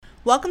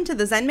Welcome to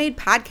the ZenMaid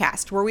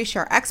podcast, where we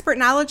share expert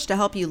knowledge to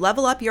help you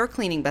level up your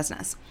cleaning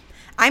business.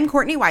 I'm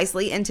Courtney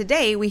Wisely, and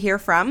today we hear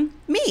from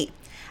me.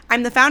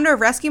 I'm the founder of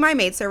Rescue My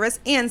Maid Service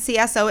and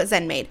CSO at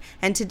ZenMaid,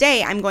 and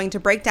today I'm going to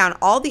break down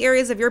all the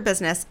areas of your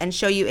business and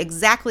show you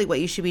exactly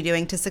what you should be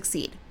doing to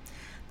succeed.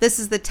 This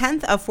is the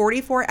 10th of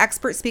 44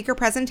 expert speaker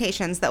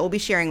presentations that we'll be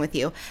sharing with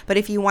you, but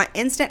if you want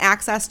instant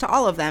access to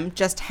all of them,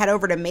 just head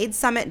over to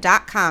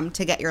maidsummit.com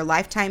to get your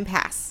lifetime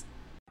pass.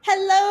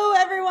 Hello,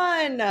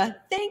 everyone.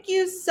 Thank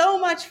you so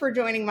much for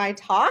joining my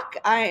talk.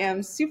 I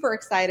am super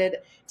excited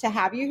to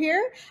have you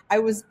here. I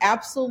was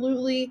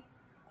absolutely,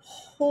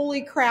 holy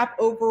crap,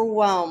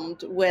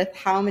 overwhelmed with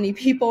how many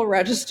people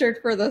registered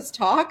for this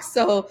talk.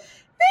 So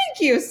thank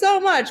you so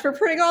much for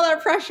putting all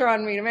that pressure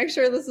on me to make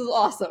sure this is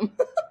awesome.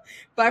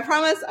 But I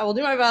promise I will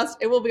do my best.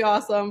 It will be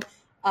awesome.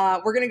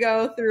 We're going to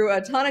go through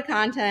a ton of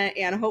content,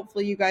 and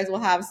hopefully you guys will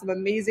have some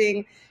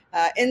amazing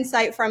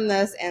insight from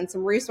this and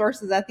some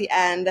resources at the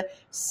end.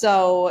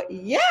 So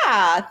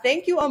yeah,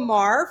 thank you,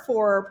 Amar,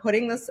 for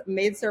putting this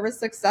Maid Service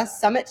Success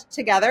Summit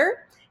together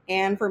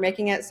and for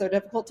making it so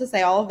difficult to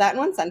say all of that in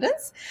one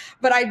sentence.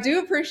 But I do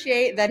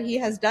appreciate that he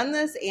has done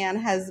this and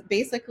has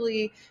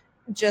basically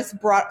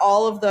just brought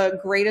all of the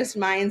greatest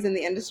minds in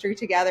the industry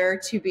together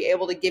to be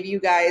able to give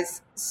you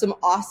guys some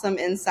awesome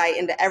insight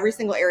into every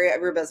single area of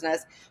your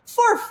business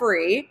for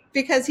free,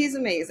 because he's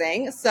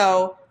amazing.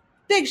 So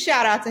big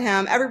shout out to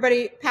him.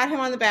 Everybody pat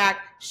him on the back,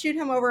 shoot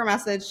him over a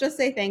message, just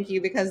say thank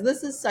you, because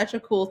this is such a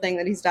cool thing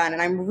that he's done.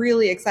 And I'm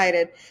really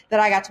excited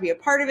that I got to be a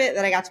part of it,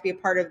 that I got to be a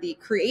part of the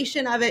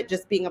creation of it,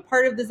 just being a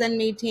part of the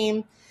ZenMaid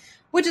team,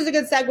 which is a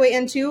good segue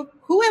into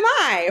who am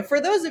I? For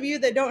those of you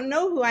that don't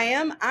know who I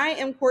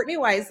am Courtney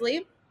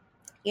Wisely,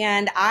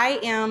 and I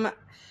am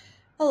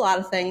a lot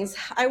of things.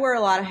 I wear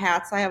a lot of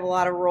hats. I have a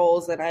lot of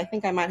roles, and I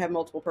think I might have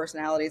multiple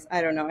personalities.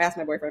 I don't know. Ask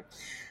my boyfriend.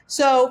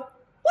 So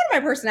one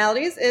of my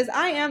personalities is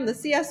I am the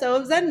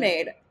CSO of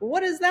ZenMaid. What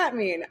does that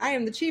mean? I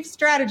am the Chief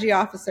Strategy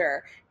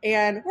Officer,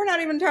 and we're not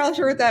even entirely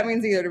sure what that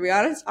means either, to be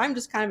honest. I'm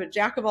just kind of a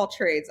jack of all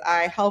trades.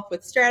 I help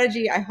with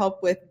strategy, I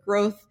help with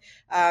growth,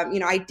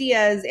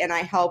 ideas, and I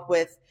help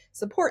with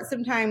support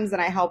sometimes,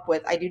 and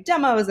I do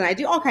demos, and I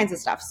do all kinds of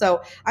stuff.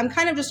 So I'm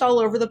kind of just all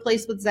over the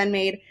place with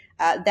ZenMaid.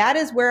 That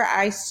is where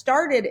I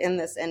started in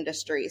this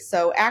industry.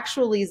 So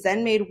actually,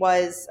 ZenMaid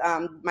was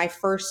my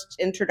first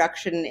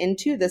introduction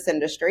into this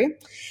industry.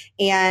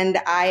 And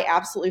I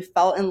absolutely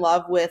fell in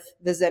love with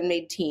the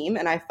ZenMaid team,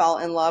 and I fell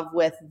in love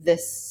with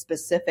this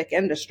specific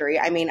industry.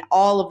 I mean,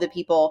 all of the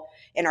people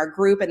in our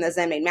group and the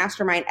ZenMaid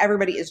Mastermind,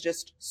 everybody is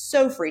just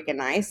so freaking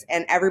nice,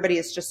 and everybody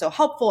is just so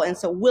helpful and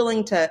so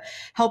willing to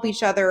help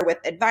each other with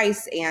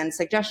advice and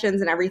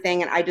suggestions and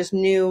everything. And I just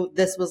knew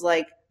this was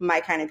like my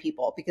kind of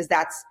people, because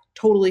that's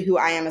totally who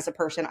I am as a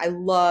person. I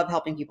love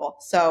helping people.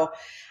 So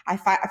I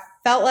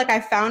felt like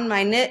I found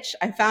my niche.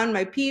 I found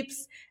my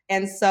peeps.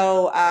 And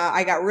so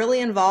I got really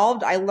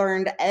involved. I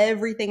learned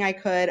everything I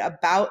could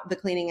about the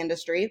cleaning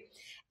industry.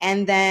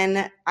 And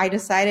then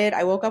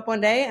I woke up one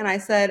day and I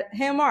said,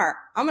 "Hey, Amar,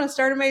 I'm going to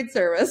start a maid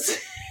service."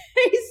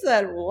 He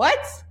said, "What?"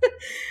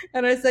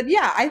 And I said,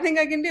 "Yeah, I think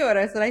I can do it."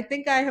 I said, "I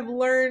think I have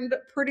learned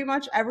pretty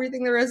much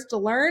everything there is to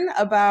learn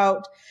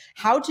about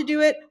how to do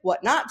it,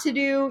 what not to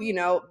do,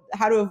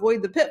 how to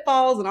avoid the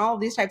pitfalls and all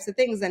of these types of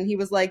things." And he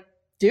was like,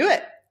 "Do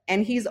it."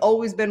 And he's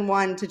always been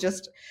one to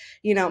just,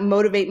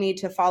 motivate me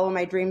to follow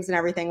my dreams and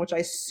everything, which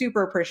I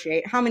super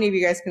appreciate. How many of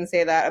you guys can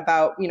say that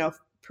about,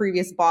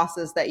 previous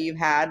bosses that you've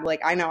had? Like,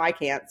 I know I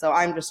can't. So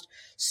I'm just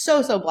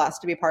so, so blessed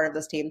to be part of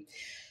this team.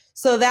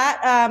 So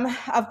that,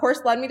 of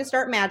course, led me to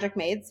start Magic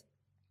Maids,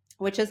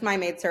 which is my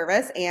maid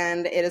service.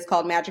 And it is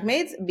called Magic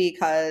Maids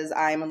because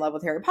I'm in love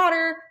with Harry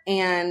Potter.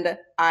 And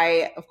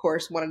I, of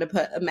course, wanted to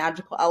put a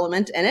magical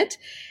element in it.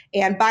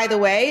 And by the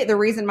way, the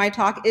reason my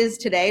talk is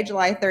today,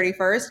 July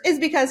 31st, is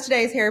because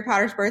today is Harry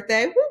Potter's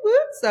birthday. Woo woo.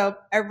 So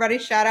everybody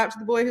shout out to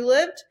the boy who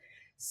lived.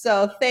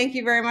 So thank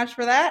you very much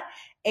for that.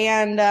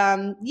 And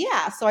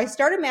so I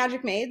started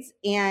Magic Maids,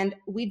 and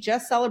we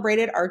just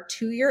celebrated our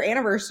 2-year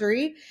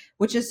anniversary,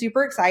 which is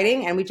super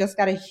exciting. And we just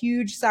got a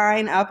huge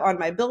sign up on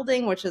my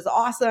building, which is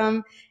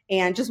awesome.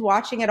 And just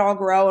watching it all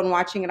grow and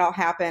watching it all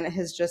happen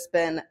has just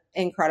been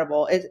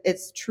incredible.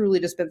 It's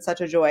truly just been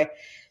such a joy.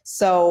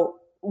 So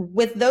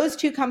with those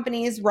two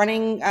companies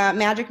running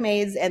Magic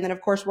Maids, and then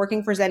of course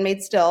working for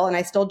ZenMaid still, and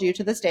I still do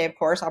to this day, of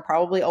course, I'll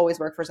probably always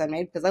work for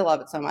ZenMaid because I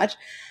love it so much.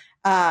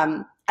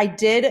 I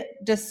did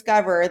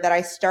discover that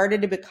I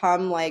started to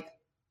become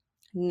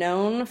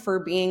known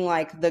for being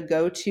the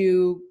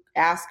go-to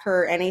ask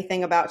her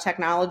anything about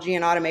technology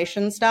and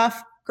automation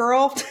stuff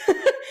girl,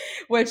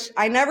 which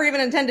I never even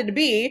intended to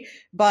be,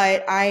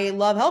 but I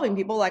love helping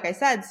people, like I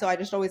said. So I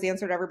just always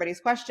answered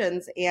everybody's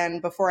questions.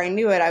 And before I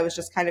knew it, I was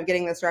just kind of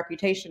getting this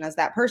reputation as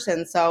that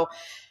person. So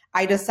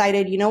I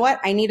decided, you know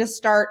what? I need to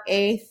start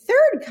a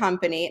third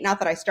company. Not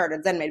that I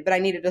started ZenMaid, but I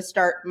needed to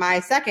start my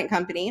second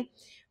company,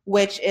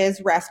 which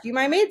is Rescue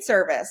My Maid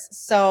Service.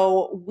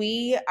 So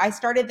I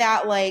started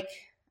that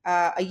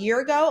a year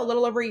ago, a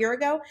little over a year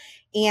ago.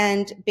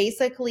 And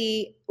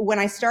basically, when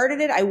I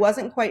started it, I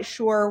wasn't quite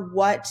sure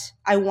what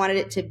I wanted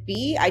it to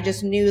be. I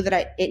just knew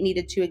that it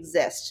needed to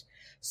exist.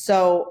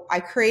 So I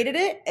created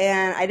it,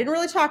 and I didn't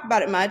really talk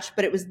about it much,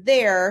 but it was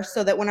there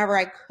so that whenever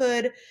I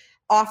could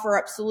offer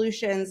up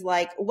solutions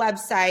like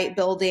website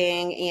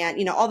building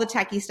and, all the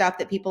techie stuff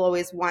that people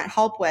always want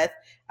help with,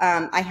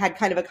 I had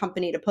kind of a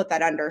company to put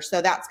that under.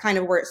 So that's kind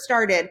of where it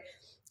started.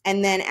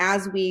 And then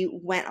as we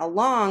went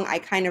along, I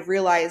kind of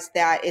realized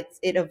that it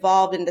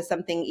evolved into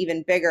something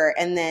even bigger.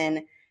 And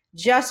then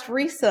just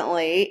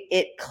recently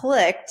it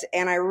clicked,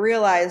 and I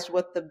realized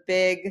what the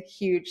big,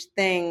 huge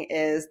thing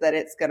is that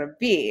it's going to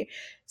be.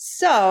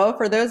 So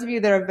for those of you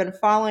that have been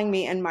following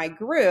me in my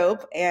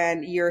group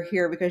and you're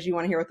here because you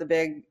want to hear what the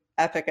big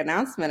epic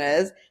announcement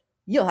is,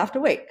 you'll have to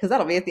wait because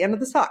that'll be at the end of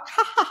this talk.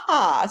 Ha ha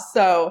ha.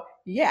 So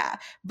yeah,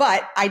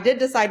 but I did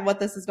decide what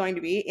this is going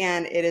to be,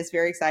 and it is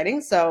very exciting.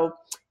 So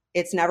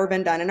it's never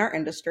been done in our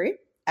industry,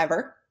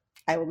 ever.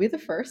 I will be the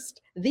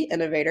first, the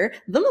innovator,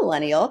 the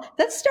millennial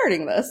that's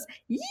starting this.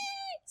 Yee!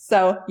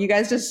 So you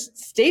guys just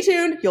stay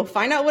tuned. You'll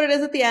find out what it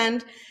is at the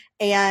end.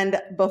 And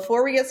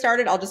before we get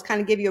started, I'll just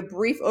kind of give you a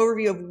brief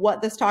overview of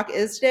what this talk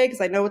is today, because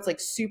I know it's like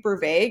super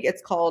vague.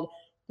 It's called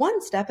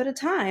One Step at a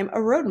Time, a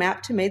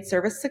Roadmap to Maid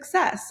Service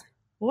Success.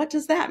 What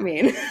does that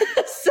mean?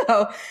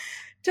 So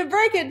to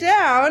break it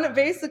down,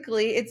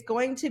 basically, it's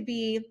going to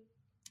be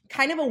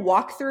kind of a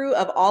walkthrough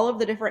of all of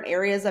the different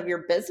areas of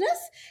your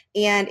business.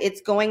 And it's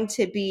going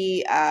to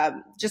be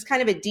just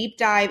kind of a deep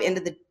dive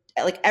into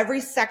every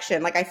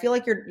section. Like I feel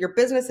like your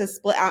business is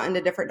split out into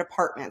different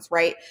departments,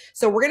 right?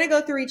 So we're going to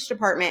go through each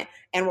department,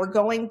 and we're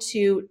going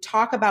to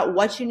talk about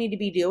what you need to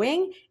be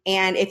doing.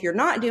 And if you're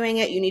not doing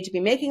it, you need to be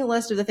making a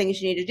list of the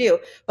things you need to do.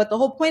 But the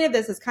whole point of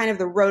this is kind of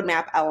the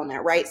roadmap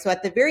element, right? So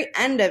at the very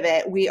end of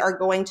it, we are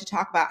going to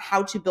talk about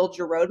how to build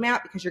your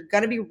roadmap, because you're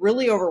going to be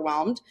really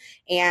overwhelmed.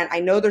 And I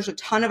know there's a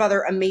ton of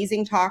other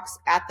amazing talks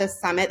at this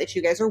summit that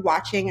you guys are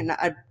watching, and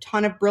a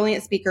ton of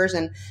brilliant speakers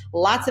and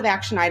lots of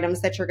action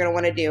items that you're going to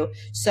want to do.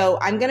 So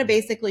I'm going to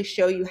basically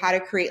show you how to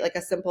create like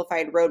a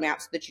simplified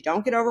roadmap so that you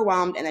don't get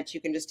overwhelmed and that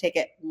you can just take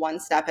it one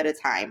step at a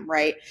time,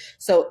 right?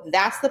 So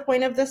that's the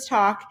point of this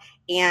talk.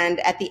 And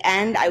at the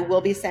end, I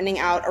will be sending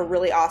out a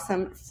really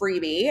awesome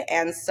freebie.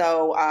 And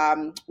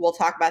so we'll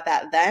talk about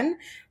that then.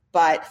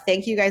 But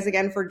thank you guys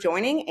again for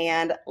joining,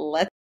 and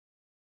let's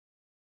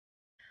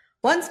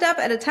one step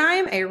at a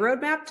time, a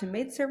roadmap to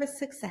maid service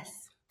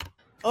success.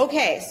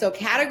 Okay, so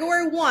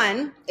category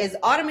 1 is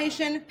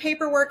automation,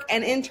 paperwork,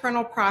 and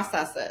internal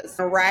processes.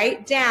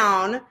 Write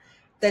down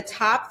the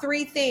top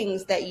 3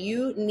 things that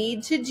you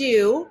need to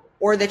do,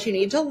 or that you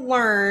need to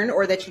learn,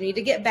 or that you need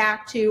to get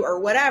back to, or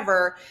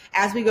whatever,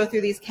 as we go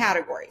through these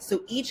categories.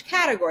 So each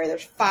category,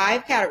 there's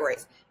 5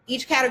 categories.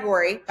 Each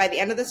category, by the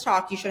end of this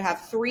talk, you should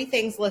have 3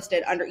 things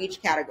listed under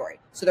each category.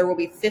 So there will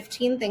be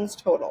 15 things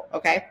total,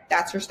 okay?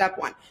 That's your step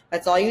 1.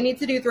 That's all you need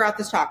to do throughout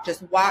this talk.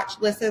 Just watch,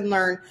 listen,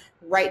 learn,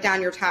 write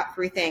down your top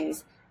 3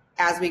 things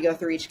as we go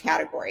through each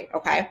category,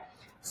 okay?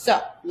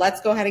 So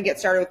let's go ahead and get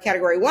started with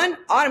category 1,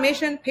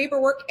 automation,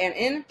 paperwork, and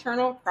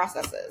internal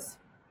processes.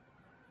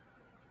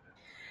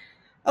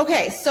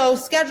 Okay, so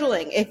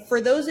scheduling. For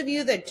those of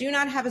you that do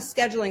not have a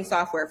scheduling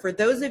software, for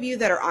those of you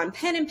that are on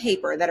pen and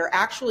paper, that are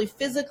actually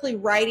physically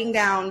writing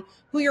down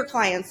who your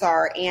clients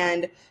are,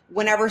 and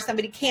whenever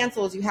somebody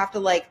cancels, you have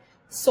to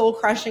soul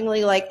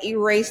crushingly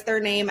erase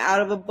their name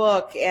out of a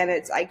book, and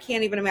I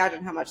can't even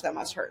imagine how much that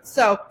must hurt.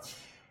 So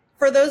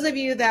for those of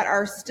you that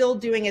are still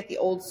doing it the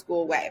old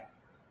school way,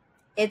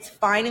 it's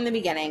fine in the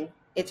beginning.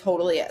 It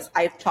totally is.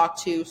 I've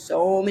talked to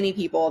so many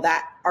people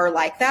that are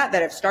like that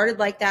have started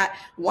like that.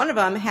 One of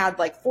them had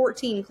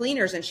 14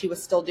 cleaners, and she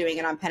was still doing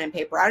it on pen and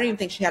paper. I don't even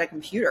think she had a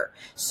computer.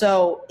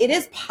 So it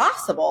is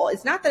possible.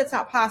 It's not that it's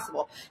not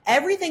possible.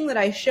 Everything that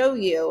I show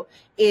you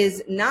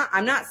is not,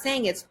 I'm not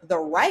saying it's the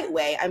right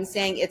way. I'm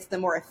saying it's the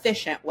more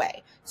efficient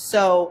way.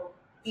 So,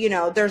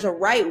 there's a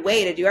right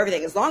way to do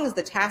everything. As long as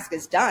the task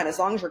is done, as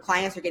long as your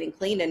clients are getting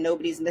cleaned and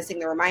nobody's missing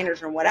the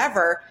reminders or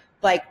whatever,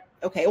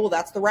 okay, well,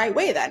 that's the right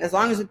way then. As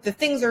long as the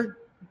things are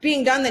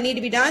being done that need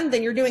to be done,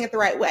 then you're doing it the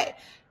right way.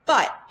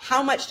 But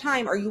how much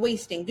time are you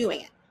wasting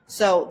doing it?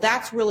 So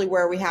that's really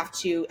where we have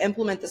to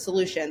implement the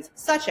solutions,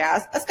 such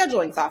as a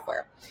scheduling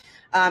software.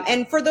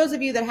 And for those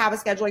of you that have a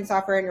scheduling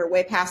software and you're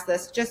way past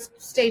this,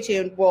 just stay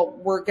tuned.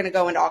 We're going to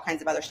go into all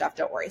kinds of other stuff.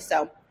 Don't worry.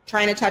 So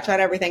trying to touch on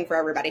everything for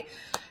everybody.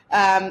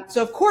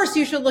 So of course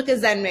you should look at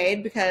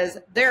ZenMaid, because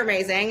they're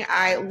amazing.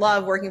 I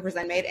love working for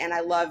ZenMaid, and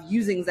I love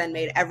using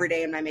ZenMaid every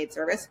day in my maid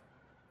service.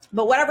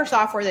 But whatever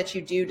software that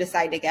you do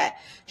decide to get,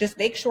 just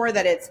make sure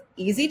that it's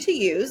easy to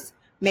use.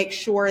 Make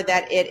sure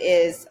that it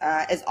is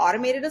as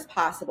automated as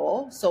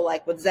possible. So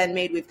with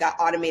ZenMaid, we've got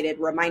automated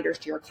reminders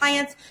to your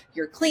clients,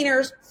 your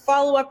cleaners,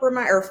 follow-up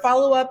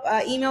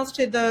emails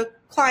to the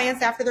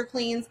clients after their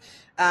cleans,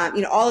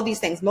 all of these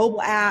things,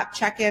 mobile app,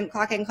 check-in,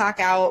 clock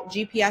out,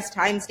 GPS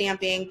time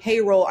stamping,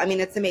 payroll. I mean,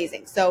 it's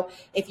amazing. So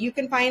if you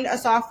can find a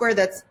software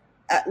that's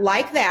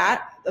like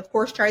that, of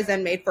course, try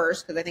ZenMaid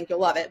first because I think you'll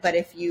love it. But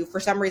if you, for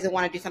some reason,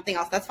 want to do something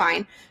else, that's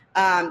fine.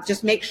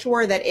 Just make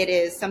sure that it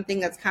is something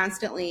that's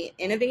constantly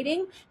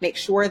innovating. Make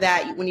sure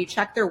that when you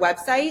check their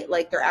website,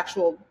 like their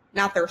actual,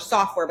 not their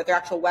software, but their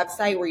actual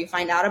website where you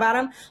find out about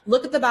them,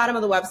 look at the bottom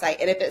of the website.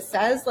 And if it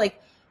says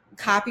like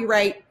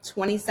copyright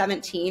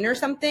 2017 or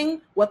something,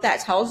 what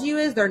that tells you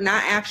is they're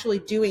not actually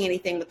doing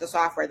anything with the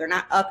software. They're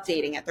not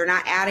updating it. They're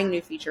not adding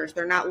new features.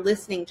 They're not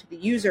listening to the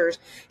users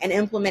and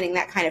implementing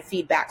that kind of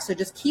feedback. So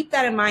just keep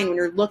that in mind when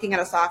you're looking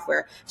at a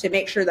software to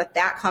make sure that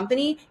that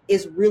company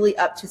is really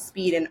up to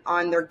speed and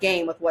on their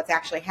game with what's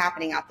actually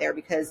happening out there,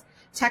 because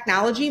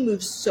technology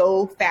moves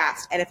so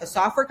fast. And if a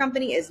software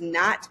company is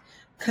not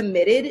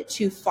committed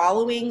to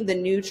following the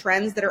new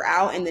trends that are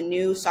out and the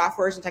new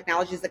softwares and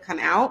technologies that come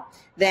out,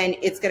 then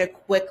it's going to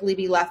quickly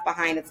be left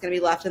behind. It's going to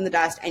be left in the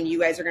dust, and you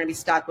guys are going to be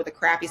stuck with a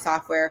crappy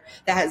software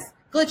that has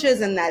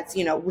glitches and that's,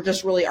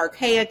 just really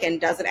archaic and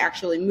doesn't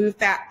actually move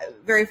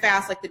very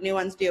fast like the new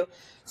ones do.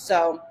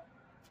 So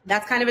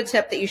that's kind of a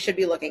tip that you should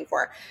be looking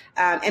for.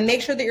 And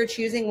make sure that you're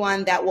choosing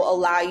one that will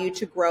allow you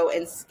to grow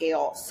and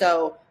scale.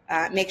 So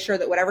make sure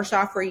that whatever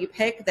software you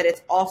pick, that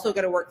it's also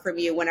going to work for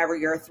you whenever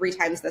you're 3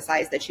 times the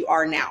size that you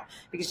are now,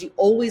 because you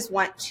always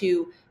want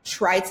to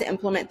try to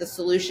implement the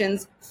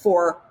solutions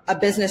for a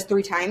business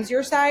 3 times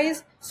your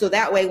size. So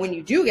that way, when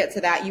you do get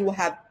to that, you will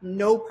have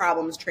no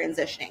problems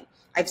transitioning.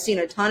 I've seen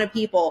a ton of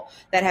people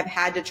that have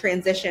had to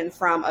transition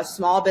from a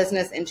small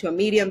business into a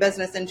medium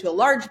business into a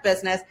large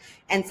business.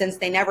 And since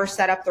they never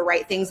set up the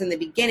right things in the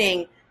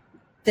beginning,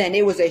 then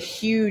it was a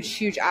huge,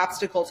 huge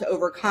obstacle to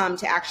overcome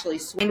to actually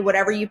swing.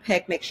 Whatever you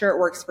pick, make sure it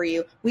works for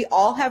you. We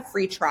all have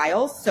free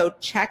trials, so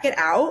check it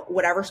out.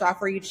 Whatever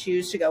software you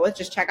choose to go with,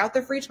 just check out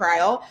the free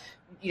trial.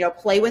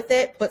 Play with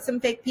it, put some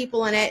fake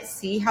people in it,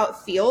 see how it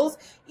feels.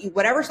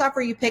 Whatever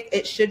software you pick,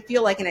 it should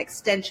feel like an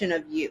extension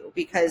of you,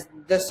 because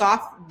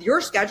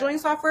your scheduling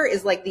software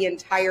is like the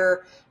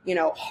entire,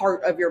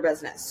 heart of your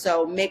business.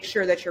 So make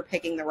sure that you're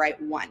picking the right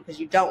one, because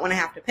you don't want to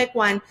have to pick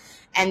one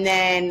and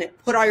then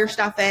put all your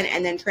stuff in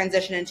and then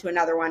transition into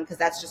another one, because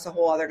that's just a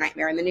whole other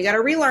nightmare. And then you got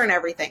to relearn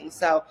everything.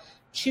 So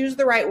choose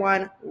the right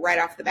one right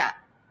off the bat.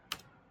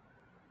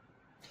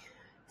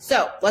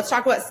 So let's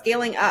talk about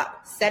scaling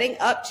up, setting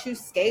up to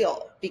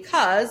scale,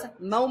 because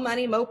mo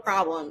money, mo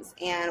problems.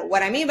 And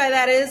what I mean by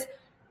that is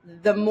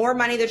the more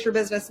money that your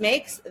business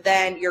makes,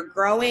 then you're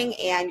growing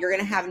and you're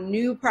going to have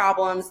new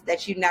problems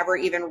that you never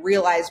even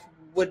realized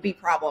would be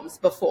problems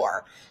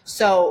before.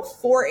 So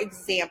for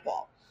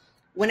example,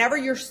 whenever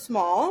you're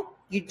small,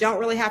 you don't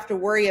really have to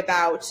worry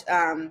about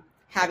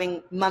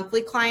having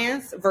monthly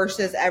clients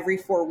versus every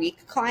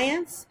 4-week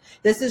clients.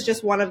 This is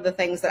just one of the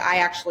things that I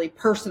actually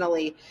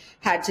personally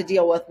had to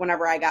deal with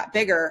whenever I got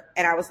bigger.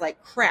 And I was like,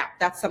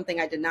 crap, that's something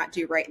I did not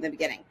do right in the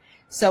beginning.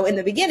 So in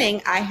the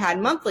beginning, I had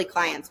monthly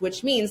clients,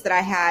 which means that I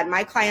had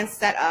my clients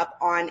set up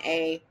on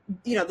the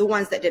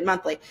ones that did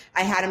monthly,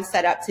 I had them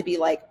set up to be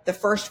like the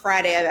first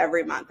Friday of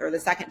every month or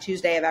the second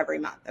Tuesday of every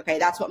month. Okay,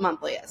 that's what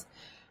monthly is.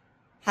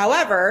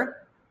 However,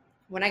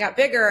 when I got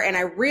bigger and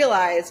I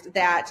realized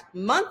that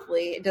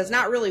monthly does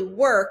not really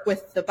work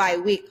with the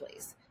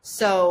bi-weeklies.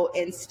 So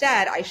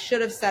instead, I should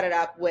have set it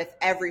up with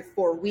every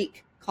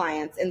 4-week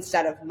clients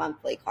instead of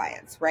monthly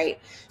clients, right?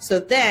 So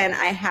then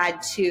I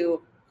had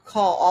to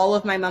call all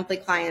of my monthly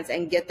clients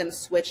and get them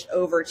switched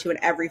over to an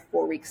every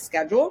 4-week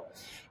schedule.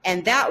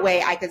 And that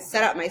way I could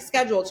set up my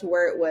schedule to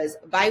where it was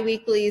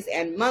bi-weeklies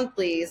and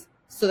monthlies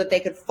so that they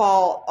could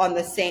fall on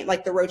the same,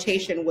 like the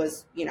rotation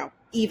was,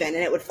 even,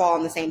 and it would fall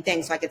on the same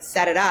thing. So I could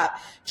set it up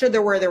to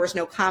where there was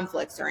no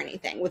conflicts or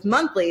anything. With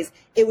monthlies,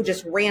 it would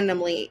just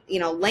randomly,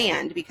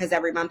 land, because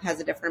every month has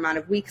a different amount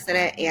of weeks in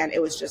it. And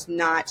it was just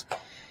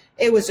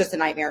a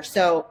nightmare.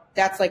 So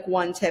that's like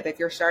one tip. If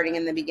you're starting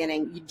in the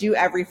beginning, you do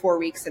every 4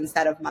 weeks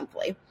instead of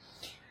monthly.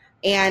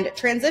 And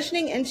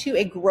transitioning into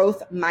a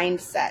growth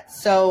mindset.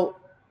 So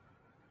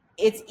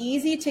it's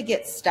easy to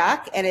get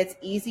stuck, and it's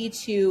easy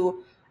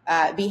to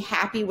be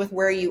happy with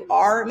where you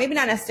are. Maybe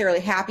not necessarily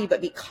happy,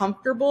 but be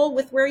comfortable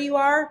with where you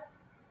are.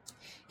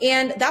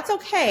 And that's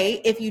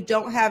okay if you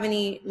don't have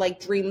any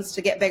dreams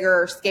to get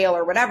bigger or scale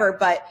or whatever.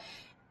 But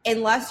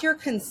unless you're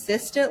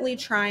consistently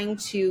trying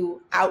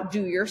to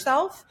outdo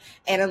yourself,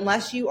 and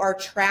unless you are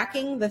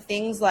tracking the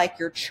things like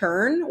your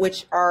churn,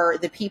 which are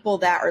the people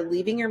that are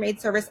leaving your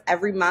maid service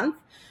every month,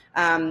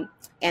 and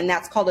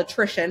that's called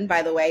attrition,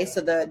 by the way.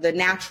 So the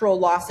natural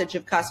lossage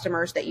of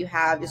customers that you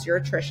have is your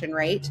attrition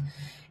rate.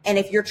 And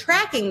if you're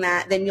tracking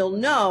that, then you'll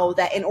know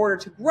that in order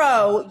to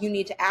grow, you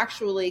need to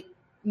actually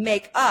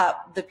make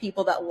up the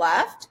people that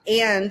left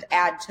and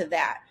add to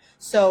that.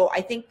 So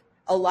I think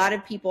a lot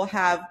of people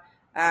have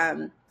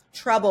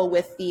trouble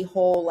with the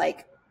whole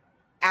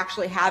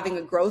actually having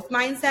a growth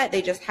mindset.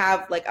 They just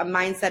have a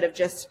mindset of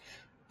just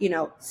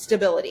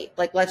stability.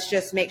 Let's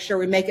just make sure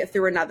we make it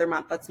through another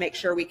month. Let's make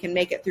sure we can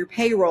make it through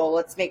payroll.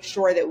 Let's make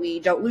sure that we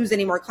don't lose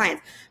any more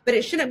clients. But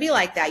it shouldn't be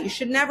like that. You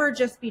should never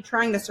just be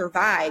trying to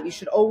survive. You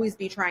should always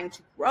be trying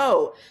to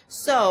grow.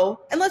 So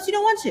unless you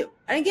don't want to.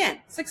 And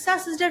again,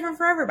 success is different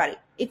for everybody.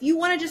 If you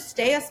want to just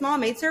stay a small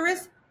maid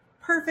service,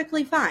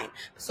 perfectly fine.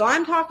 So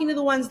I'm talking to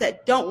the ones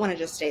that don't want to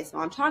just stay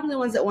small. I'm talking to the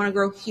ones that want to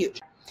grow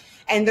huge.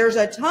 And there's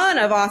a ton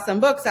of awesome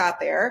books out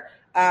there.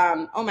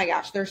 Oh my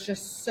gosh, there's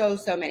just so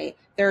many.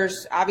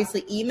 There's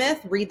obviously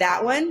E-Myth, read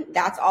that one.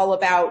 That's all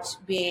about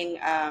being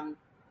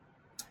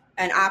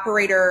an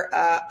operator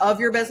of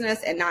your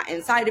business and not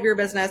inside of your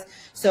business.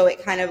 So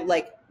it kind of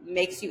like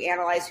makes you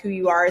analyze who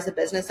you are as a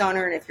business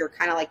owner. And if you're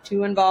kind of like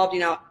too involved,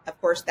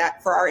 of course,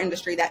 that for our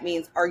industry, that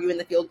means, are you in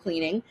the field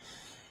cleaning?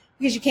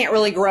 Because you can't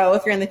really grow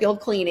if you're in the field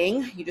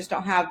cleaning. You just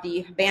don't have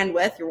the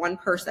bandwidth. You're one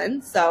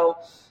person. So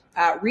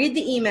read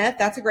the E-Myth.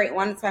 That's a great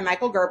one. It's by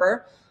Michael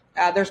Gerber.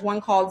 There's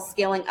one called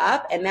Scaling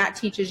Up, and that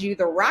teaches you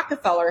the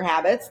Rockefeller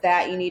habits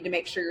that you need to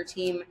make sure your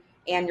team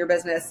and your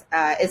business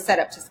is set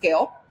up to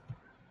scale.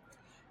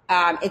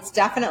 It's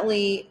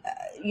definitely,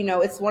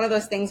 it's one of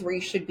those things where you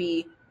should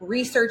be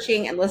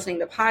researching and listening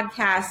to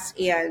podcasts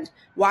and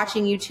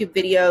watching YouTube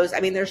videos. I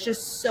mean, there's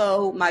just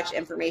so much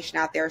information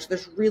out there. So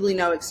there's really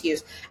no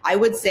excuse. I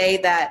would say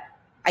that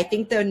I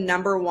think the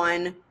number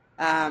one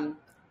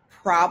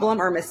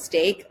problem or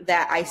mistake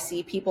that I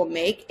see people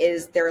make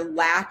is their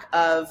lack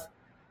of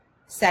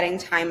setting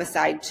time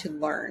aside to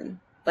learn.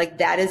 Like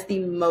that is the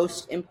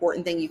most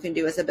important thing you can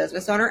do as a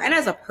business owner and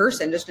as a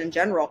person, just in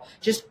general.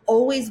 Just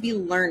always be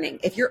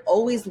learning. If you're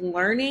always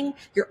learning,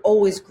 you're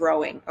always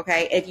growing.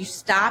 Okay. If you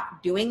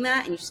stop doing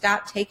that and you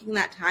stop taking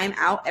that time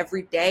out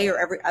every day or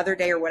every other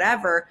day or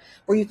whatever,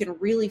 where you can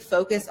really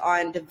focus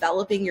on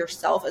developing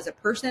yourself as a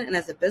person and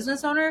as a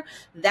business owner,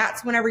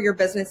 that's whenever your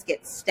business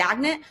gets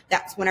stagnant.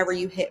 That's whenever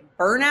you hit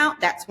burnout.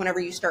 That's whenever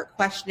you start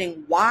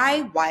questioning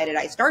why did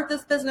I start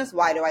this business?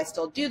 Why do I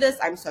still do this?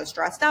 I'm so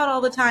stressed out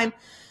all the time.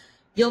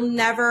 You'll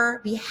never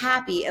be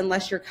happy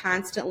unless you're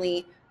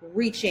constantly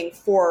reaching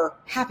for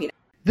happiness.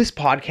 This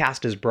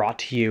podcast is brought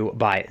to you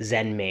by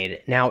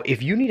ZenMaid. Now,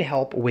 if you need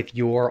help with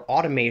your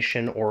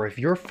automation or if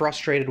you're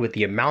frustrated with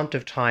the amount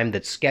of time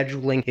that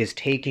scheduling is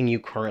taking you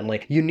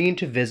currently, you need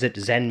to visit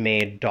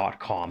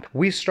zenmaid.com.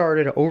 We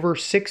started over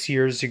 6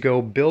 years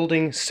ago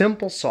building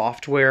simple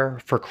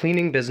software for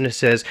cleaning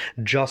businesses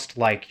just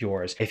like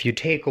yours. If you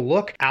take a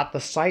look at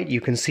the site,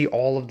 you can see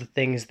all of the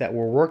things that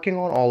we're working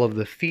on, all of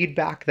the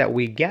feedback that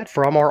we get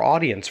from our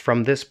audience,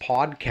 from this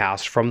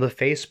podcast, from the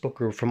Facebook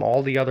group, from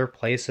all the other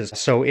places.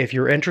 So if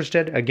you're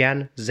interested,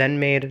 again,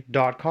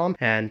 zenmaid.com,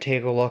 and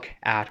take a look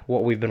at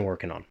what we've been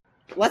working on.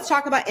 Let's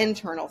talk about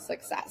internal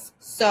success.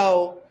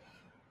 So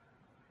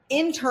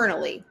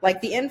internally,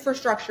 like the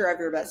infrastructure of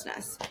your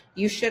business,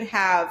 you should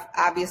have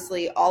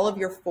obviously all of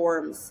your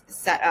forms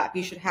set up.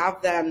 You should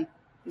have them,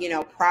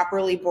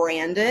 properly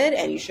branded,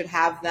 and you should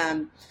have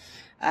them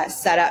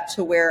set up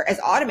to where as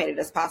automated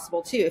as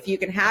possible too. If you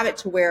can have it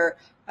to where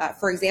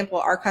for example,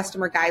 our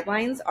customer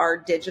guidelines are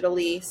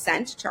digitally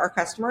sent to our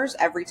customers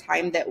every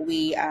time that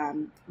we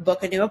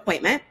book a new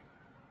appointment.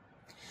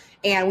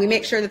 And we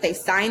make sure that they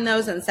sign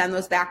those and send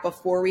those back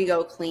before we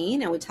go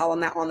clean. And we tell them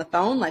that on the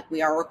phone, like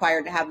we are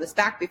required to have this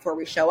back before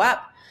we show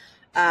up.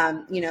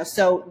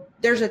 So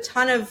there's a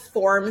ton of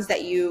forms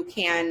that you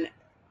can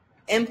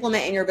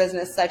implement in your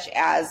business, such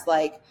as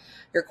like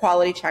your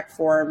quality check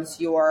forms,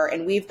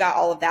 and we've got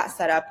all of that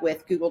set up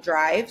with Google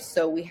Drive.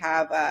 So we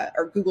have,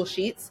 or Google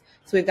Sheets.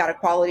 So we've got a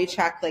quality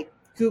check, like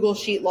Google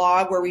Sheet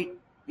log where we,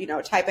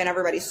 type in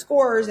everybody's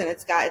scores, and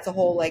it's a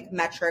whole like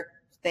metric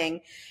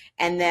thing.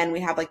 And then we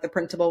have like the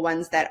printable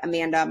ones that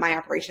Amanda, my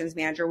operations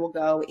manager, will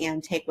go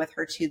and take with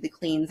her to the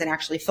cleans and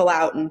actually fill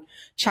out and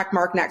check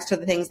mark next to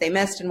the things they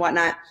missed and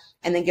whatnot,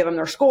 and then give them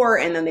their score,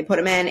 and then they put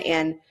them in,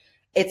 and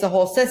it's a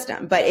whole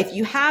system. But if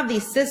you have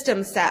these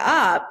systems set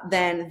up,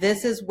 then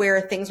this is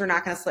where things are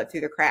not going to slip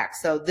through the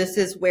cracks. So this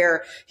is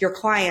where your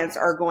clients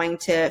are going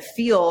to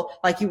feel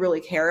like you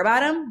really care about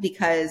them,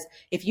 because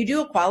if you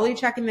do a quality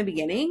check in the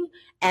beginning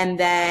and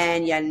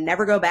then you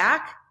never go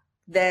back,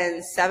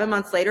 then 7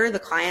 months later, the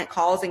client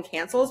calls and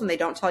cancels and they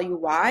don't tell you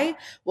why.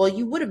 Well,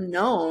 you would have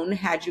known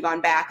had you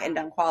gone back and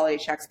done quality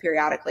checks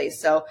periodically.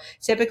 So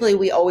typically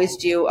we always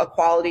do a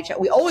quality check.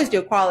 We always do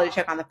a quality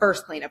check on the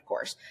first clean, of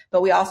course,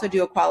 but we also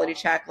do a quality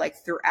check like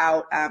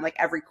throughout, like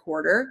every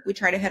quarter we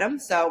try to hit them.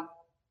 So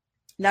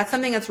that's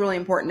something that's really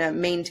important to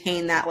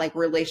maintain that like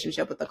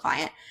relationship with the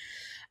client.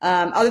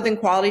 Other than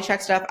quality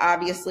check stuff,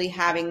 obviously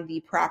having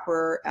the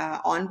proper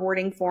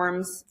onboarding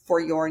forms for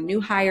your new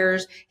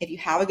hires. If you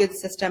have a good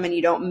system and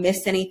you don't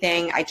miss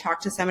anything. I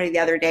talked to somebody the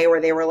other day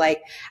where they were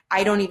like, I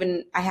haven't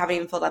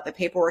even filled out the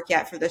paperwork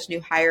yet for this new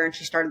hire, and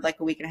she started like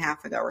a week and a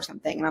half ago or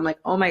something. And I'm like,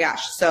 oh my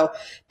gosh. So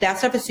that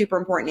stuff is super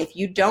important. If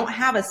you don't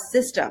have a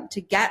system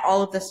to get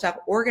all of this stuff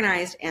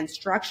organized and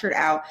structured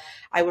out,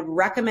 I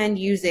recommend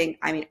using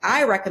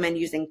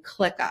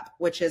ClickUp,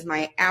 which is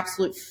my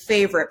absolute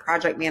favorite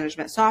project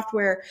management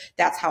software.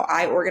 That's how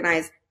I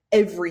organize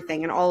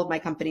everything in all of my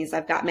companies.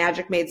 I've got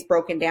Magic Maids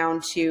broken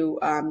down to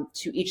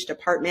each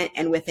department,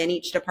 and within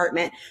each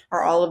department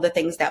are all of the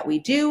things that we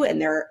do.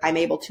 And I'm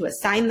able to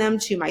assign them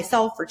to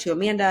myself or to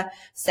Amanda,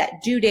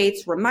 set due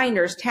dates,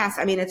 reminders, tasks.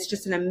 I mean, it's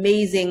just an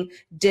amazing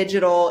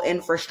digital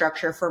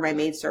infrastructure for my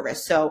maid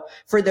service. So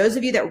for those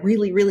of you that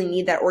really, really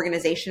need that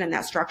organization and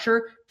that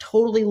structure,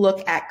 totally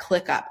look at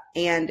ClickUp,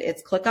 and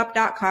it's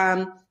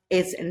clickup.com.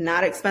 It's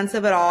not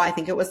expensive at all. I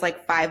think it was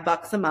like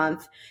 $5 a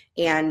month.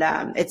 And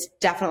it's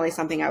definitely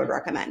something I would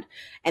recommend.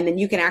 And then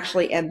you can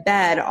actually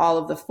embed all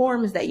of the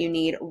forms that you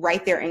need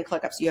right there in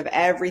ClickUp. So you have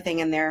everything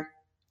in there.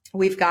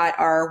 We've got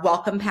our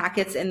welcome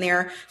packets in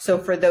there. So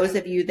for those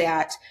of you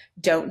that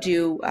don't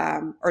do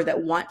or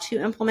that want to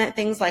implement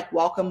things like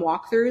welcome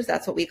walkthroughs,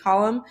 that's what we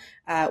call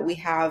them. We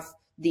have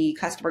the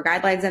customer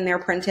guidelines in there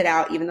printed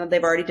out, even though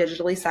they've already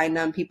digitally signed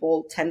them.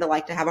 People tend to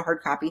like to have a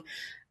hard copy.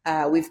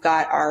 We've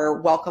got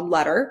our welcome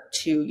letter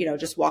to,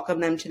 just welcome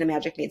them to the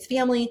Magic Maids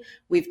family.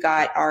 We've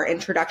got our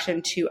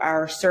introduction to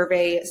our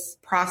survey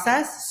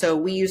process. So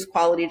we use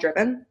Quality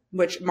Driven,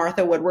 which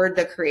Martha Woodward,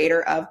 the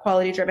creator of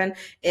Quality Driven,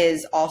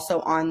 is also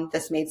on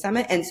this Maid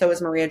Summit. And so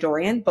is Maria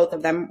Dorian. Both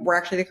of them were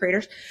actually the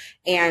creators.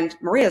 And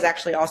Maria is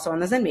actually also on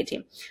the Zen Maid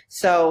team.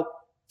 So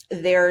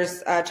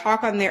there's a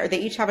talk on there.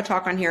 They each have a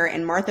talk on here,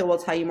 and Martha will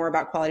tell you more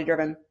about Quality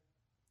Driven.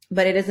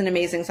 But it is an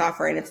amazing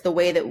software, and it's the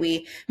way that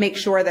we make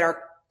sure that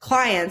our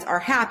clients are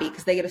happy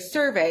because they get a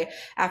survey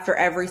after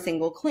every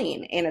single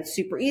clean, and it's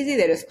super easy.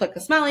 They just click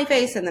the smiley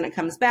face and then it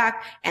comes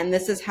back. And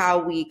this is how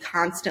we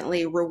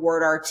constantly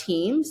reward our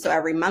team. So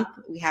every month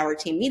we have our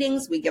team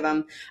meetings. We give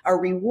them a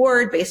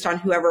reward based on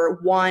whoever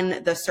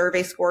won the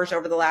survey scores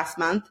over the last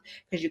month,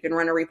 because you can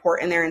run a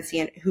report in there and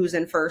see who's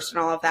in first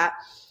and all of that.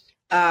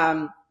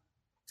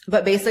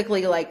 But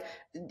basically,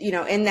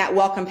 in that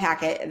welcome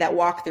packet, that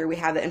walkthrough, we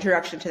have the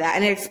introduction to that,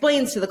 and it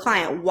explains to the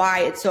client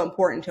why it's so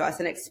important to us,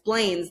 and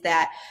explains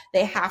that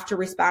they have to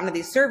respond to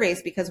these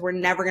surveys because we're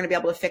never going to be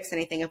able to fix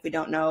anything if we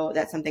don't know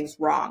that something's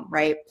wrong,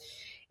 right?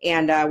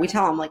 And we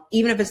tell them,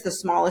 even if it's the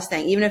smallest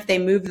thing, even if they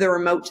move the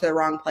remote to the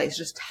wrong place,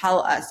 just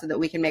tell us so that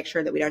we can make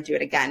sure that we don't do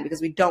it again,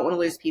 because we don't want to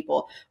lose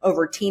people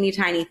over teeny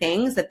tiny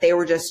things that they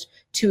were just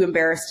too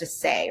embarrassed to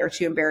say or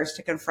too embarrassed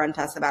to confront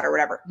us about or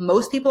whatever.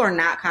 Most people are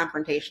not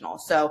confrontational.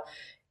 So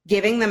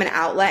giving them an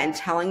outlet and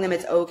telling them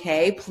it's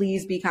okay,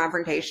 please be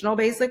confrontational,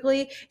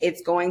 basically,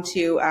 it's going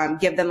to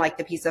give them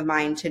the peace of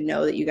mind to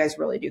know that you guys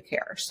really do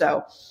care.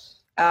 So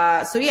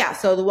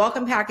the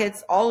welcome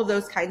packets, all of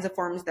those kinds of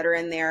forms that are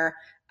in there.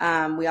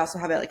 We also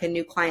have a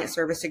new client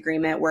service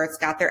agreement where it's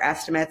got their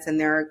estimates and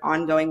their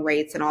ongoing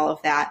rates and all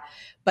of that.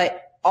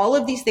 But all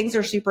of these things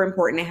are super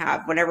important to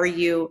have. Whenever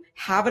you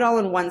have it all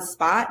in one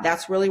spot,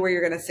 that's really where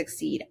you're going to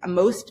succeed.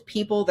 Most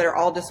people that are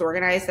all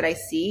disorganized that I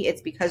see,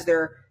 it's because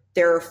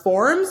their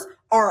forms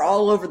are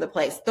all over the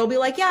place. They'll be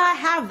like, yeah, I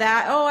have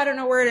that. Oh, I don't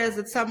know where it is.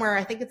 It's somewhere.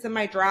 I think it's in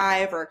my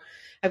drive, or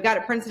I've got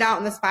it printed out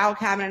in this file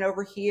cabinet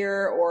over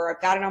here, or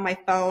I've got it on my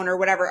phone or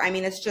whatever. I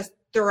mean, it's just,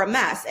 they're a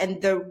mess. And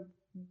the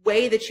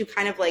way that you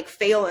kind of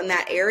fail in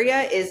that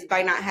area is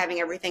by not having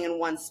everything in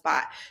one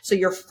spot. So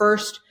your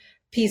first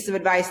piece of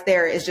advice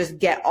there is just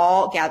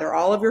gather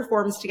all of your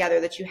forms together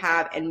that you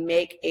have and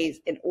make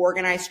an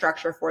organized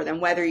structure for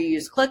them. Whether you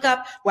use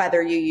ClickUp,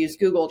 whether you use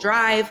Google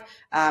Drive,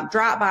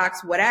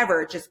 Dropbox,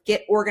 whatever, just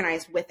get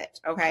organized with it.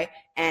 Okay.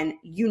 And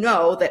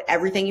that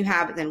everything you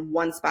have is in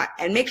one spot,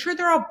 and make sure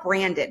they're all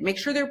branded. Make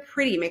sure they're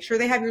pretty. Make sure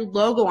they have your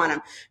logo on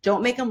them.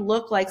 Don't make them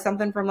look like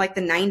something from the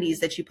 90s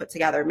that you put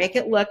together. Make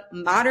it look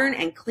modern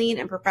and clean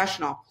and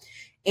professional.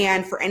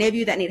 And for any of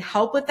you that need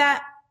help with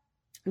that,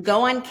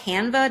 go on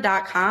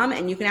canva.com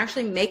and you can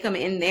actually make them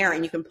in there,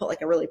 and you can put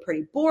a really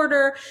pretty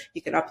border.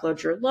 You can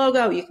upload your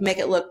logo. You can make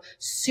it look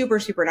super,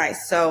 super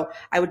nice. So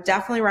I would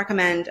definitely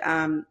recommend,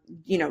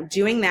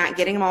 doing that,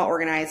 getting them all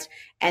organized.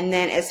 And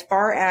then as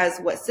far as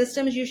what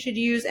systems you should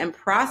use and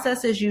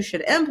processes you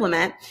should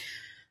implement,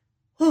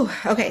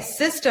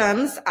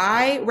 systems,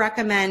 I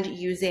recommend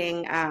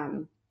using,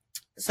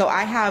 so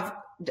I have,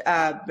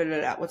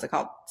 what's it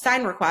called?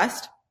 Sign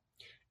Request.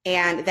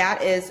 And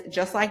that is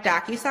just like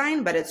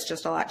DocuSign, but it's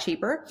just a lot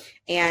cheaper.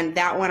 And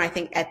that one, I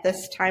think at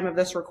this time of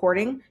this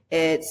recording,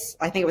 I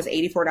think it was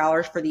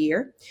 $84 for the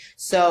year.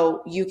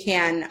 So you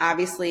can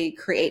obviously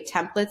create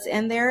templates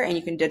in there, and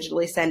you can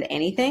digitally send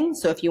anything.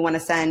 So if you want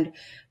to send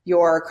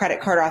your credit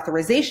card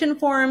authorization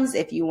forms,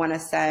 if you want to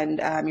send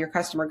your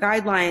customer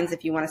guidelines,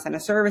 if you want to send a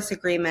service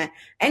agreement,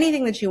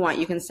 anything that you want,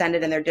 you can send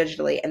it in there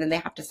digitally, and then they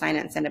have to sign it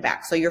and send it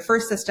back. So your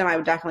first system, I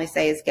would definitely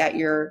say, is get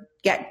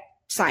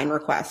Sign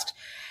Request.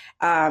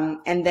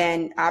 And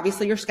then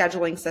obviously your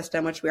scheduling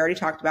system, which we already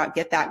talked about,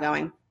 get that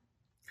going.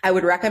 I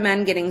would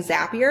recommend getting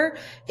Zapier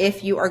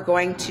if you are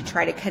going to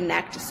try to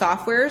connect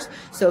softwares.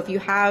 So if you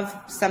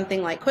have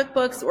something like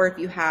QuickBooks, or if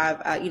you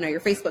have, your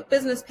Facebook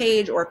business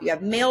page, or if you have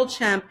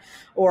MailChimp,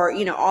 or,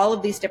 all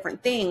of these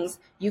different things,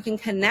 you can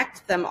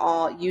connect them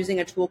all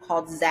using a tool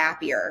called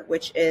Zapier,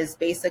 which is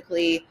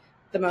basically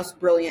the most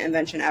brilliant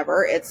invention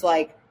ever. It's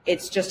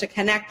It's just a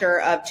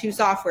connector of two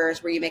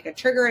softwares where you make a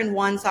trigger in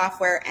one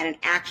software and an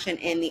action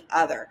in the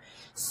other.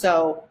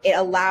 So it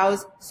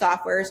allows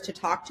softwares to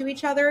talk to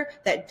each other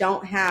that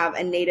don't have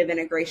a native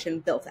integration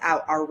built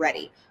out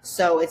already.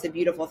 So it's a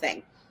beautiful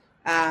thing.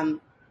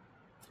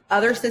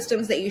 Other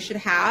systems that you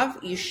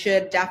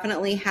should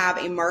definitely have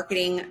a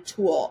marketing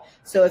tool.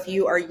 So if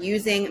you are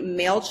using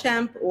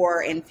MailChimp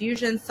or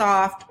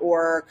Infusionsoft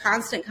or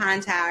Constant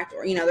Contact,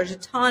 or, there's a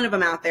ton of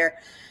them out there.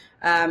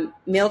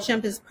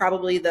 MailChimp is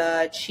probably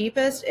the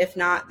cheapest, if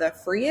not the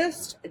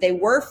freest. They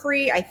were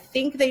free. I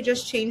think they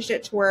just changed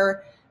it to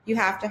where you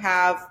have to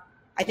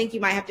I think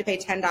you might have to pay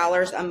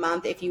 $10 a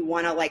month if you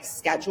want to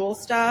schedule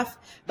stuff,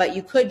 but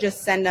you could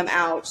just send them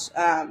out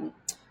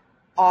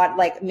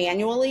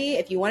manually.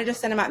 If you want to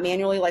just send them out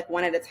manually,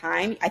 one at a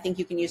time, I think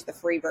you can use the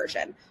free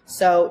version.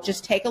 So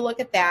just take a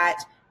look at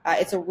that.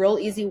 It's a real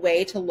easy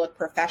way to look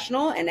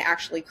professional and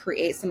actually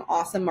create some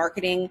awesome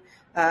marketing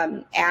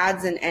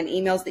ads and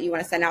emails that you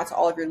want to send out to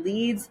all of your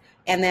leads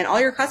and then all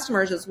your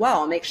customers as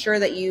well. Make sure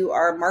that you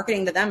are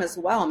marketing to them as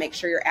well. Make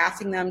sure you're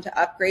asking them to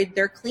upgrade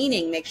their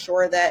cleaning. Make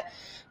sure that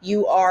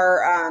you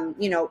are,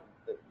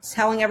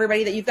 telling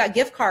everybody that you've got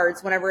gift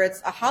cards whenever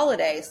it's a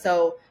holiday.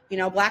 So,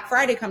 Black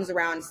Friday comes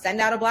around,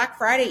 send out a Black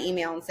Friday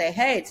email and say,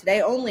 hey,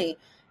 today only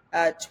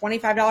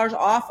 $25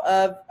 off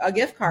of a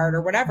gift card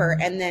or whatever.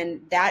 And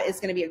then that is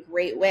going to be a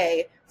great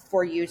way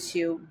for you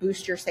to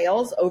boost your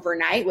sales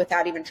overnight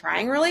without even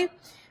trying really.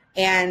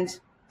 And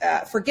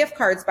for gift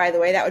cards, by the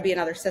way, that would be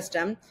another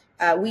system.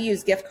 We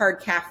use Gift Card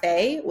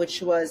Cafe,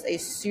 which was a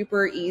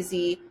super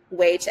easy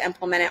way to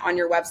implement it on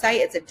your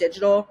website. It's a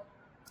digital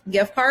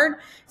gift card.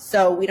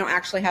 So we don't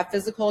actually have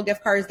physical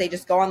gift cards. They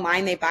just go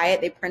online, they buy it,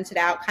 they print it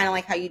out, kind of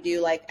like how you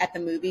do at the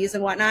movies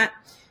and whatnot.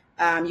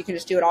 You can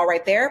just do it all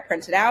right there,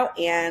 print it out,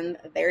 and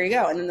there you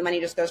go. And then the money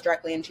just goes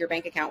directly into your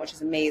bank account, which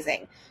is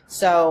amazing.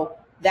 So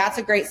that's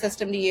a great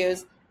system to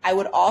use. I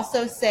would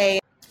also say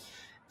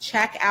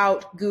check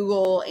out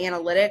Google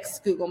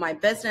Analytics, Google My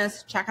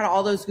Business, check out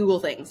all those Google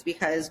things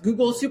because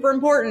Google is super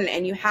important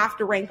and you have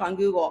to rank on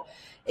Google.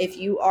 If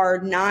you are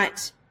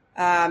not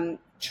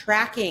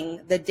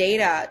tracking the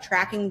data,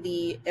 tracking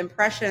the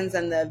impressions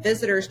and the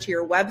visitors to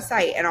your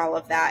website and all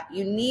of that,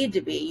 you need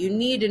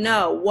to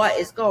know what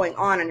is going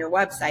on your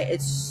website.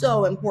 It's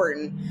so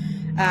important.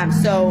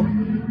 So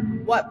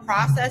what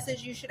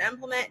processes you should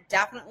implement?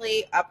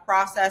 Definitely a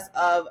process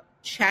of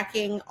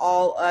checking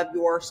all of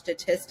your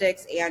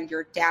statistics and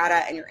your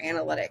data and your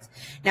analytics.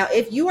 Now,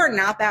 if you are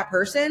not that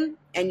person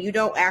and you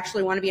don't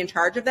actually want to be in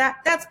charge of that,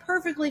 that's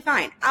perfectly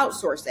fine.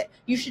 Outsource it.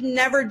 You should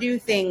never do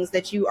things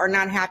that you are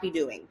not happy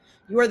doing.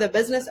 You are the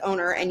business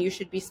owner and you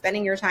should be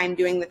spending your time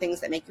doing the things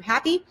that make you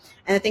happy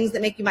and the things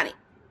that make you money.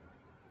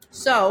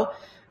 So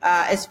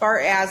as far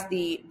as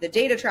the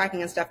data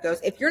tracking and stuff goes,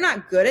 if you're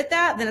not good at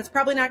that, then it's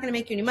probably not going to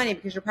make you any money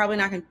because you're probably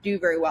not going to do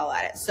very well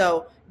at it.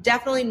 So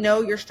definitely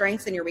know your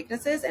strengths and your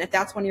weaknesses. And if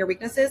that's one of your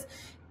weaknesses,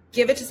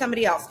 give it to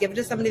somebody else. Give it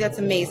to somebody that's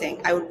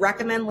amazing. I would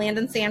recommend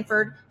Landon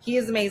Sanford. He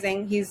is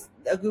amazing. He's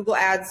a Google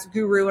Ads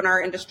guru in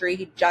our industry.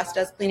 He just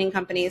does cleaning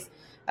companies.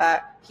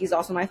 He's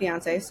also my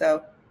fiance,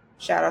 so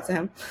shout out to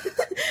him.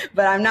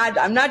 But I'm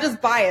not just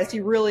biased.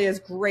 He really is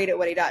great at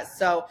what he does.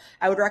 So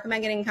I would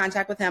recommend getting in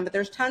contact with him. But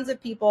there's tons of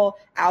people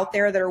out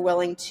there that are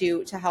willing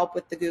to help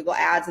with the Google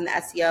Ads and the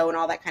SEO and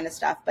all that kind of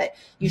stuff. But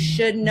you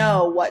should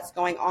know what's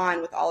going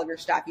on with all of your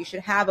stuff. You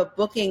should have a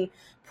booking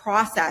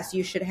process.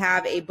 You should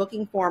have a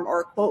booking form or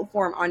a quote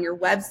form on your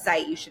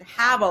website. You should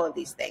have all of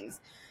these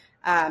things.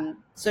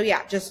 So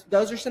yeah, just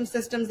those are some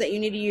systems that you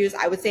need to use.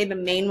 I would say the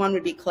main one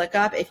would be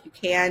ClickUp. If you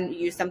can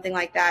use something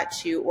like that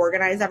to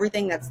organize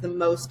everything, that's the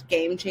most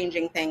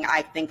game-changing thing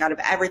I think out of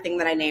everything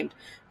that I named.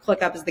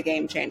 ClickUp is the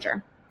game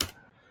changer.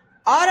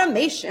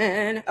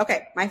 Automation.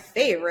 Okay, my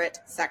favorite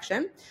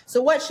section.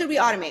 So what should we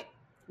automate?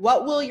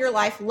 What will your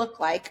life look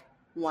like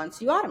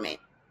once you automate?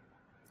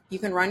 You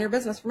can run your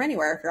business from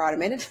anywhere if you're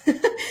automated.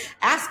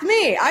 Ask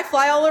me. I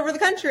fly all over the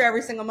country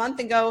every single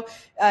month and go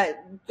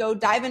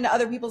dive into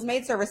other people's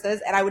maid services.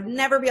 And I would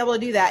never be able to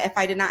do that if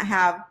I did not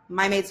have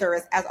my maid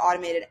service as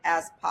automated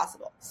as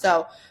possible.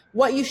 So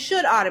what you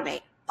should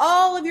automate,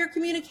 all of your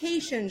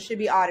communication should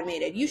be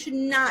automated. You should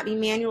not be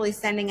manually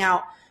sending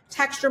out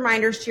text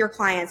reminders to your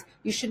clients.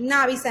 You should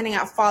not be sending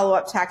out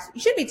follow-up texts.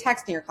 You should be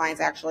texting your clients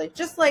actually.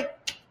 Just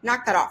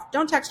knock that off.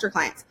 Don't text your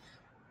clients.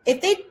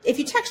 If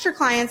you text your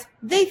clients,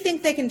 they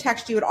think they can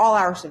text you at all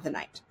hours of the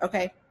night,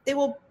 okay? They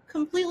will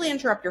completely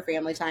interrupt your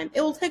family time.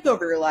 It will take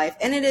over your life,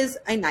 and it is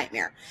a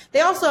nightmare.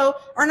 They also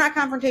are not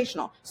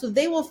confrontational, so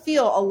they will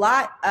feel a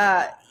lot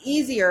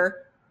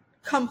easier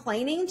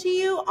complaining to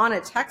you on a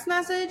text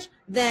message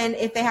than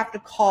if they have to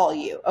call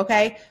you,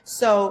 okay?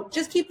 So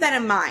just keep that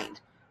in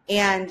mind.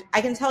 And I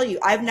can tell you,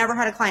 I've never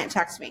had a client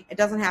text me. It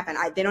doesn't happen.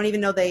 They don't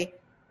even know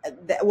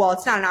well,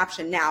 it's not an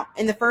option now.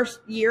 In the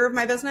first year of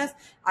my business,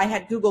 I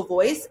had Google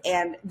Voice,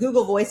 and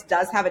Google Voice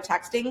does have a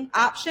texting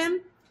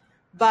option,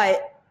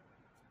 but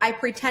I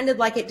pretended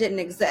like it didn't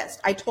exist.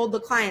 I told the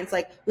clients,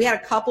 like, we had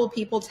a couple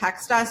people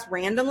text us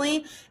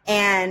randomly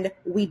and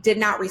we did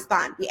not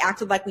respond. We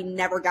acted like we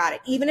never got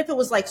it. Even if it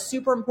was like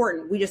super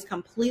important, we just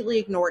completely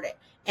ignored it.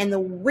 And the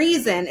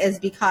reason is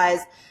because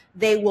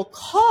they will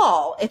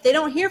call. If they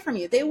don't hear from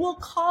you, they will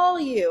call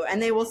you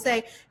and they will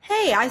say,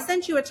 hey, I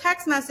sent you a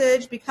text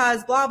message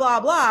because blah, blah,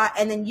 blah.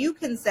 And then you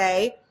can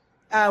say,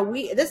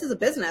 this is a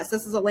business.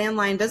 This is a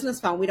landline business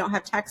phone. We don't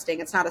have texting.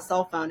 It's not a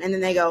cell phone. And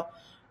then they go,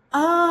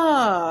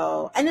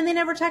 oh, and then they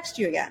never text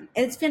you again.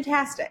 And it's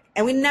fantastic.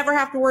 And we never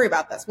have to worry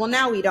about this. Well,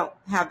 now we don't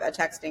have a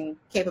texting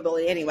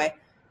capability anyway,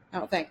 I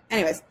don't think.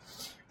 Anyways,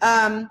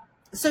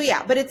 so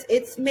yeah, but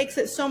it makes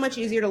it so much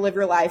easier to live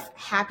your life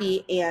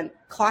happy and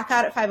clock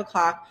out at 5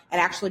 o'clock and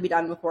actually be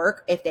done with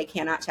work if they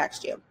cannot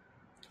text you.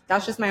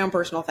 That's just my own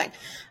personal thing.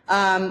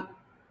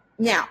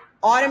 Now,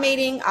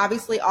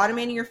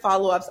 automating your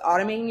follow-ups,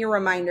 automating your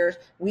reminders.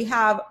 We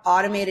have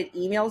automated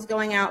emails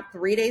going out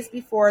 3 days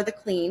before the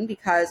clean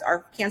because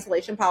our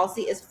cancellation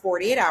policy is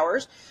 48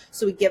 hours.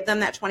 So we give them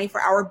that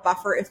 24-hour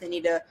buffer if they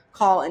need to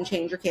call and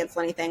change or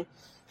cancel anything.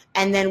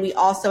 And then we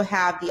also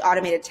have the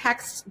automated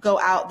texts go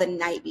out the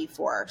night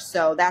before.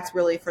 So that's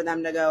really for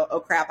them to go, oh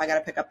crap, I got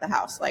to pick up the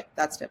house. Like,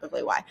 that's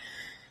typically why.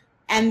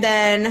 And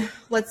then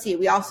let's see,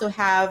 we also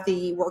have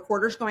the work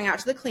orders going out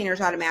to the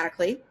cleaners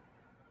automatically.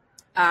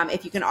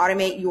 If you can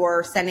automate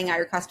your sending out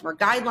your customer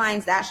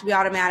guidelines, that should be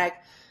automatic.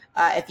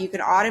 If you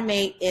can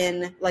automate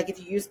in, like if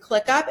you use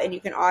ClickUp and you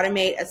can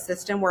automate a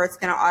system where it's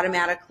going to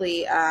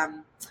automatically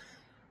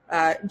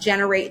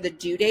generate the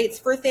due dates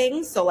for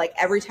things. So like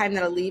every time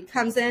that a lead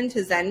comes in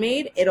to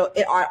ZenMaid,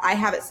 I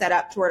have it set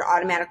up to where it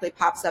automatically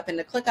pops up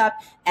into ClickUp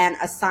and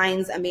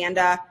assigns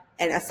Amanda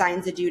and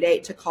assigns a due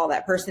date to call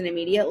that person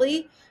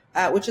immediately,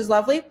 which is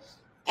lovely.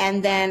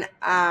 And then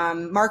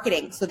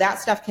marketing. So that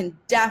stuff can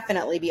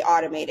definitely be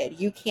automated.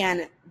 You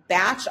can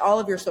batch all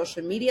of your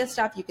social media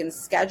stuff. You can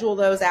schedule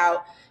those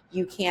out.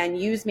 You can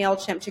use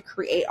MailChimp to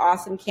create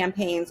awesome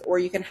campaigns, or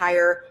you can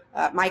hire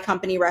my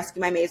company, Rescue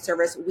My Maid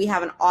Service. We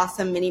have an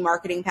awesome mini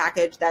marketing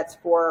package that's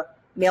for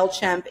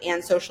MailChimp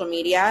and social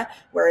media,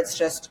 where it's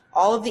just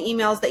all of the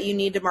emails that you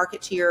need to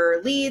market to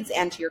your leads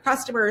and to your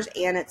customers,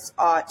 and it's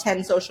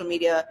 10 social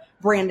media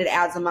branded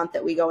ads a month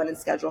that we go in and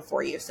schedule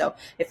for you. So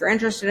if you're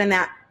interested in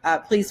that,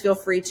 please feel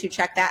free to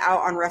check that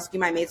out on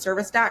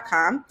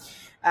rescuemymaidservice.com.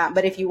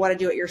 But if you want to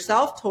do it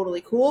yourself,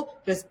 totally cool.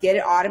 Just get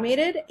it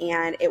automated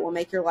and it will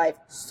make your life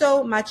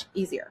so much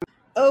easier.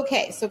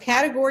 Okay, so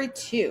category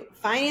 2,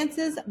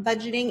 finances,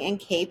 budgeting, and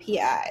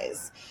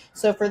KPIs.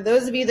 So for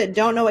those of you that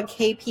don't know what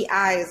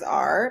KPIs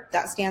are,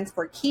 that stands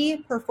for Key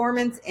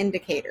Performance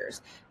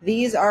Indicators.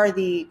 These are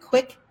the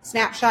quick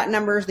snapshot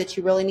numbers that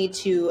you really need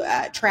to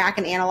track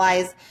and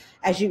analyze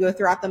as you go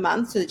throughout the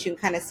month so that you can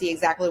kind of see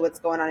exactly what's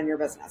going on in your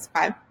business,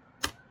 okay?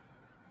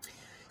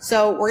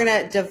 So we're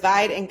going to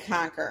divide and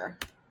conquer.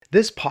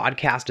 This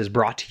podcast is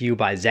brought to you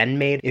by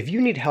ZenMaid. If you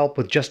need help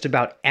with just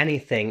about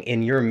anything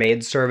in your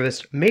maid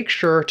service, make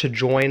sure to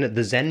join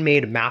the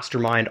ZenMaid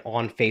Mastermind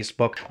on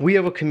Facebook. We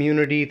have a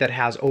community that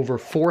has over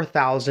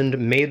 4,000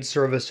 maid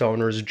service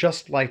owners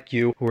just like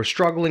you who are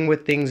struggling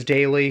with things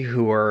daily,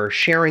 who are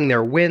sharing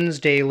their wins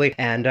daily,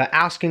 and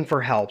asking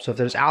for help. So if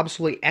there's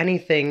absolutely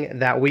anything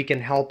that we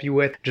can help you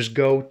with, just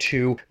go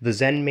to the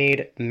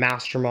ZenMaid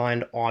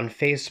Mastermind on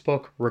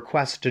Facebook,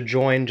 request to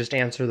join, just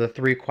answer the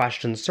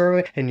 3-question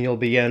survey, and you'll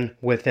be in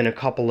within a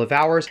couple of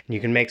hours. You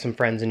can make some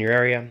friends in your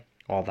area,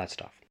 all that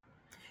stuff.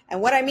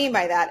 And what I mean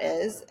by that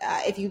is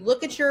if you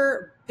look at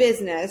your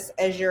business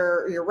as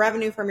your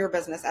revenue from your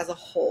business as a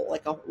whole,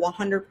 like a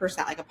 100%,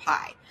 like a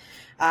pie,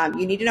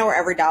 you need to know where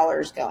every dollar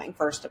is going,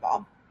 first of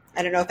all.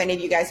 I don't know if any of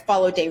you guys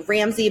follow Dave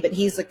Ramsey, but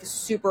he's like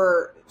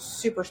super,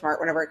 super smart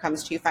whenever it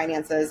comes to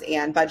finances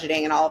and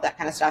budgeting and all of that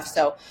kind of stuff.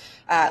 So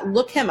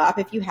look him up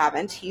if you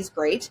haven't. He's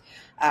great.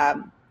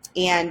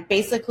 And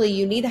basically,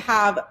 you need to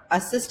have a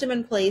system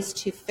in place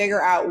to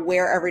figure out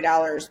where every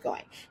dollar is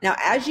going. Now,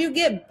 as you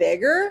get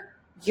bigger,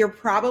 you're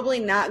probably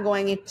not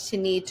going to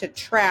need to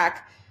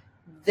track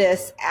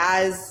this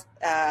as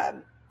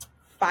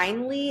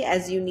finely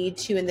as you need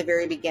to in the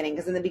very beginning.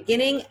 Because in the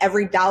beginning,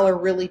 every dollar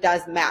really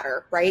does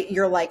matter, right?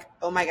 You're like,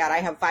 oh my God, I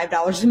have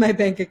 $5 in my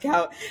bank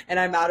account and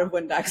I'm out of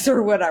Windex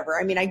or whatever.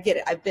 I mean, I get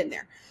it. I've been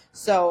there.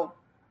 So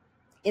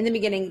in the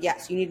beginning,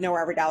 yes, you need to know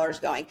where every dollar is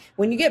going.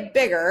 When you get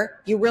bigger,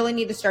 you really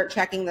need to start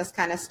checking this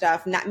kind of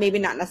stuff. Maybe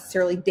not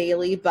necessarily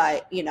daily,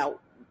 but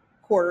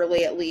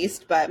quarterly at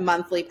least, but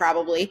monthly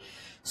probably.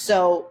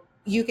 So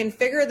you can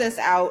figure this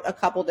out a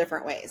couple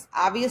different ways.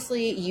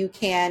 Obviously, you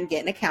can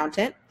get an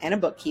accountant and a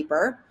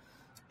bookkeeper.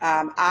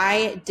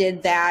 I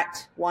did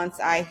that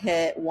once I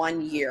hit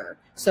 1 year.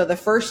 So the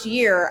first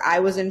year I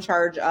was in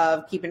charge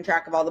of keeping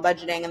track of all the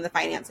budgeting and the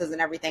finances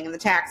and everything and the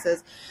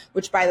taxes,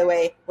 which by the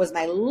way was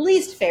my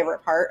least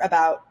favorite part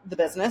about the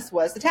business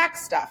was the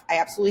tax stuff. I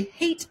absolutely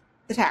hate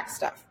the tax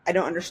stuff. I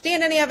don't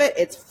understand any of it.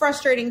 It's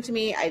frustrating to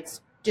me.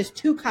 It's just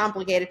too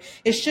complicated.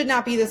 It should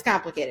not be this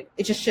complicated.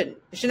 It just shouldn't.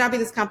 It should not be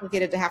this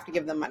complicated to have to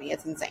give them money.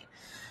 It's insane.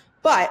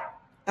 But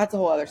that's a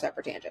whole other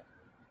separate tangent.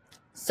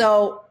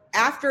 So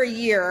after a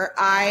year,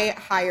 I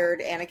hired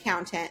an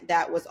accountant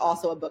that was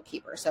also a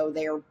bookkeeper. So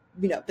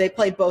they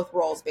play both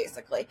roles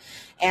basically.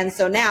 And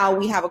so now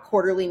we have a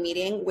quarterly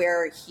meeting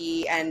where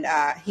he and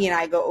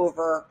I go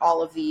over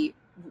all of the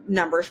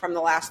numbers from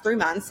the last 3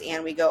 months,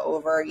 and we go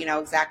over,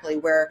 exactly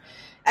where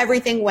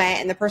everything went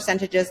and the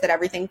percentages that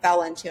everything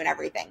fell into and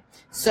everything.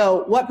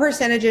 So what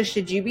percentages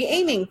should you be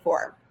aiming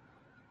for?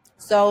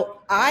 So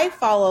I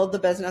followed the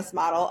business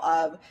model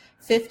of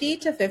 50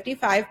 to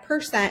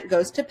 55%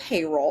 goes to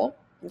payroll.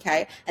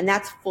 Okay. And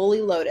that's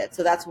fully loaded.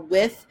 So that's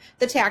with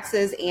the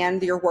taxes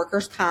and your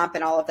workers' comp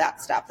and all of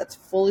that stuff. That's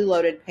fully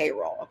loaded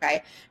payroll.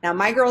 Okay. Now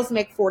my girls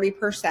make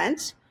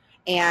 40%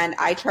 and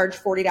I charge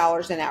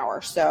 $40 an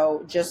hour.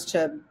 So just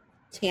to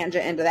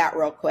tangent into that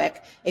real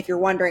quick, if you're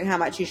wondering how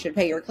much you should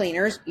pay your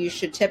cleaners, you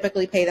should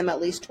typically pay them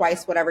at least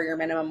twice whatever your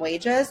minimum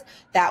wage is.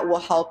 That will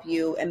help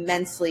you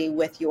immensely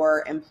with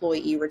your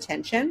employee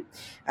retention.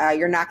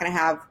 You're not going to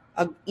have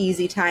an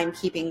easy time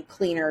keeping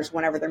cleaners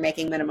whenever they're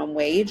making minimum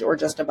wage or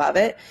just above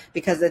it,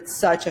 because it's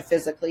such a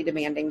physically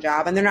demanding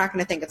job and they're not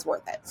going to think it's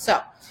worth it.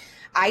 So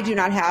I do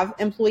not have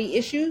employee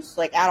issues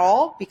like at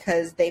all,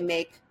 because they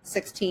make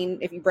 16,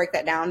 if you break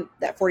that down,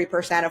 that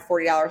 40% of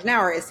 $40 an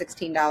hour is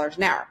 $16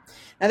 an hour.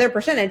 Now their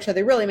percentage, so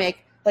they really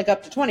make like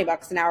up to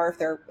 $20 an hour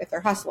if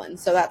they're hustling.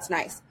 So that's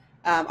nice.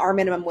 Our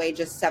minimum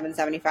wage is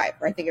 $7.75,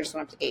 or I think it just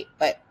went up to $8.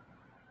 But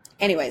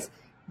anyways,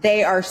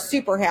 they are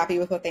super happy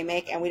with what they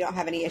make, and we don't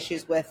have any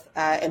issues with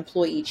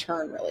employee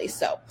churn really.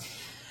 So,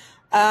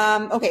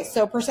 okay,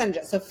 so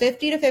percentages. So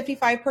 50 to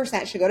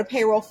 55% should go to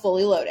payroll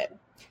fully loaded.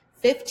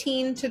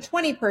 15 to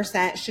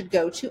 20% should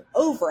go to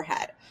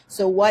overhead.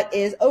 So what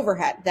is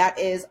overhead? That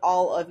is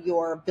all of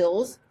your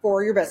bills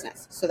for your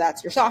business. So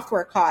that's your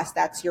software costs.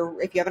 That's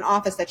if you have an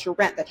office, that's your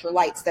rent, that's your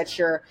lights, that's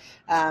your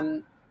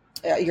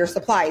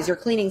supplies, your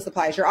cleaning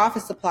supplies, your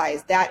office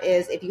supplies. That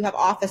is if you have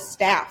office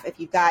staff, if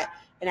you've got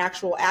an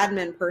actual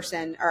admin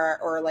person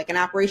or like an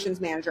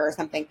operations manager or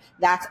something,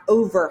 that's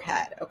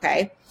overhead.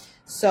 Okay.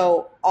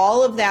 So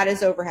all of that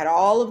is overhead.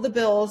 All of the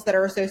bills that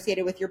are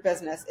associated with your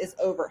business is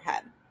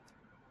overhead,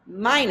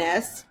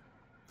 minus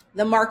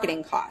the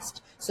marketing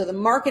cost. So the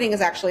marketing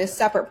is actually a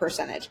separate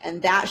percentage,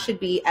 and that should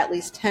be at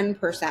least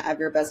 10% of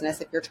your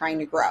business if you're trying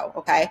to grow.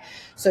 Okay.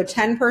 So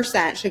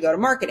 10% should go to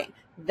marketing.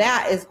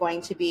 That is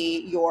going to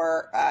be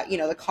your,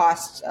 the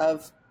cost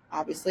of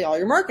obviously all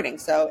your marketing.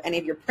 So any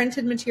of your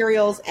printed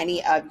materials,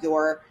 any of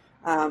your,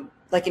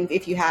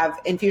 if you have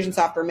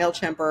Infusionsoft or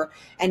MailChimp or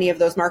any of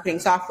those marketing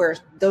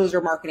softwares, those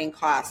are marketing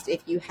costs.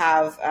 If you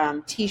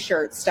have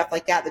t-shirts, stuff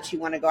like that you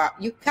want to go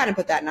out, you kind of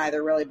put that in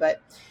either really,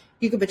 but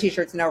you could put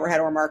t-shirts in overhead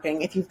or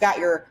marketing. If you've got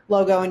your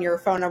logo and your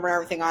phone number and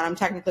everything on them,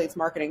 technically it's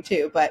marketing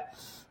too. But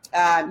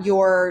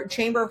your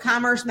Chamber of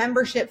Commerce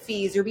membership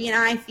fees, your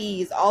B&I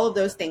fees, all of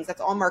those things,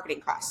 that's all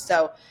marketing costs.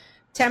 So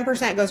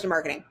 10% goes to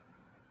marketing,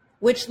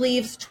 which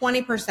leaves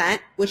 20%,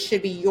 which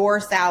should be your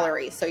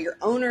salary. So your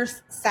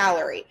owner's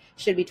salary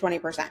should be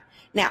 20%.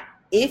 Now,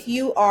 if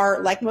you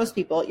are like most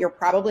people, you're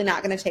probably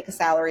not going to take a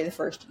salary the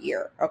first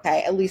year,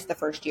 okay? At least the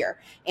first year.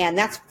 And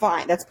that's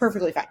fine. That's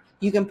perfectly fine.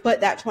 You can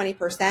put that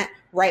 20%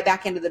 right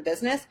back into the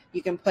business.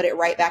 You can put it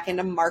right back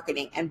into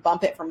marketing and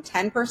bump it from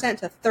 10%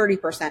 to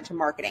 30% to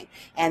marketing.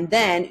 And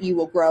then you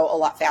will grow a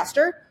lot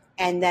faster.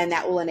 And then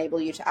that will enable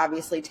you to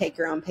obviously take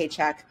your own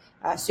paycheck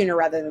sooner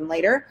rather than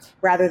later,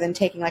 rather than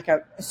taking like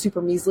a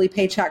super measly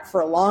paycheck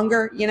for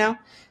longer,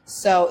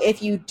 So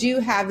if you do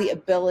have the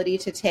ability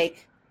to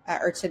take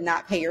or to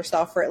not pay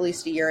yourself for at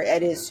least a year,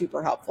 it is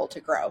super helpful to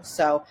grow.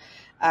 So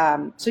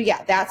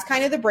yeah, that's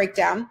kind of the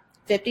breakdown.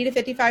 50 to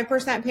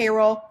 55%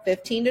 payroll,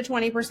 15 to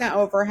 20%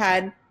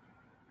 overhead,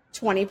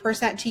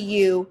 20% to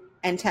you,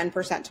 and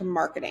 10% to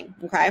marketing.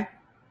 Okay.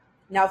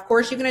 Now, of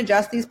course, you can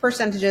adjust these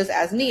percentages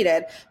as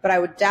needed, but I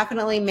would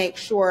definitely make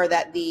sure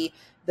that the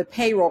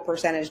payroll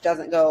percentage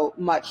doesn't go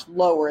much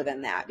lower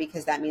than that,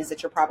 because that means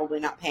that you're probably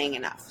not paying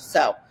enough.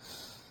 So,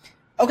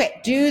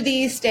 okay, do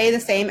these stay the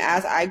same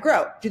as I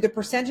grow? Do the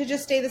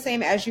percentages stay the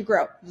same as you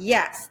grow?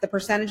 Yes, the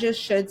percentages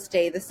should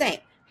stay the same.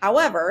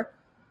 However,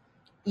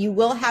 you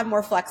will have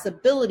more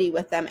flexibility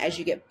with them as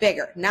you get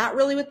bigger. Not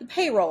really with the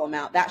payroll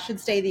amount. That should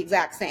stay the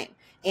exact same.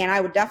 And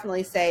I would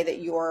definitely say that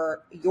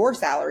your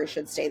salary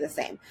should stay the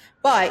same,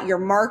 but your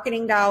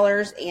marketing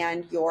dollars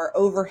and your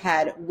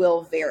overhead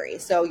will vary.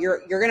 So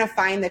you're going to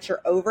find that your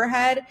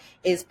overhead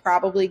is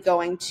probably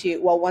going to,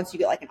 well, once you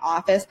get like an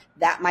office,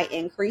 that might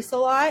increase a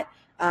lot.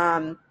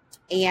 Or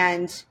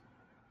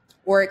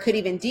it could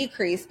even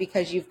decrease,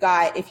 because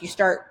if you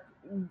start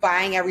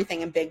buying everything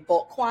in big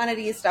bulk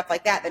quantities, stuff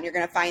like that, then you're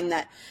going to find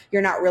that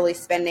you're not really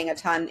spending a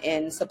ton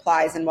in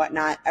supplies and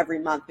whatnot every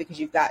month, because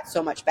you've got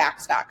so much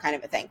backstock kind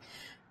of a thing.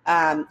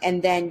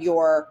 And then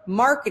your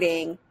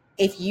marketing,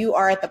 if you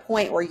are at the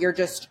point where you're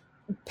just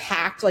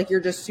packed, like you're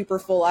just super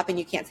full up and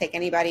you can't take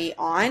anybody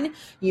on,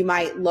 you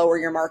might lower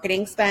your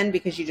marketing spend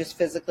because you just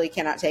physically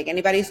cannot take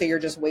anybody. So you're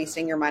just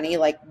wasting your money,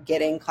 like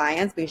getting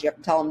clients, because you have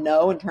to tell them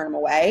no and turn them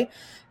away.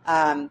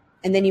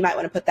 And then you might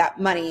want to put that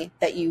money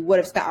that you would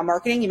have spent on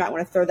marketing, you might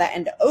want to throw that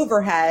into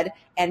overhead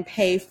and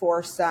pay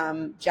for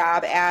some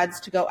job ads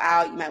to go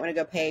out. You might want to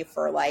go pay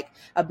for like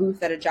a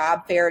booth at a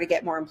job fair to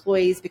get more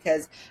employees,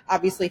 because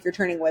obviously if you're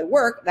turning away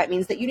work, that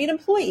means that you need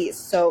employees.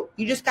 So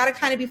you just got to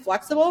kind of be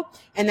flexible.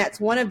 And that's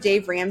one of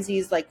Dave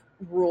Ramsey's like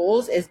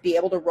rules, is be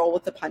able to roll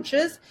with the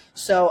punches.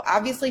 So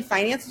obviously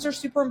finances are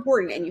super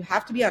important, and you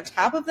have to be on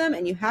top of them,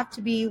 and you have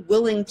to be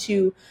willing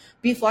to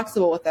be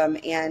flexible with them.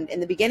 And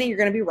in the beginning, you're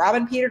going to be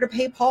robbing Peter to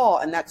pay Paul,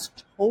 and that's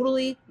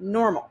totally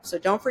normal. So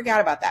don't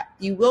forget about that.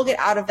 You will get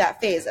out of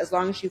that phase as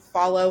long as you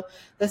follow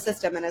the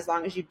system and as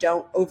long as you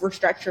don't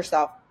overstretch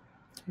yourself.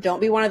 Don't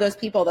be one of those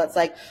people that's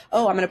like,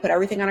 oh, I'm going to put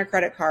everything on a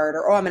credit card,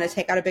 or, oh, I'm going to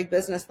take out a big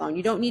business loan.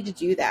 You don't need to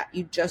do that.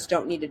 You just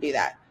don't need to do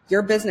that.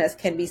 Your business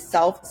can be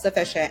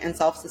self-sufficient and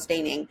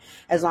self-sustaining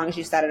as long as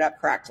you set it up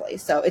correctly.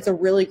 So it's a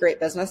really great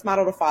business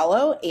model to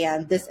follow.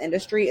 And this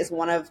industry is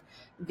one of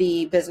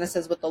the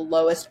businesses with the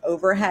lowest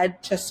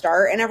overhead to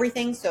start and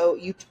everything. So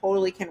you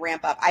totally can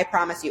ramp up. I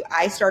promise you,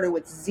 I started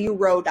with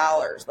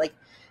 $0, like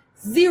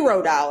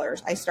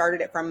 $0. I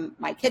started it from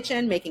my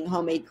kitchen making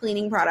homemade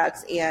cleaning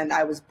products, and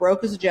I was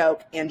broke as a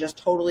joke and just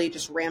totally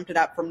just ramped it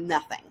up from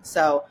nothing.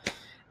 So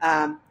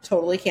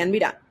totally can be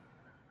done.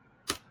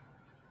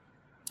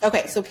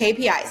 Okay, so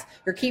KPIs,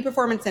 your key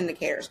performance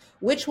indicators.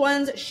 Which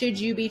ones should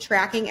you be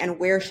tracking and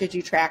where should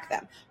you track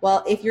them?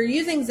 Well, if you're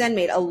using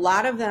ZenMaid, a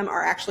lot of them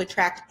are actually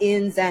tracked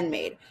in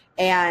ZenMaid.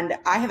 And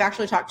I have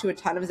actually talked to a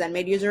ton of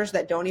ZenMaid users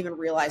that don't even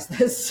realize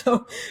this.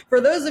 So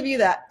for those of you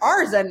that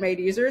are ZenMaid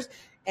users,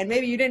 and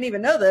maybe you didn't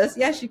even know this,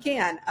 yes, you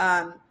can.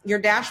 Your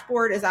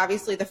dashboard is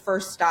obviously the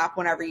first stop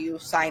whenever you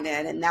sign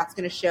in, and that's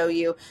going to show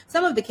you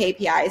some of the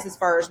KPIs as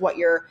far as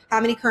how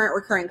many current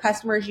recurring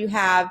customers you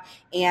have,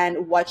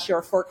 and what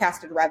your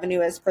forecasted revenue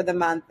is for the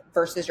month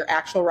versus your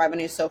actual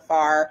revenue so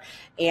far,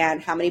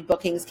 and how many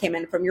bookings came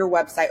in from your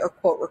website or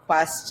quote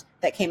requests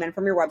that came in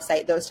from your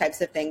website, those types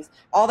of things.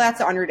 All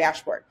that's on your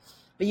dashboard.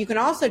 But you can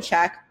also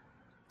check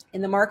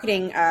in the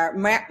marketing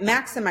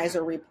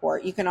maximizer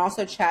report, you can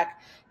also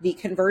check the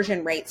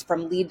conversion rates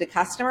from lead to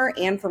customer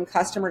and from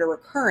customer to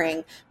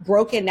recurring,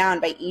 broken down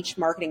by each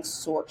marketing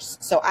source.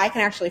 So I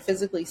can actually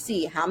physically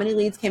see how many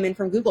leads came in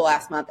from Google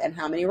last month and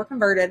how many were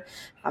converted,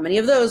 how many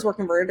of those were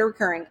converted to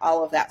recurring,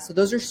 all of that. So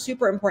those are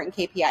super important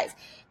KPIs.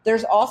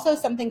 There's also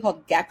something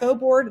called Gecko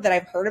Board that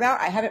I've heard about.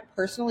 I haven't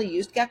personally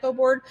used Gecko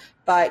Board,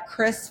 but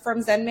Chris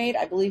from ZenMaid,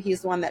 I believe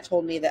he's the one that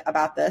told me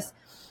about this.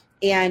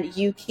 And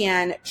you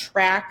can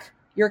track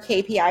your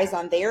KPIs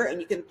on there, and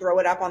you can throw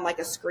it up on like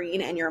a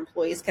screen, and your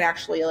employees can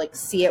actually like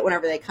see it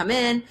whenever they come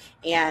in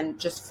and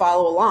just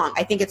follow along.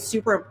 I think it's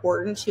super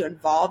important to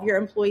involve your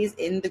employees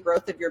in the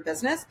growth of your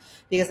business,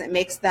 because it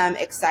makes them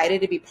excited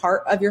to be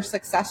part of your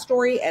success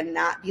story and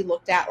not be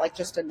looked at like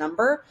just a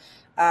number.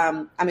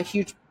 I'm a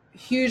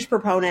huge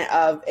proponent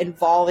of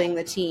involving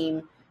the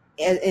team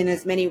in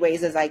as many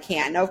ways as I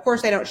can. Now, of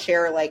course, I don't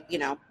share like,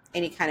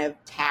 any kind of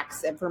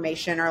tax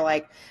information or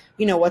like,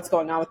 what's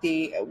going on with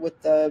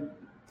the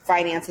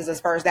finances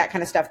as far as that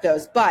kind of stuff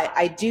goes. But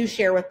I do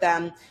share with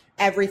them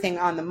everything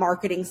on the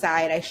marketing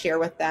side. I share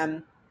with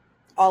them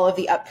all of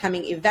the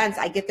upcoming events.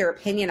 I get their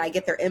opinion. I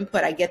get their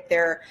input. I get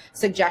their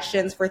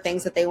suggestions for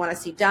things that they want to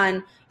see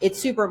done. It's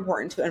super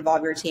important to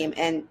involve your team.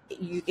 And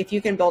if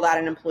you can build out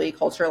an employee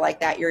culture like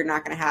that, you're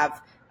not going to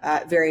have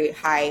very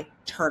high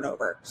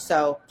turnover.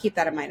 So keep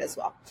that in mind as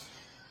well.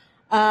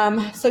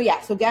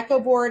 So Gecko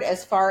Board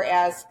as far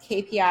as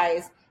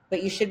KPIs,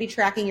 but you should be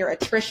tracking your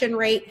attrition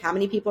rate, how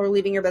many people are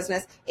leaving your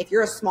business. If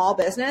you're a small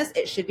business,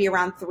 it should be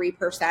around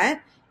 3%.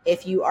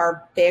 If you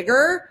are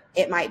bigger,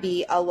 it might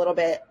be a little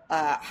bit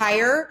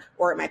higher,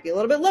 or it might be a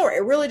little bit lower.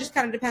 It really just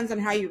kind of depends on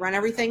how you run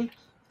everything.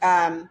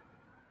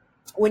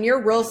 When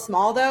you're real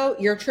small, though,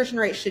 your attrition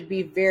rate should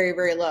be very,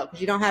 very low, because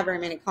you don't have very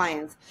many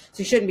clients.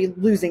 So you shouldn't be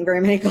losing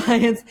very many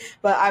clients.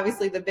 But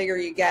obviously, the bigger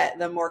you get,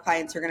 the more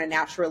clients you're going to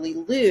naturally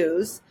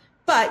lose.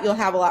 But you'll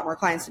have a lot more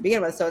clients to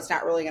begin with, so it's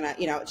not really going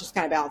to, it just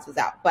kind of balances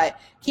out. But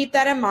keep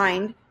that in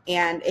mind.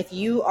 And if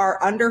you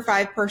are under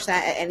 5%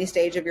 at any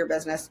stage of your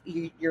business,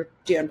 you're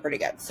doing pretty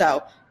good.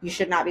 So you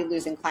should not be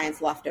losing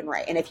clients left and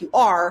right. And if you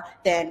are,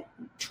 then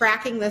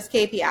tracking this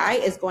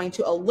KPI is going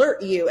to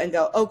alert you and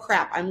go, oh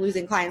crap, I'm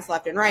losing clients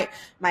left and right.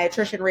 My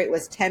attrition rate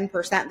was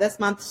 10% this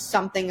month.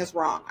 Something is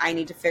wrong. I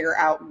need to figure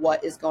out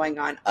what is going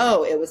on.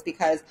 Oh, it was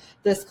because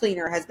this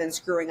cleaner has been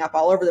screwing up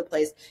all over the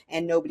place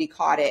and nobody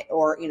caught it.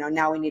 Or,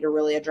 now we need to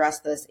really address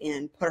this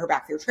and put her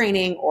back through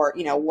training, or,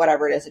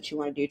 whatever it is that you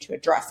want to do to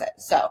address it.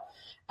 So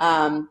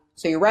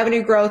your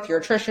revenue growth, your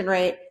attrition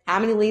rate, how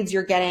many leads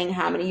you're getting,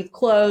 how many you've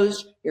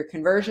closed, your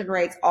conversion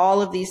rates,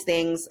 all of these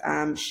things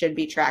should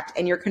be tracked.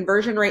 And your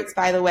conversion rates,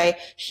 by the way,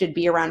 should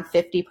be around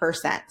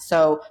 50%.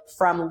 So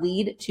from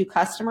lead to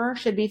customer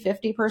should be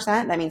 50%.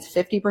 That means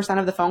 50%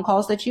 of the phone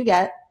calls that you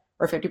get,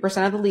 or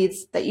 50% of the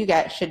leads that you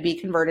get, should be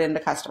converted into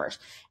customers.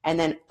 And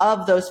then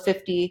of those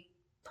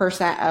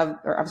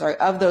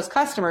of those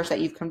customers that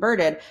you've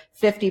converted,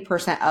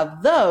 50%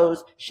 of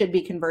those should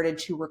be converted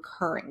to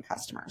recurring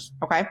customers.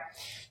 Okay.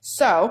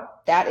 So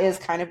that is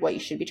kind of what you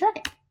should be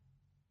tracking.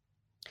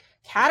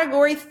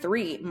 Category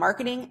 3,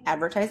 marketing,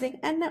 advertising,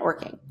 and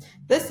networking.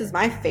 This is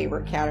my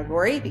favorite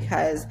category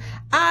because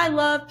I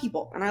love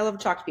people and I love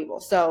to talk to people.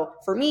 So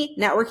for me,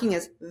 networking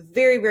is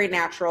very, very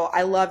natural.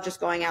 I love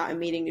just going out and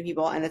meeting new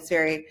people, and it's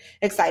very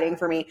exciting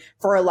for me.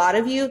 For a lot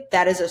of you,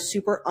 that is a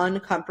super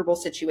uncomfortable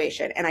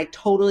situation, and I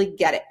totally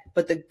get it.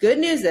 But the good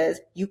news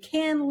is you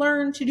can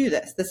learn to do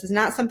this. This is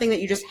not something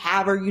that you just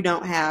have or you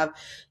don't have.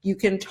 You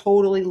can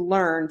totally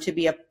learn to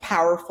be a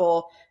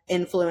powerful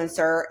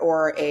influencer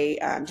or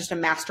just a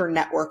master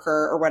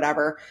networker or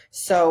whatever.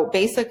 So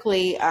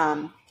basically,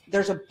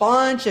 there's a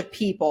bunch of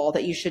people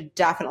that you should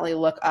definitely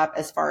look up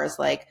as far as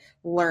like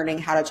learning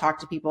how to talk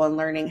to people and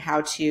learning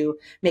how to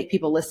make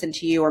people listen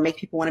to you or make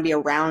people want to be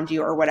around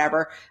you or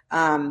whatever.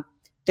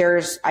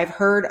 I've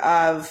heard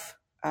of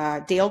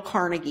Dale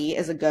Carnegie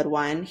is a good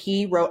one.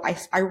 He wrote, I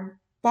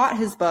bought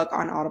his book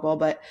on Audible,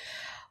 but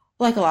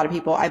like a lot of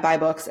people, I buy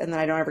books and then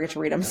I don't ever get to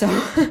read them. So,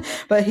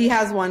 but he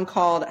has one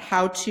called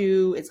How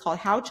to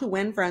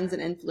Win Friends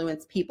and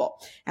Influence People.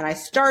 And I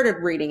started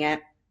reading it,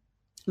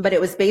 but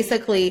it was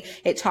basically,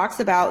 it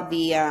talks about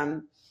the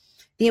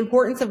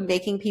importance of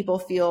making people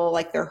feel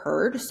like they're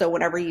heard. So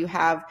whenever you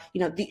have,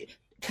 the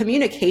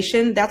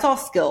communication, that's all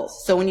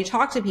skills. So when you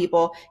talk to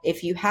people,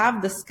 if you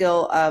have the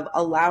skill of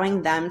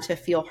allowing them to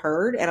feel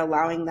heard and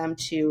allowing them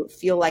to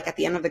feel like at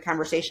the end of the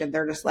conversation,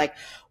 they're just like,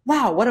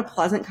 wow, what a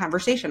pleasant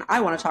conversation.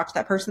 I want to talk to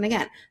that person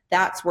again.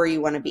 That's where you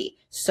want to be.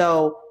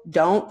 So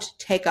don't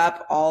take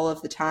up all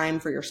of the time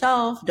for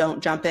yourself.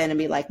 Don't jump in and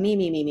be like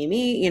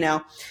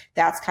me.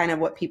 That's kind of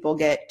what people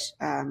get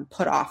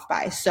put off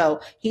by. So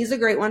he's a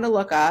great one to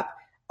look up.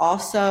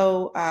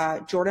 Also,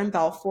 Jordan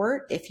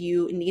Belfort, if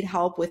you need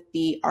help with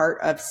the art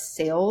of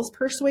sales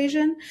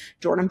persuasion,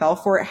 Jordan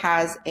Belfort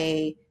has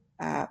a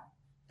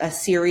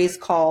series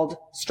called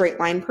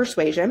Straight Line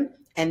Persuasion.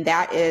 And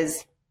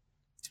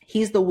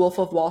he's the Wolf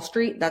of Wall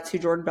Street. That's who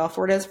Jordan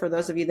Belfort is, for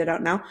those of you that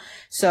don't know.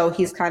 So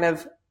he's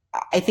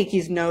I think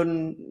he's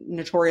known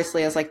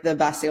notoriously as like the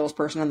best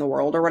salesperson in the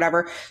world or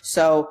whatever.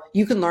 So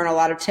you can learn a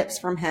lot of tips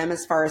from him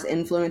as far as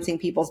influencing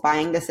people's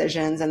buying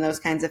decisions and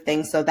those kinds of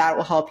things. So that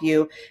will help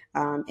you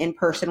in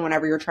person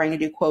whenever you're trying to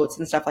do quotes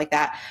and stuff like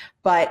that.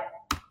 But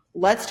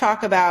let's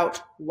talk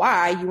about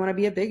why you want to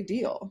be a big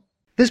deal.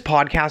 This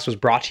podcast was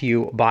brought to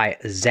you by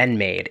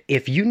ZenMaid.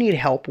 If you need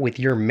help with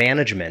your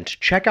management,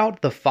 check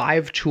out the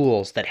 5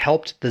 tools that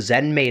helped the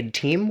ZenMaid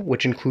team,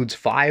 which includes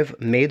 5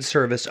 maid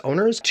service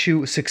owners,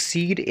 to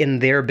succeed in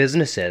their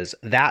businesses.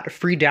 That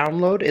free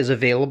download is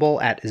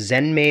available at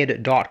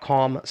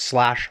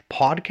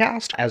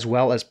zenmaid.com/podcast, as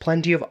well as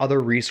plenty of other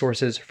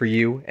resources for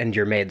you and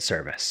your maid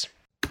service.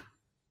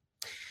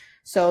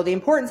 So the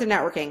importance of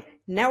networking.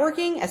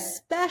 Networking,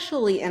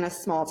 especially in a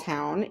small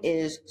town,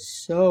 is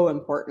so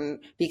important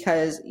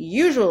because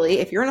usually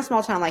if you're in a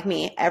small town like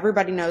me,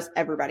 everybody knows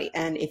everybody.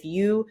 And if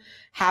you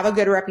have a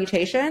good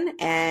reputation,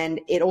 and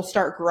it'll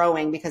start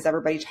growing because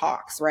everybody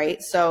talks,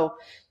 right? So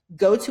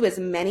go to as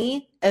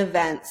many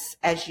events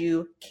as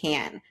you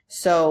can.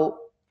 So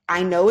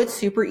I know it's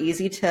super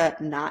easy to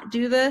not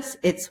do this.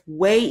 It's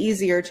way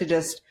easier to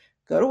just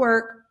go to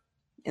work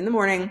in the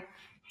morning,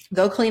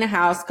 go clean a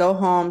house, go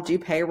home, do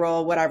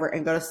payroll, whatever,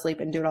 and go to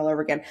sleep and do it all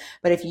over again.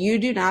 But if you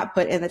do not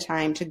put in the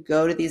time to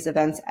go to these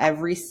events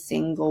every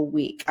single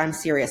week, I'm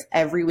serious,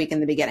 every week in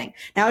the beginning.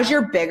 Now, as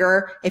you're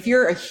bigger, if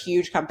you're a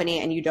huge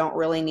company and you don't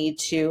really need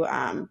to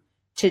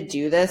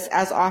do this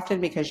as often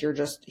because you're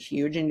just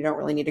huge and you don't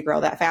really need to grow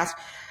that fast,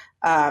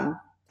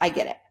 I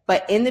get it.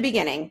 But in the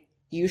beginning,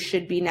 you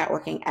should be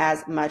networking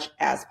as much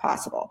as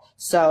possible.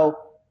 So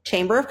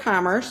Chamber of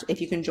Commerce,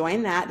 if you can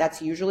join that,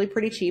 that's usually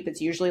pretty cheap.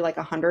 It's usually like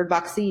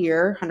 $100 a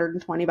year,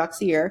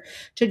 $120 a year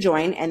to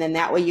join. And then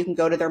that way you can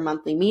go to their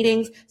monthly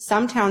meetings.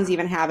 Some towns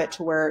even have it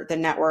to where the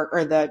network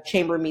or the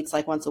chamber meets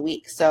like once a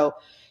week. So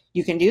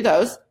you can do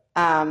those.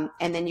 And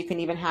then you can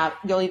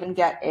you'll even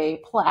get a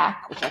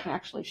plaque, which I can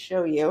actually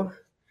show you.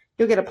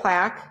 You'll get a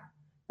plaque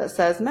that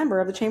says member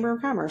of the Chamber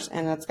of Commerce,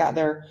 and it's got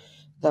your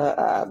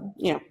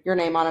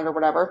name on it or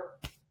whatever.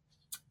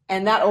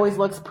 And that always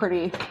looks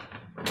pretty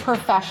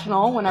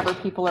professional whenever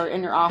people are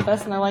in your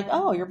office and they're like,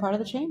 oh, you're part of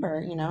the chamber,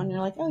 and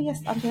you're like, oh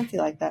yes, I'm fancy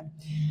like that.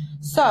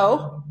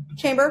 So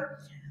chamber,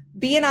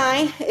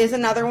 B&I is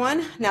another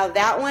one. Now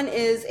that one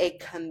is a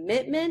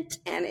commitment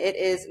and it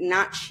is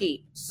not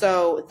cheap.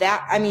 So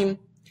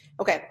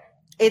okay,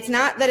 it's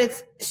not that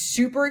it's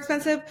super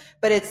expensive,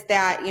 but it's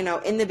that,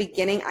 in the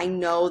beginning, I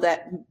know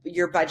that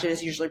your budget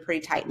is usually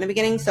pretty tight in the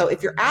beginning. So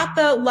if you're at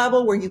the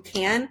level where you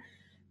can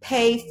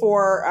pay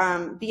for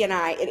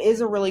B&I, it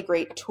is a really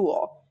great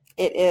tool.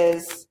 It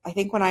is, I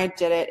think when I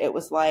did it, it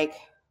was like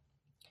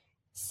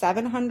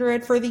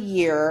 $700 for the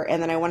year.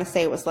 And then I want to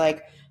say it was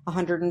like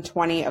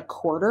 $120 a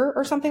quarter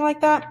or something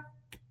like that.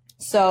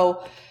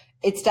 So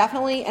it's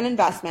definitely an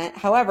investment.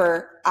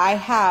 However, I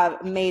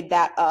have made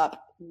that up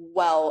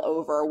well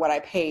over what I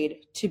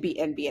paid to be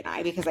in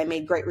B&I because I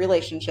made great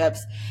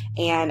relationships,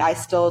 and I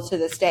still to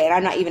this day, and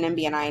I'm not even in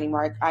B&I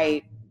anymore.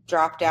 I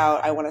dropped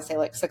out, I want to say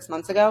like 6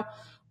 months ago,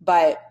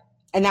 but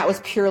And that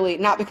was purely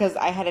not because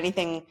I had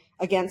anything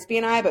against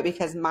BNI, but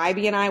because my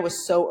BNI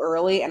was so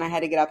early and I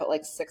had to get up at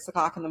like 6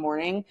 o'clock in the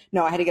morning.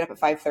 No, I had to get up at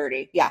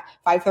 5:30. Yeah,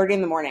 5:30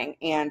 in the morning.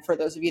 And for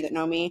those of you that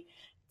know me,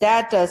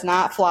 that does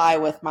not fly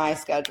with my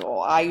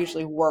schedule. I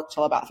usually work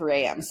till about 3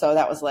 a.m. So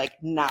that was like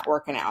not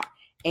working out.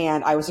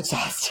 And I was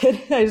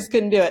exhausted. I just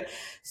couldn't do it.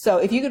 So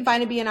if you can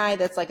find a BNI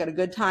that's like at a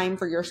good time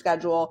for your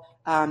schedule,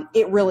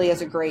 it really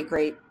is a great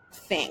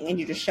thing. And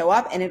you just show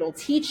up and it'll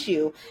teach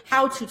you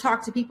how to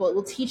talk to people. It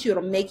will teach you,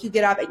 it'll make you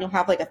get up and you'll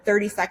have like a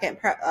 30-second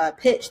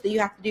pitch that you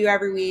have to do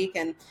every week.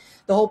 And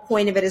the whole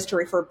point of it is to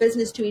refer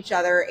business to each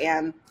other.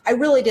 And I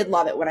really did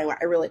love it when I went.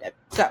 I really did.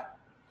 So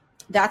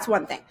that's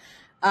one thing.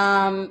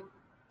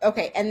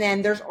 Okay. And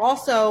then there's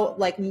also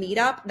like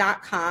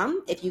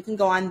meetup.com. If you can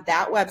go on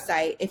that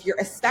website,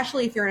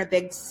 especially if you're in a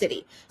big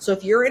city. So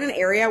if you're in an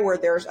area where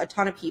there's a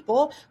ton of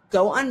people,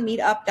 go on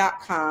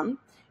meetup.com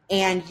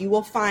and you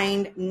will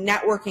find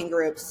networking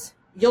groups.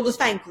 You'll just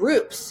find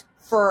groups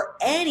for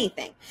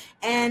anything.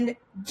 And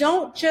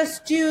don't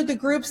just do the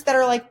groups that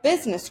are like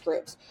business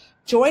groups.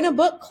 Join a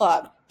book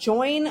club.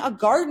 Join a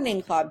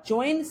gardening club,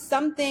 join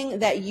something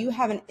that you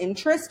have an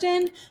interest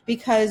in,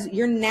 because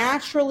you're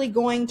naturally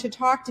going to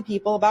talk to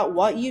people about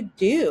what you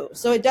do.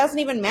 So it doesn't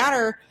even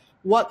matter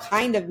what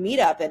kind of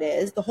meetup it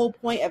is. The whole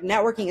point of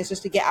networking is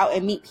just to get out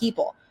and meet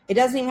people. It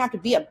doesn't even have to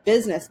be a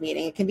business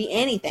meeting. It can be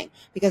anything,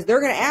 because they're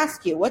going to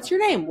ask you, what's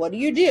your name? What do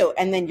you do?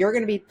 And then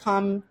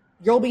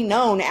you'll be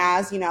known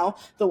as,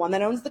 the one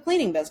that owns the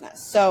cleaning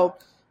business. So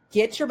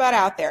get your butt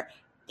out there.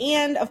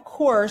 And of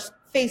course,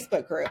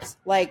 Facebook groups,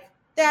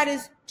 that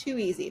is too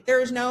easy.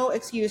 There is no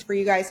excuse for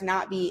you guys to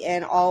not be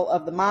in all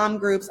of the mom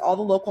groups, all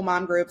the local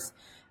mom groups,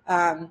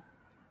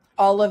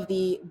 all of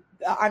the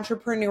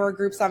entrepreneur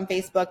groups on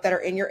Facebook that are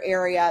in your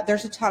area.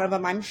 There's a ton of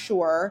them, I'm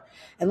sure,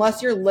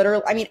 unless you're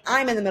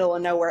I'm in the middle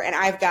of nowhere and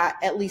I've got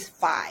at least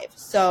 5.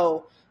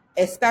 So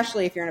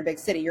especially if you're in a big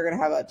city, you're going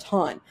to have a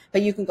ton.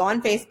 But you can go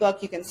on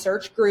Facebook, you can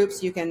search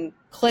groups, you can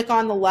click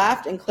on the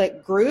left and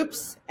click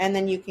groups, and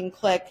then you can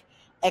click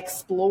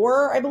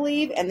explore, I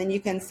believe, and then you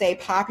can say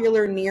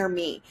popular near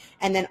me.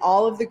 And then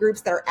all of the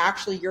groups that are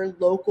actually your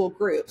local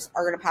groups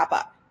are going to pop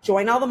up.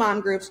 Join all the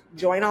mom groups,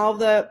 join all of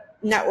the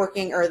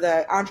networking or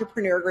the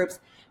entrepreneur groups,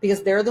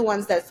 because they're the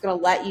ones that's going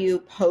to let you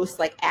post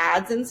like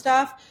ads and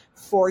stuff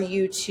for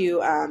you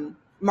to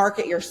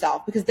market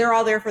yourself, because they're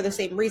all there for the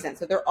same reason.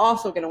 So they're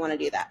also going to want to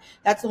do that.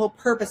 That's the whole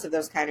purpose of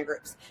those kind of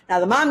groups. Now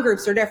the mom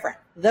groups are different.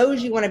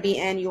 Those you want to be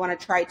in, you want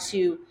to try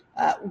to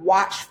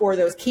watch for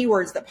those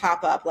keywords that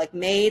pop up, like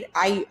made.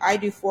 I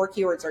do 4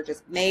 keywords are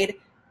just made,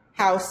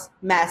 house,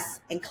 mess,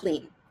 and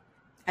clean.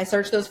 I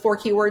search those 4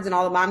 keywords in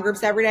all the mom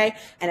groups every day.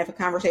 And if a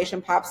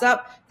conversation pops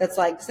up that's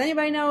like, does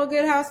anybody know a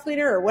good house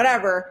cleaner or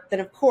whatever, then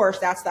of course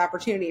that's the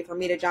opportunity for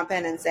me to jump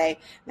in and say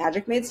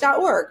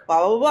magicmaids.org,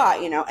 blah, blah,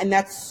 blah, and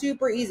that's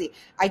super easy.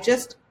 I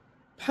just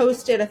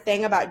posted a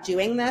thing about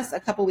doing this a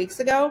couple weeks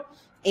ago,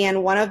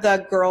 and one of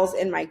the girls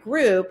in my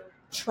group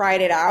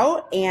tried it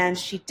out and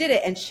she did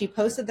it, and she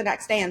posted the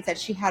next day and said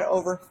she had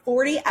over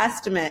 40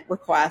 estimate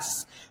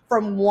requests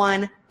from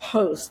one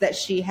post that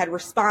she had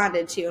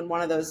responded to in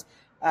one of those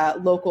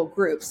local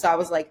groups. So I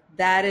was like,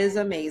 that is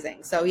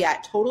amazing. So yeah,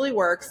 it totally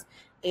works,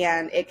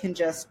 and it can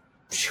just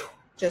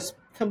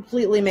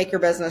completely make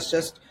your business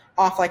just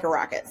off like a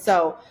rocket.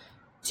 So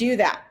do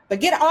that, but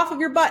get off of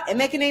your butt and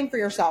make a name for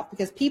yourself,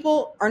 because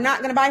people are not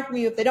going to buy from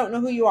you if they don't know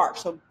who you are.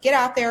 So get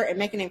out there and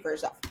make a name for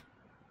yourself.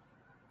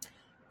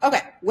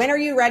 Okay, when are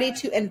you ready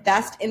to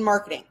invest in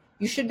marketing?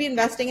 You should be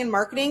investing in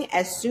marketing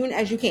as soon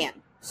as you can.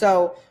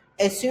 So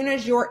as soon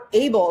as you're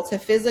able to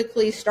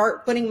physically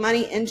start putting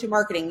money into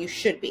marketing, you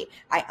should be.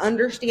 I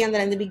understand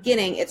that in the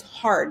beginning it's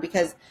hard,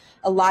 because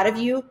a lot of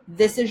you,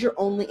 this is your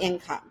only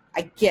income.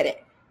 I get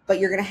it. But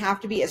you're going to have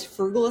to be as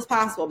frugal as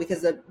possible,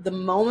 because the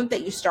moment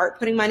that you start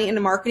putting money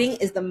into marketing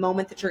is the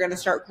moment that you're going to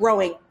start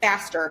growing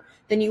faster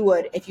than you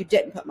would if you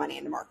didn't put money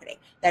into marketing.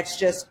 That's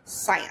just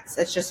science.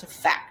 That's just a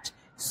fact.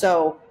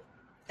 So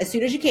as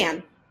soon as you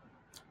can,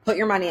 put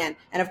your money in.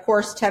 And of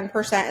course,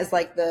 10% is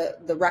like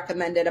the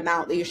recommended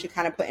amount that you should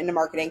kind of put into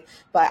marketing.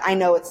 But I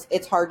know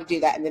it's hard to do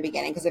that in the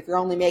beginning, because if you're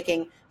only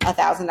making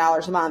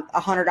 $1,000 a month,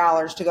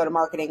 $100 to go to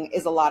marketing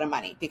is a lot of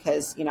money,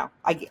 because,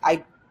 I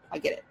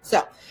get it.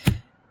 So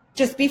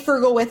just be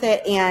frugal with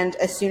it. And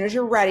as soon as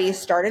you're ready,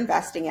 start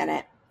investing in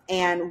it.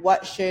 And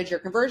what should your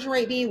conversion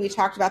rate be? We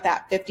talked about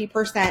that.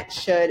 50%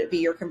 should be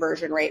your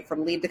conversion rate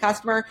from lead to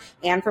customer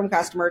and from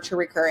customer to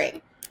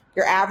recurring.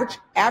 Your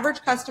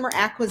average customer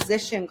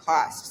acquisition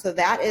cost. So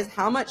that is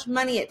how much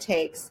money it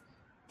takes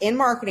in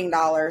marketing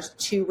dollars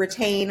to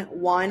retain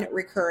one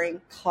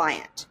recurring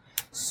client.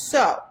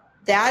 So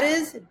that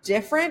is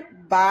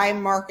different by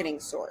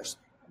marketing source,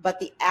 but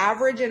the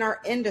average in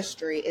our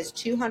industry is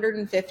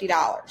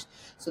 $250.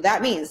 So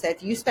that means that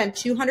if you spend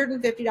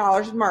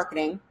 $250 in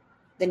marketing,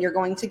 then you're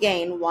going to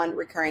gain one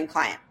recurring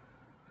client.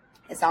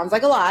 It sounds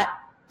like a lot,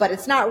 but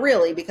it's not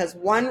really, because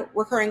one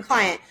recurring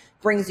client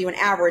brings you an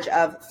average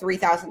of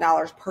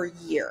 $3,000 per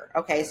year.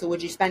 Okay, so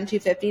would you spend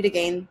 $250 to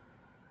gain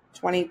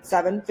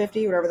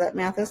 $2,750, whatever that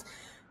math is?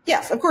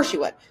 Yes, of course you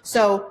would.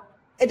 So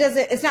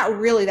it's not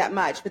really that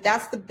much, but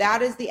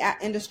that is the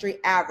industry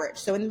average.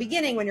 So in the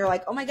beginning, when you're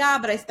like, oh my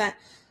God, but I spent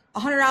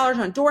 $100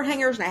 on door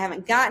hangers and I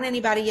haven't gotten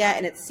anybody yet,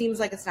 and it seems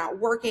like it's not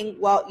working.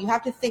 Well, you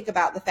have to think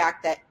about the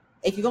fact that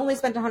if you've only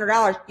spent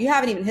 $100, you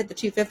haven't even hit the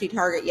 250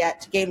 target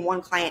yet to gain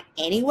one client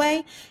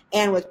anyway.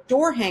 And with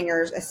door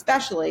hangers,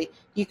 especially,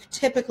 you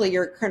typically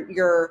your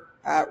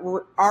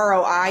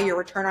ROI, your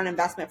return on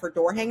investment for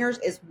door hangers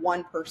is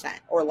 1%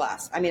 or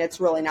less. I mean, it's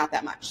really not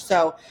that much.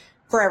 So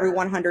for every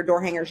 100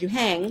 door hangers you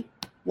hang,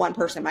 one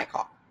person might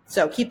call.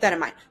 So keep that in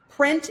mind.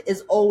 Print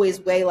is always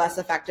way less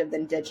effective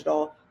than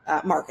digital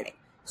marketing.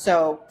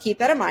 So keep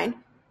that in mind.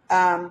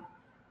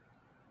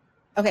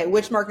 Okay,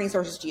 which marketing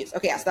sources to use?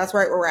 Okay, yeah, so that's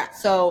right where we're at.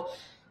 So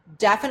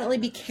definitely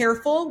be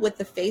careful with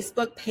the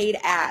Facebook paid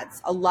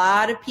ads. A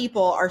lot of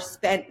people are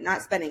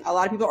a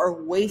lot of people are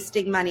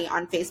wasting money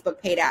on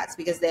Facebook paid ads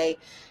because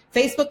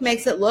Facebook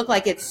makes it look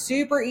like it's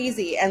super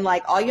easy and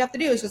like all you have to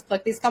do is just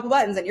click these couple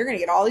buttons and you're going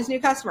to get all these new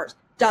customers.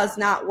 Does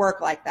not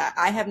work like that.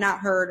 I have not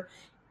heard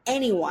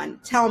anyone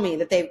tell me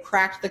that they've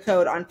cracked the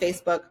code on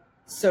Facebook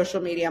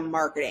social media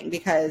marketing,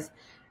 because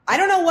I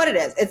don't know what it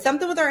is. It's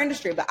something with our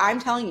industry, but I'm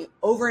telling you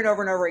over and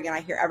over and over again,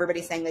 I hear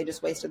everybody saying they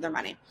just wasted their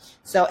money.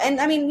 So, and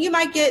I mean, you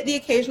might get the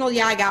occasional,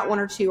 yeah, I got one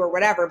or two or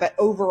whatever, but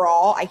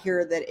overall, I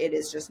hear that it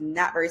is just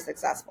not very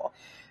successful.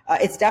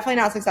 It's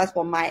definitely not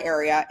successful in my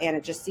area, and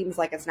it just seems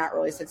like it's not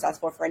really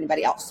successful for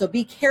anybody else. So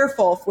be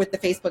careful with the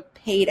Facebook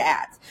paid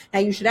ads. Now,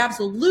 you should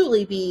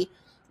absolutely be,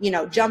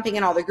 jumping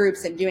in all the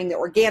groups and doing the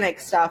organic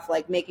stuff,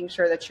 like making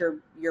sure that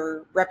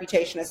your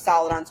reputation is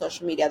solid on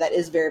social media. That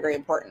is very, very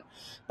important.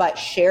 But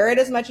share it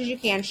as much as you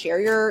can. Share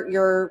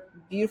your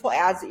beautiful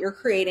ads that you're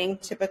creating.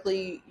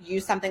 Typically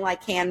use something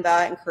like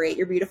Canva and create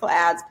your beautiful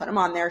ads, put them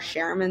on there,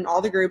 share them in all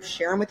the groups,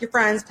 share them with your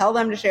friends, tell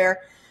them to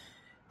share,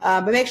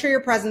 but make sure your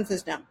presence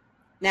is known.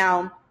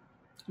 Now,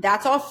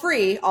 that's all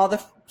free. All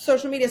the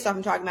social media stuff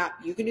I'm talking about,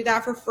 you can do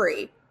that for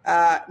free.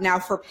 Now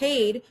for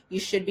paid, you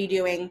should be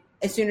doing,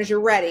 as soon as you're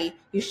ready,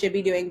 you should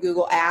be doing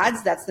Google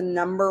Ads. That's the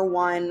number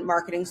one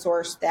marketing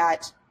source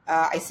that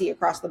I see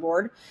across the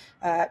board.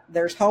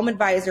 There's Home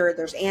Advisor,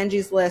 there's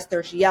Angie's List,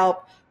 there's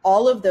Yelp,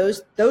 all of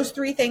those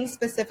three things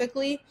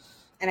specifically.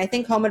 And I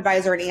think Home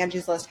Advisor and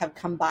Angie's List have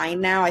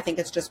combined now. I think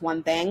it's just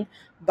one thing,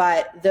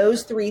 but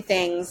those three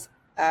things,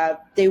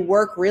 they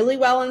work really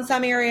well in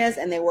some areas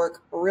and they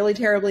work really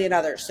terribly in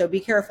others. So be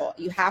careful.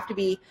 You have to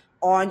be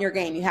on your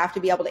game. You have to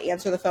be able to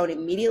answer the phone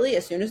immediately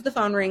as soon as the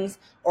phone rings,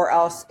 or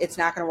else it's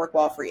not going to work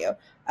well for you,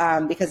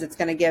 because it's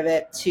going to give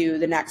it to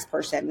the next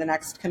person, the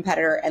next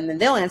competitor, and then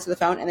they'll answer the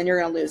phone and then you're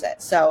going to lose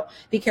it. So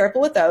be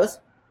careful with those.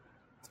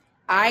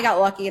 I got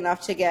lucky enough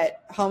to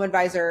get Home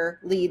Advisor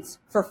leads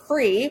for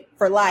free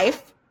for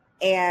life.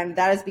 And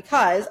that is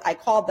because I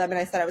called them and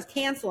I said I was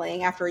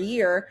canceling after a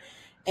year.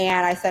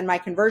 And I said my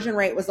conversion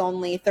rate was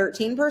only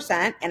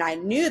 13%. And I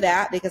knew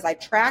that because I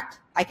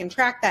can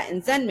track that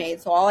in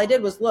ZenMaid. So all I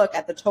did was look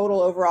at the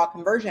total overall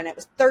conversion. It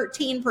was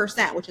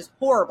 13%, which is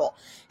horrible.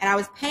 And I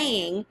was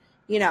paying,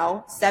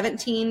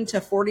 $17 to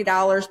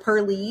 $40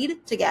 per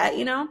lead to get,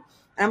 and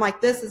I'm like,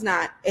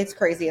 it's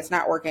crazy. It's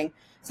not working.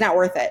 It's not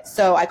worth it.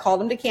 So I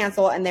called them to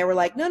cancel and they were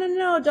like,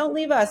 no, don't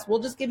leave us. We'll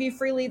just give you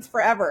free leads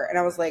forever. And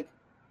I was like,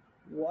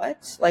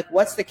 what? Like,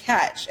 what's the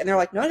catch? And they're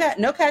like,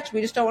 no catch. We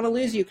just don't want to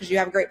lose you because you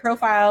have a great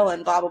profile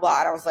and blah, blah,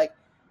 blah. And I was like,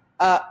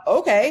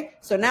 okay.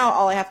 So now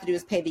all I have to do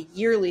is pay the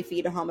yearly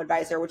fee to Home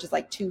Advisor, which is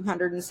like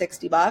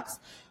 $260.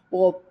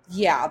 Well,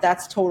 yeah,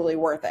 that's totally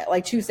worth it.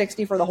 Like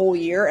 $260 for the whole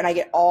year and I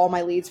get all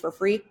my leads for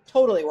free.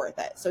 Totally worth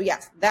it. So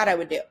yes, that I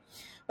would do.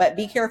 But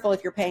be careful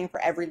if you're paying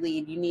for every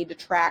lead. You need to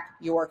track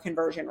your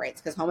conversion rates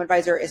because Home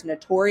Advisor is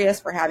notorious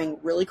for having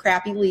really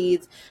crappy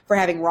leads, for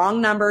having wrong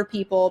numbered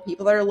people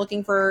that are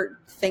looking for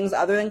things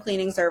other than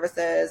cleaning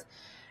services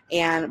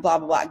and blah,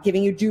 blah, blah,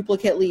 giving you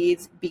duplicate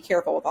leads. Be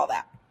careful with all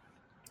that.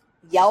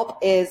 Yelp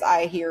is,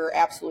 I hear,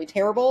 absolutely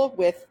terrible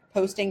with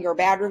posting your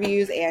bad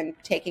reviews and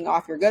taking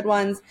off your good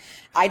ones.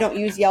 I don't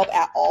use Yelp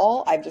at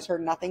all. I've just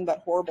heard nothing but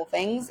horrible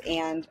things,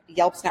 and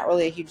Yelp's not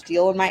really a huge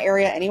deal in my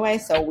area anyway,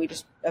 so we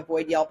just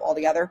avoid Yelp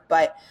altogether.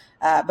 But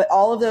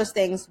all of those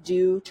things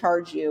do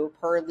charge you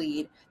per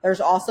lead.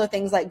 There's also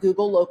things like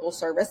Google Local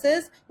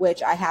Services,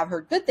 which I have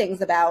heard good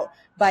things about,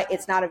 but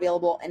it's not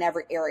available in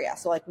every area.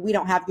 So like we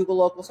don't have Google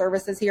Local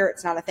Services here.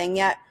 It's not a thing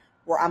yet.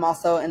 Where I'm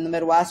also in the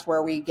Midwest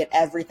where we get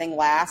everything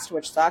last,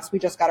 which sucks. We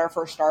just got our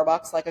first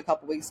Starbucks like a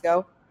couple weeks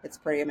ago. It's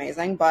pretty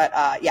amazing. But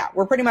yeah,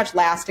 we're pretty much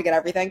last to get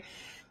everything.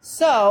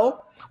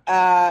 So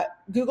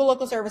Google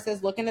Local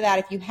Services, look into that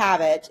if you have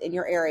it in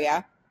your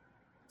area.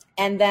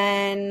 And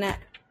then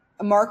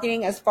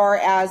marketing, as far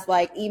as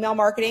like email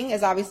marketing,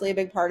 is obviously a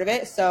big part of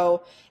it.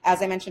 So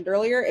as I mentioned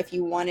earlier, if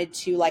you wanted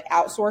to like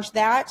outsource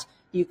that,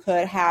 you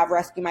could have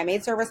Rescue My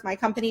Maid Service, my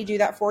company, do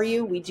that for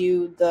you. We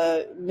do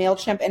the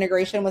MailChimp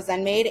integration with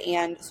ZenMaid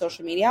and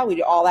social media. We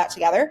do all that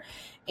together.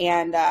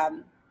 And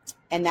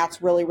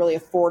that's really, really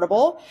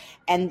affordable.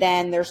 And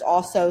then there's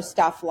also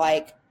stuff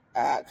like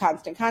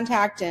Constant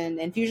Contact and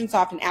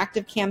Infusionsoft and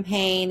Active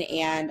Campaign.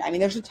 And I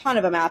mean, there's a ton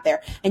of them out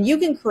there. And you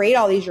can create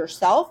all these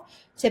yourself.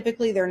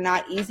 Typically, they're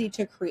not easy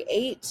to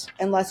create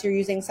unless you're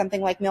using something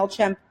like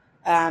MailChimp,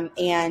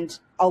 and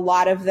a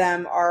lot of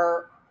them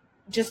are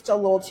just a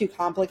little too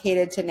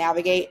complicated to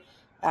navigate.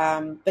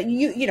 But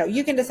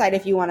you can decide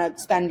if you want to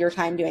spend your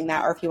time doing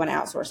that or if you want to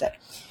outsource it.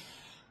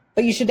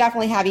 But you should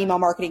definitely have email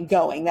marketing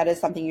going. That is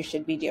something you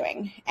should be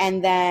doing.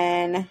 And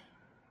then,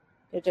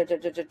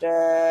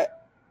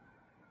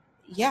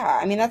 yeah,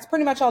 I mean, that's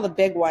pretty much all the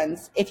big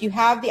ones. If you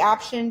have the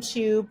option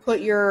to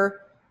put your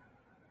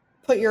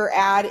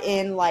ad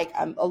in like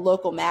a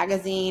local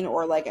magazine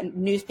or like a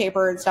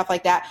newspaper and stuff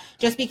like that,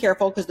 just be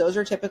careful because those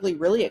are typically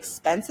really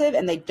expensive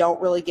and they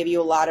don't really give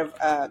you a lot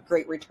of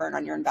great return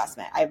on your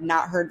investment. I have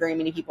not heard very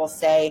many people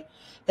say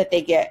that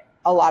they get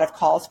a lot of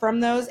calls from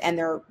those, and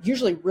they're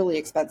usually really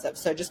expensive.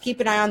 So just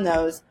keep an eye on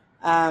those.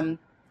 And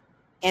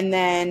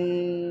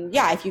then,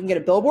 yeah, if you can get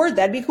a billboard,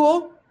 that'd be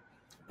cool.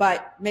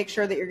 But make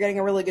sure that you're getting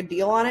a really good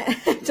deal on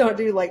it.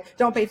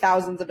 Don't pay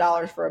thousands of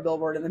dollars for a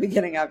billboard in the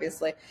beginning,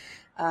 obviously.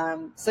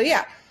 So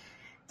yeah,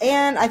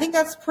 and I think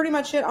that's pretty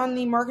much it on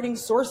the marketing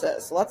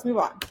sources. So let's move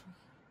on.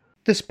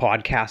 This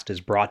podcast is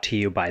brought to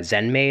you by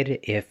ZenMaid.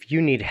 If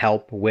you need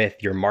help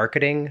with your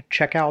marketing,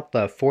 check out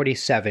the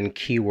 47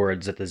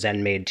 keywords that the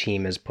ZenMaid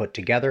team has put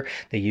together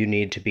that you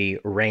need to be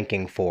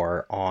ranking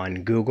for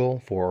on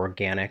Google for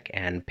organic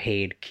and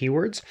paid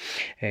keywords.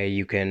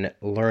 You can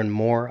learn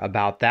more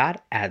about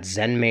that at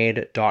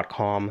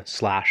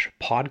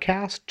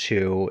zenmaid.com/podcast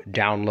to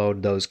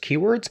download those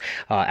keywords,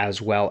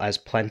 as well as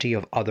plenty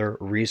of other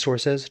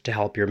resources to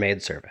help your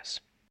maid service.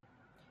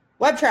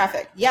 Web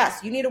traffic.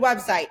 Yes, you need a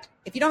website.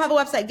 If you don't have a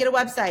website, get a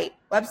website.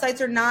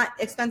 Websites are not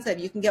expensive.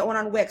 You can get one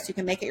on Wix. You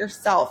can make it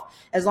yourself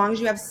as long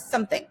as you have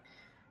something.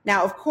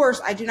 Now, of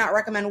course, I do not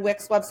recommend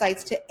Wix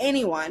websites to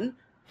anyone.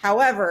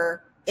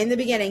 However, in the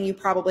beginning, you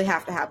probably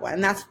have to have one,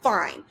 and that's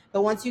fine.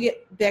 But once you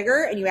get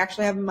bigger and you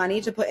actually have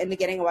money to put into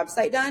getting a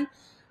website done,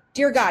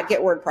 dear God, get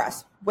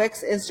WordPress.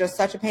 Wix is just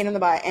such a pain in the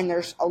butt, and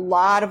there's a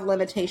lot of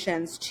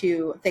limitations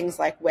to things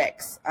like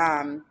Wix.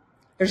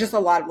 There's just a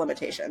lot of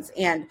limitations.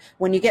 And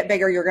when you get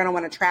bigger, you're going to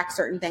want to track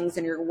certain things,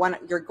 and you're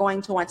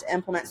going to want to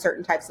implement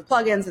certain types of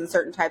plugins and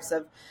certain types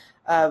of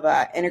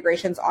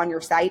integrations on your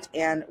site.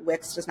 And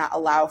Wix does not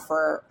allow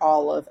for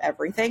all of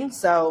everything.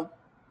 So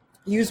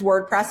use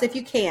WordPress if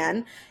you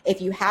can.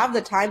 If you have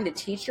the time to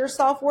teach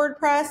yourself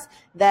WordPress,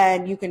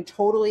 then you can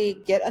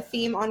totally get a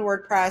theme on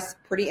WordPress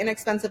pretty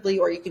inexpensively,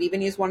 or you could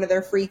even use one of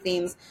their free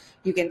themes.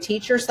 You can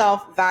teach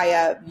yourself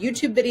via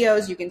YouTube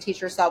videos. You can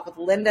teach yourself with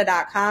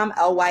lynda.com,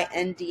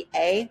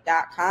 lynda.com.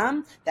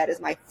 That is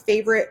my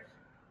favorite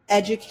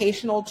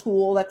educational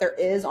tool that there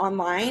is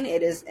online.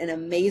 It is an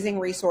amazing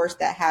resource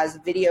that has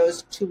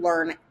videos to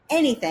learn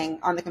anything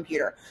on the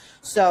computer.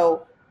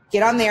 So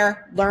get on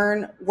there,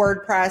 learn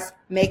WordPress,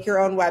 make your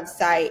own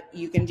website.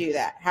 You can do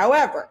that.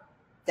 However,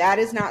 that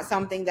is not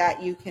something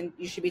that you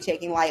should be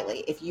taking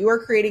lightly. If you are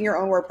creating your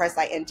own WordPress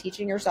site and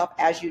teaching yourself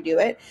as you do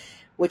it,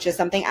 which is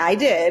something I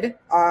did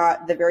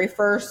the very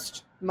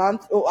first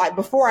month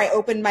before I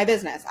opened my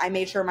business. I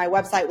made sure my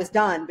website was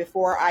done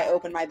before I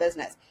opened my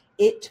business.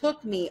 It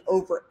took me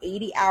over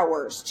 80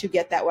 hours to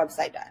get that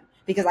website done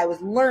because I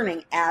was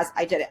learning as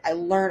I did it.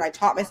 I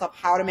taught myself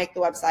how to make the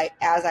website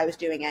as I was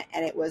doing it,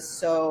 and it was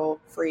so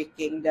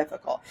freaking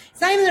difficult. It's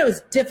not even that it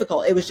was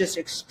difficult. It was just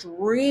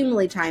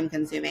extremely time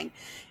consuming.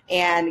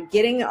 And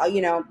getting,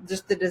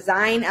 just the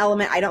design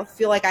element, I don't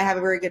feel like I have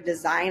a very good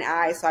design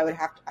eye, so I would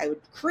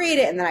create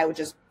it, and then I would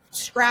just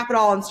scrap it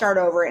all and start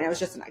over. And it was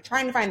just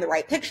trying to find the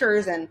right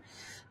pictures and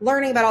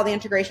learning about all the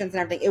integrations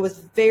and everything. It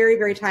was very,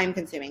 very time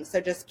consuming. So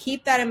just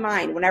keep that in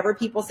mind. Whenever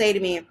people say to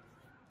me,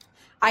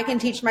 I can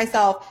teach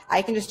myself,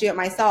 I can just do it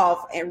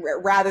myself, and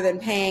rather than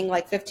paying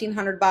like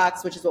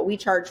 $1,500, which is what we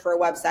charge for a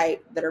website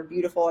that are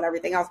beautiful and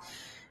everything else,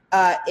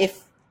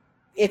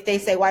 if they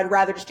say, well, I'd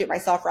rather just do it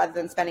myself rather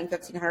than spending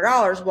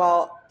 $1,500.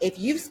 Well, if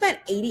you've spent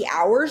 80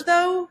 hours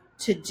though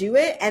to do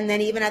it, and then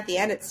even at the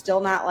end, it's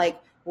still not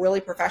like really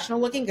professional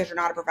looking because you're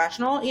not a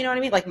professional, you know what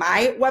I mean? Like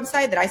my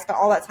website that I spent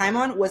all that time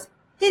on was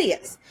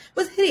hideous.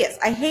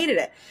 I hated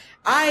it.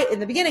 In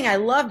the beginning, I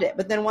loved it.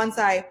 But then once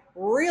I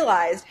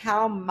realized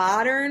how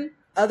modern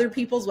other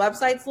people's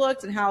websites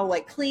looked and how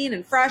like clean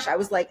and fresh, I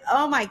was like,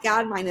 oh my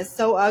God, mine is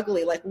so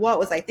ugly. Like, what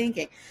was I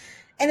thinking?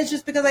 And it's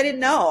just because I didn't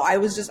know. I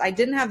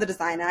didn't have the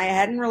design. I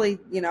hadn't really,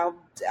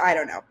 I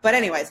don't know. But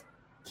anyways,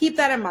 keep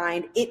that in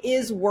mind. It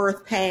is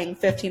worth paying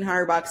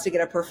 $1,500 to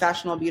get a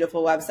professional,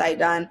 beautiful website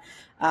done.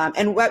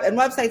 And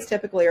websites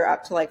typically are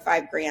up to like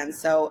 $5,000.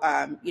 So,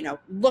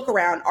 look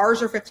around.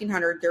 Ours are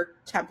 $1,500. They're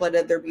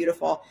templated. They're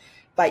beautiful.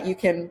 But you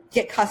can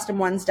get custom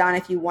ones done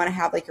if you want to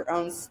have like your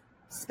own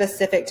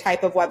specific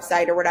type of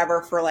website or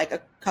whatever for like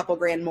a couple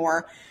grand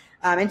more.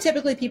 And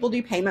typically people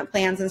do payment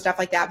plans and stuff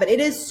like that. But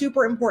it is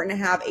super important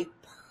to have a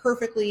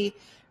perfectly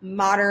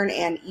modern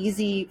and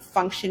easy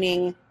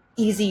functioning,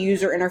 easy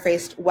user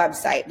interfaced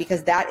website,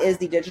 because that is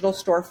the digital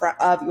storefront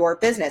of your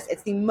business.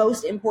 It's the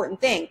most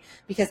important thing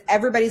because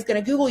everybody's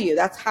going to Google you.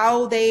 That's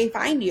how they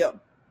find you.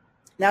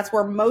 That's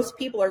where most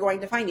people are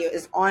going to find you,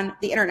 is on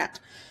the internet.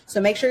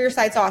 So make sure your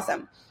site's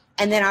awesome.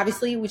 And then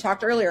obviously we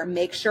talked earlier,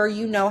 make sure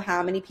you know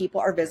how many people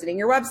are visiting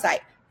your website.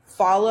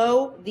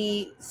 Follow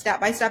the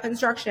step-by-step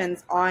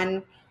instructions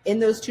in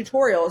those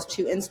tutorials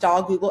to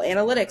install Google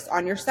Analytics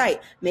on your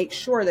site. Make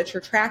sure that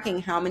you're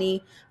tracking how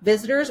many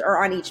visitors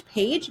are on each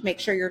page. Make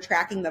sure you're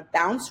tracking the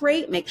bounce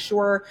rate. Make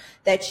sure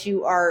that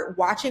you are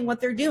watching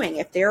what they're doing.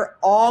 If they're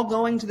all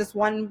going to this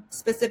one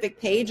specific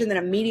page and then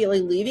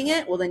immediately leaving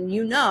it, well, then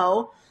you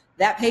know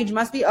that page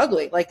must be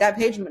ugly. Like that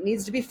page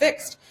needs to be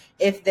fixed.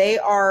 If they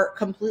are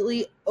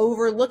completely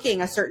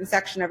overlooking a certain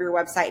section of your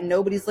website and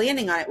nobody's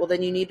landing on it, well,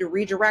 then you need to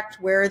redirect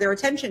where their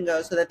attention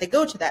goes so that they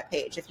go to that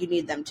page if you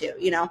need them to,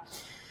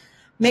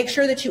 Make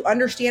sure that you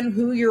understand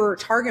who your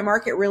target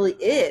market really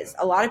is.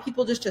 A lot of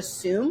people just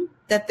assume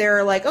that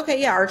they're like, okay,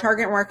 yeah, our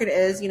target market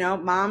is,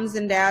 moms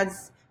and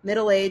dads,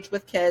 middle-aged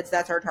with kids.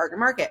 That's our target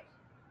market.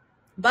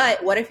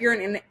 But what if you're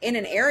in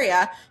an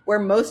area where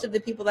most of the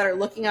people that are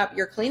looking up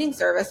your cleaning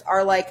service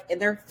are like in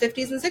their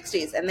 50s and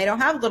 60s and they don't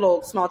have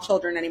little small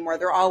children anymore.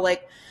 They're all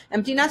like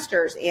empty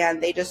nesters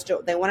and they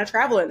want to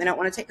travel and they don't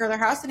want to take care of their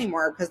house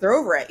anymore because they're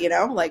over it,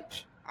 like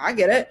I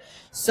get it.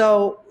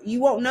 So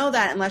you won't know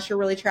that unless you're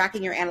really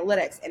tracking your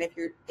analytics. And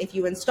if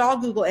you install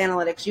Google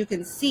Analytics, you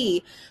can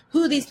see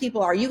who these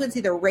people are. You can see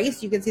their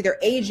race, you can see their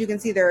age, you can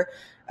see their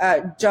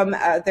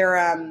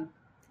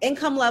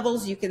income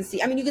levels. You can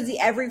see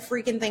every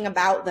freaking thing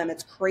about them.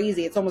 It's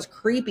crazy. It's almost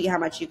creepy how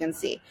much you can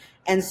see.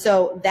 And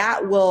so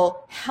that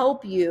will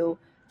help you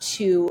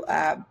to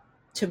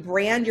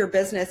brand your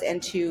business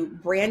and to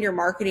brand your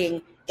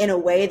marketing in a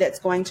way that's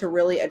going to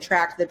really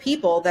attract the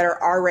people that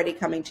are already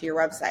coming to your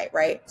website,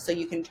 right? So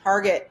you can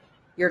target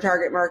your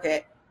target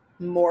market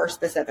more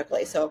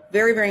specifically. So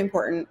very, very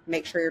important.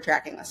 Make sure you're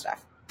tracking this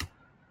stuff.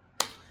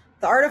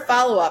 The art of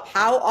follow-up.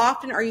 How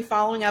often are you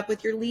following up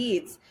with your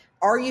leads?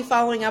 Are you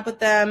following up with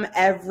them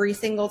every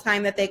single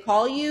time that they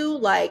call you,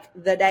 like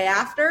the day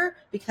after?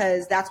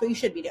 Because that's what you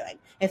should be doing.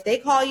 If they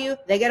call you,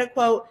 they get a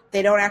quote,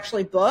 they don't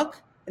actually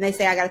book, and they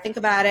say, I got to think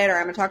about it, or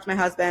I'm going to talk to my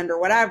husband or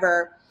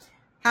whatever.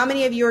 How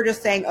many of you are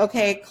just saying,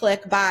 okay,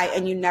 click, buy,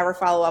 and you never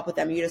follow up with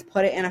them? You just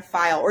put it in a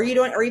file, or you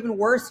don't, or even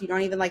worse, you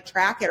don't even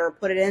track it or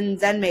put it in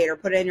ZenMaid or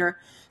put it in your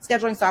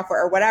scheduling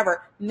software or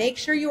whatever. Make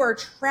sure you are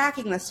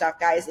tracking this stuff,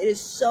 guys. It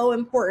is so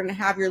important to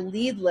have your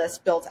lead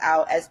list built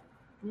out as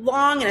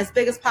long and as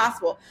big as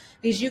possible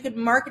because you could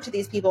market to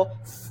these people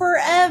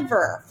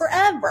forever.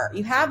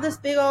 You have this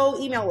big old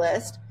email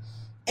list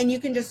and you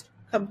can just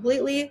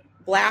completely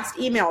blast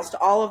emails to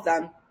all of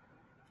them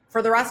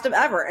for the rest of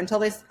ever until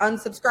they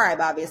unsubscribe,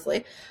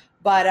 obviously.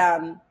 But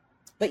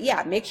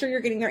yeah, make sure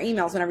you're getting their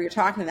emails whenever you're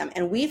talking to them.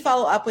 And we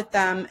follow up with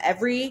them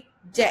every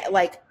day.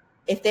 Like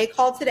if they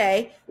call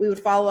today, we would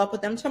follow up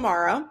with them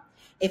tomorrow.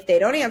 If they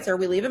don't answer,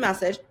 we leave a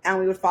message and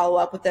we would follow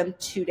up with them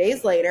 2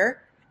 days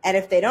later. And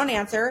if they don't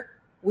answer,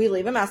 we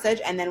leave a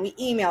message and then we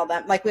email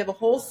them. Like we have a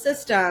whole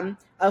system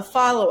of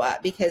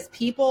follow-up because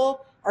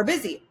people are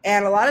busy.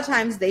 And a lot of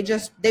times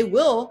they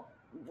will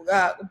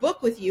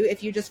book with you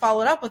if you just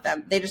followed up with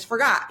them. They just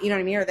forgot, you know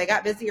what I mean? Or they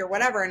got busy or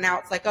whatever. And now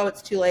it's like, oh,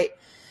 it's too late.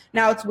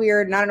 Now it's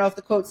weird. And I don't know if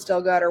the quote's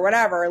still good or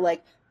whatever.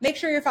 Like make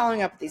sure you're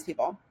following up with these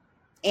people.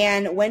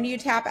 And when do you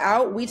tap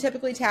out? We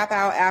typically tap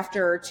out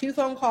after 2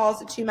 phone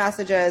calls, 2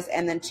 messages,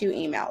 and then 2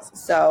 emails.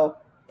 So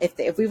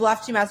if we've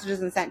left 2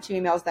 messages and sent 2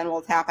 emails, then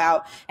we'll tap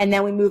out. And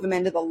then we move them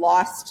into the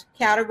lost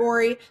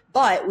category,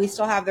 but we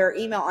still have their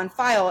email on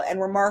file and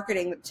we're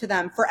marketing to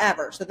them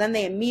forever. So then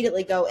they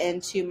immediately go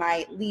into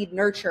my lead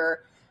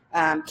nurture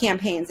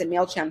campaigns in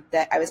MailChimp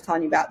that I was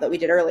telling you about that we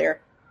did earlier.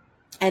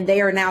 And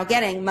they are now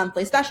getting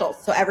monthly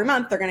specials. So every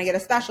month they're going to get a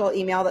special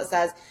email that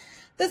says,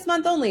 this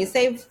month only,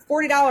 save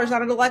 $40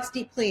 on a deluxe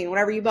deep clean,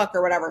 whenever you book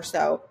or whatever.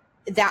 So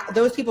that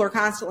those people are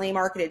constantly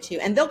marketed to,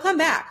 and they'll come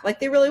back. Like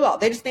they really will.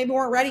 They just maybe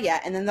weren't ready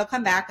yet. And then they'll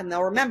come back and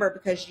they'll remember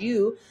because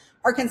you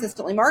are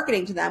consistently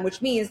marketing to them,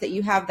 which means that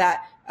you have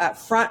that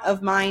front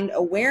of mind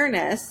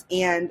awareness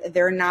and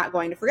they're not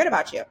going to forget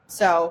about you.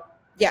 So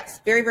yes,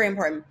 very, very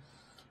important.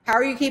 How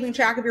are you keeping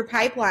track of your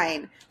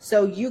pipeline?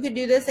 So you could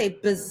do this a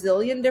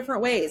bazillion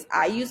different ways.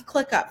 I use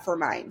ClickUp for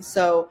mine.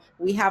 So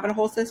we have a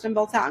whole system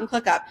built out in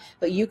ClickUp,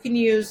 but you can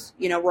use,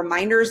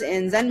 reminders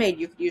in ZenMaid.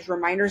 You could use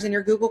reminders in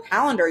your Google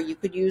Calendar. You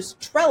could use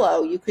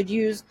Trello. You could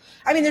use,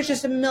 there's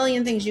just a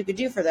million things you could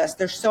do for this.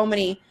 There's so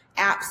many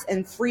apps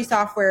and free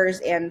softwares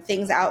and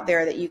things out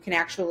there that you can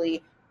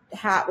actually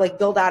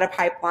build out a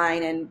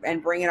pipeline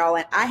and bring it all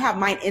in. I have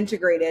mine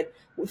integrated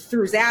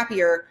through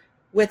Zapier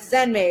with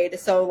ZenMaid,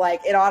 so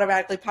it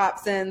automatically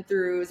pops in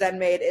through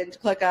ZenMaid into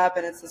ClickUp,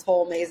 and it's this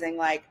whole amazing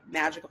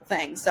magical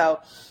thing. So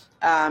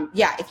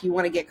yeah, if you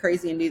want to get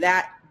crazy and do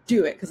that,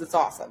 do it because it's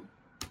awesome.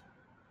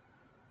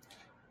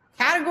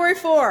 Category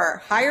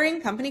 4,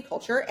 hiring, company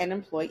culture, and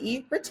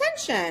employee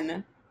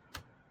retention.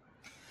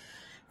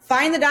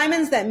 Find the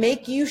diamonds that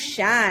make you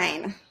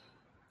shine.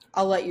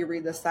 I'll let you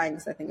read this sign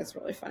because I think it's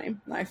really funny.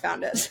 I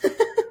found it.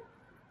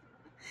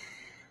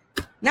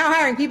 Now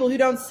hiring people who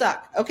don't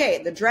suck.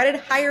 Okay, the dreaded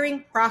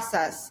hiring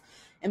process.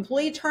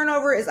 Employee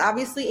turnover is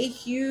obviously a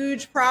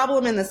huge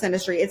problem in this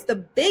industry. It's the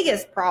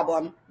biggest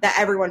problem that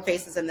everyone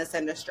faces in this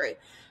industry.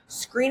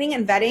 screening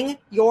and vetting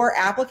your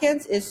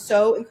applicants is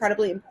so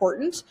incredibly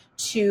important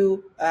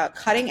to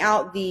cutting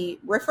out the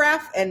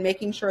riffraff and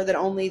making sure that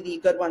only the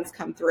good ones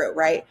come through,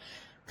 right?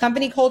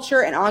 Company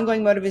culture and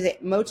ongoing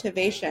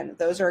motivation,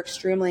 those are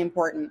extremely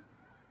important.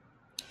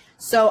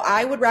 So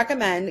I would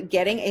recommend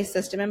getting a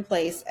system in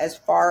place as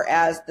far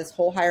as this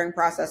whole hiring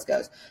process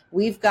goes.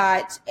 We've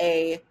got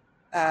a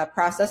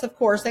process, of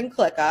course, in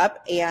ClickUp,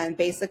 and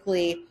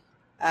basically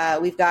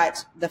we've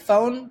got the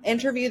phone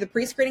interview. The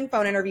pre-screening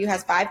phone interview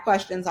has 5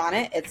 questions on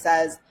it. It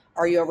says,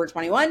 are you over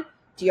 21?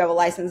 Do you have a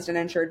licensed and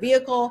insured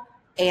vehicle?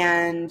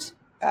 And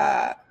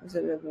are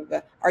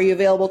you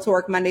available to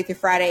work Monday through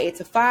Friday, 8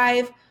 to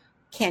 5?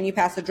 Can you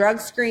pass a drug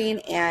screen?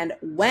 And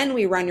when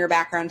we run your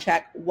background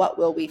check, what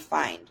will we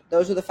find?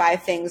 Those are the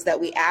 5 things that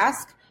we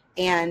ask.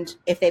 And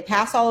if they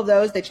pass all of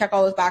those, they check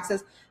all those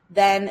boxes,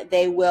 then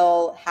they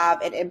will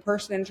have an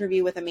in-person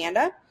interview with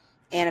Amanda.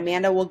 And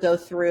Amanda will go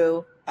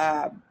through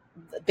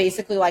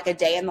basically like a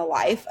day in the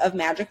life of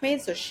Magic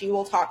Maids. So she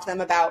will talk to them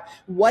about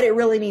what it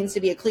really means to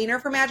be a cleaner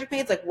for Magic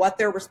Maids, like what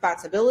their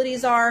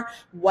responsibilities are,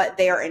 what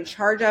they are in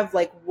charge of,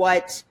 like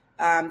what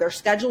their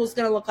schedule is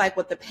going to look like,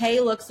 what the pay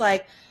looks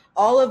like,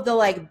 all of the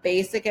like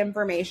basic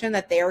information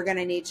that they are going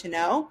to need to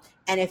know.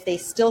 And if they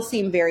still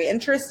seem very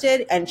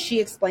interested, and she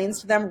explains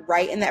to them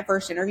right in that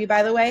first interview,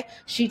 by the way,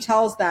 she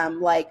tells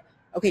them like,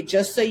 okay,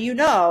 just so you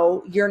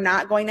know, you're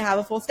not going to have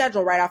a full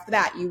schedule right off the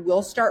bat. You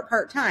will start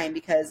part-time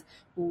because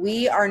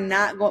we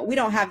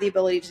don't have the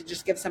ability to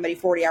just give somebody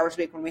 40 hours a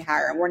week when we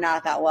hire them. We're not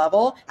at that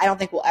level. I don't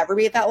think we'll ever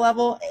be at that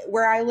level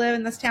where I live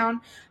in this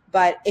town.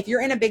 But if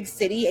you're in a big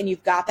city and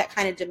you've got that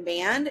kind of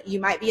demand, you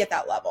might be at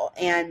that level.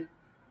 And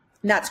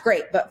that's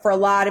great. But for a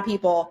lot of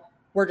people,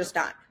 we're just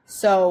not.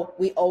 So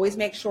we always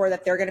make sure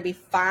that they're going to be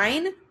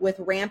fine with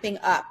ramping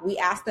up. We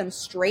ask them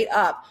straight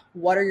up,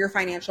 what are your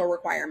financial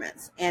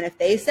requirements? And if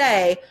they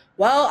say,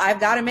 well,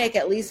 I've got to make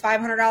at least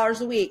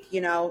 $500 a week,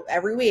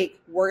 every week,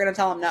 we're going to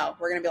tell them no.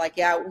 We're going to be like,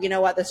 yeah, you know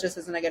what? This just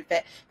isn't a good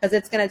fit, because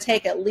it's going to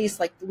take at least,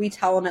 like we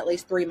tell them at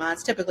least 3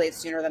 months. Typically it's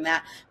sooner than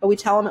that, but we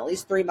tell them at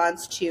least 3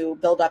 months to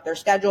build up their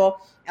schedule.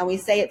 And we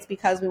say it's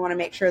because we want to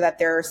make sure that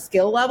their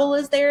skill level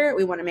is there.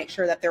 We want to make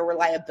sure that their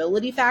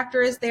reliability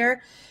factor is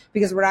there,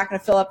 because we're not going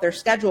to fill up their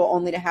schedule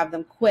only to have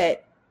them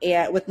quit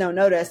with no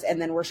notice,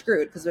 and then we're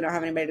screwed because we don't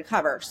have anybody to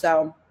cover.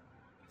 So,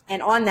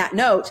 and on that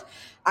note,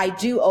 I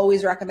do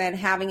always recommend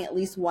having at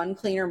least 1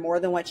 cleaner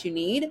more than what you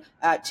need,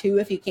 2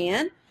 if you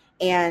can.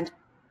 And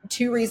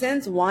 2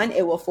 reasons. 1,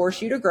 it will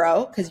force you to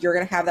grow because you're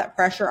going to have that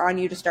pressure on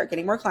you to start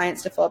getting more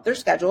clients to fill up their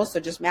schedule. So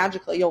just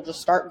magically, you'll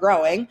just start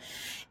growing.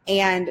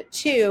 And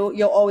 2,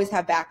 you'll always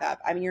have backup.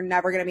 I mean, you're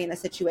never going to be in a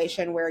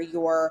situation where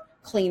your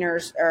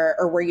cleaners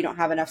or where you don't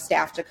have enough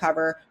staff to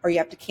cover, or you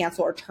have to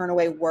cancel or turn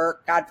away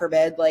work, God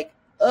forbid. Like,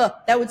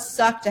 that would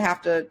suck to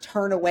have to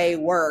turn away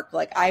work.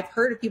 Like, I've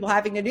heard of people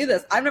having to do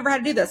this. I've never had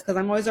to do this because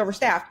I'm always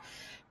overstaffed,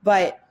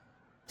 but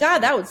God,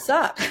 that would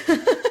suck.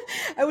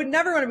 I would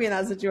never want to be in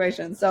that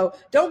situation. So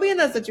don't be in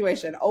that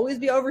situation. Always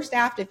be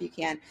overstaffed if you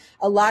can.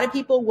 A lot of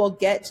people will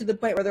get to the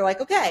point where they're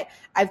like, okay,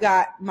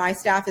 my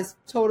staff is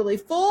totally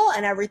full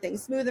and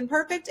everything's smooth and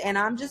perfect and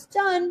I'm just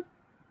done.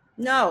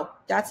 No,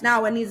 that's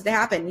not what needs to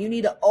happen. You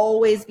need to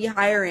always be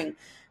hiring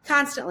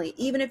constantly.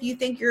 Even if you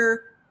think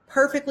you're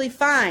perfectly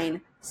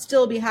fine,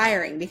 still be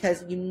hiring,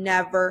 because you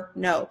never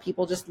know.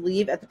 People just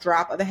leave at the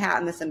drop of a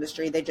hat in this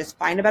industry. They just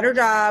find a better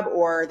job,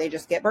 or they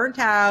just get burnt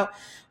out,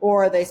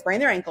 or they sprain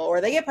their ankle, or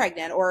they get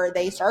pregnant, or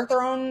they start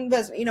their own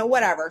business,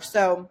 whatever.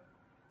 So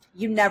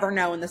you never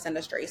know in this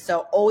industry.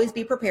 So always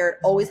be prepared.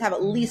 Always have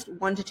at least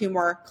 1 to 2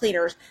 more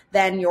cleaners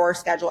than your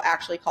schedule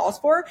actually calls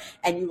for.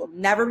 And you will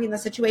never be in the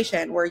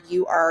situation where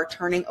you are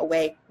turning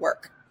away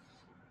work.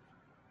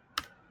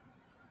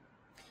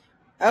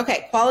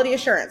 Okay, quality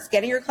assurance,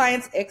 getting your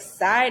clients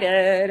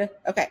excited.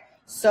 Okay,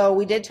 so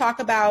we did talk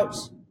about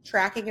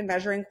tracking and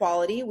measuring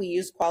quality. We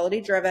use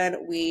Quality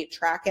Driven. We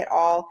track it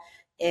all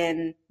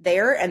in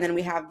there, and then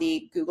we have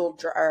the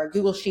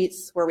Google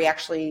Sheets where we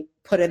actually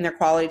put in their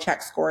quality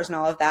check scores and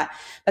all of that.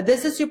 But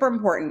this is super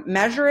important.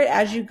 Measure it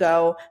as you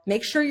go.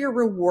 Make sure you're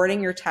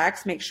rewarding your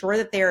techs. Make sure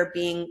that they are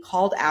being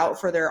called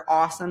out for their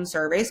awesome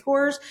survey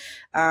scores.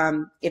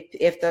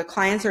 If the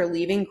clients are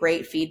leaving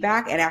great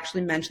feedback, and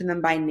actually mention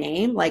them by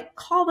name, like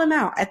call them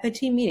out at the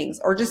team meetings,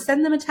 or just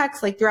send them a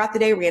text like throughout the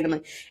day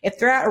randomly. If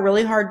they're at a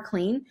really hard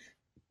clean,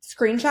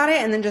 screenshot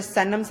it and then just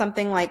send them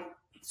something like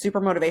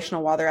super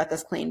motivational while they're at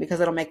this clean, because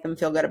it'll make them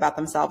feel good about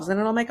themselves and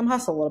it'll make them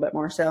hustle a little bit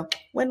more. So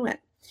win-win.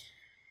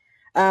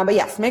 But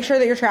yes, make sure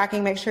that you're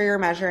tracking, make sure you're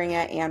measuring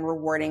it, and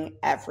rewarding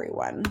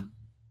everyone.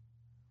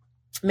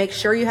 Make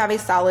sure you have a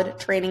solid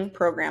training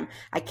program.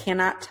 I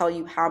cannot tell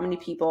you how many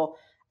people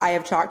I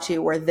have talked to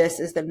where this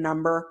is the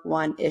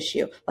 #1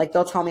 issue. Like,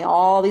 they'll tell me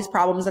all these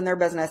problems in their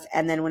business,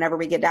 and then whenever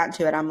we get down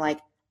to it, I'm like,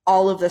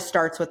 all of this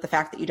starts with the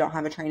fact that you don't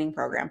have a training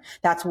program.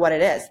 That's what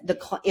it is.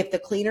 If the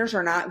cleaners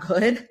are not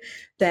good,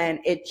 then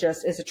it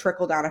just is a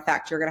trickle down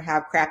effect. You're going to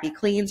have crappy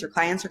cleans. Your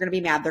clients are going to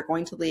be mad. They're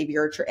going to leave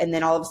and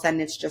then all of a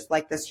sudden it's just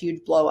like this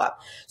huge blow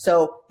up.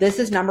 So this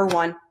is number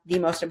one, the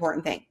most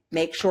important thing.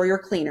 Make sure your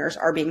cleaners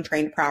are being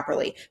trained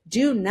properly.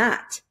 Do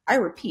not, I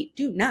repeat,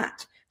 do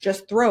not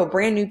just throw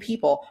brand new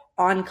people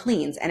on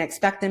cleans and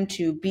expect them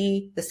to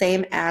be the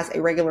same as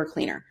a regular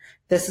cleaner.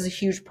 This is a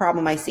huge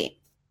problem I see.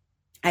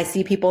 I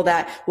see people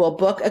that will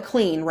book a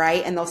clean,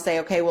 right? And they'll say,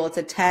 okay, well, it's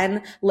a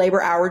 10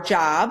 labor hour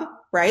job,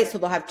 right? So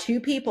they'll have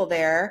 2 people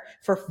there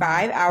for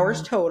 5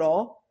 hours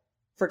total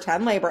for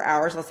 10 labor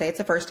hours. Let's say it's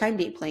a first time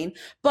deep clean,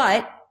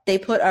 but they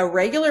put a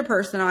regular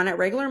person on it,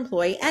 regular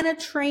employee, and a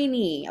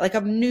trainee, like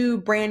a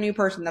brand new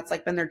person that's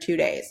like been there 2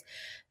 days.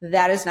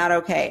 That is not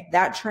okay.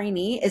 That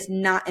trainee is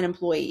not an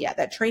employee yet.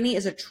 That trainee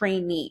is a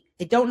trainee.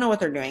 They don't know what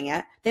they're doing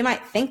yet. They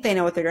might think they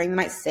know what they're doing. They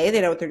might say they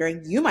know what they're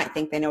doing. You might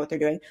think they know what they're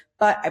doing,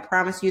 but I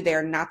promise you they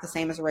are not the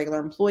same as a regular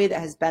employee that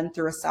has been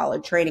through a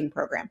solid training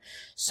program.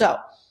 So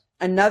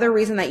another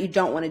reason that you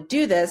don't want to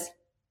do this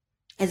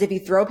is if you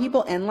throw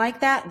people in like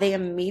that, they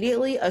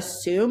immediately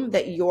assume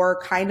that you're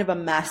kind of a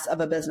mess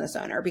of a business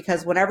owner,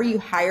 because whenever you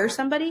hire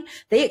somebody,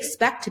 they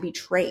expect to be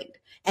trained.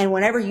 And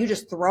whenever you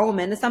just throw them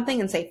into something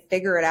and say,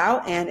 figure it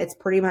out, and it's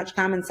pretty much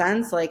common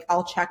sense, like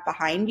I'll check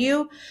behind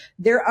you,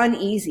 they're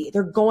uneasy.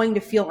 They're going to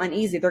feel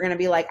uneasy. They're going to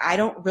be like, I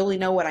don't really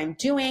know what I'm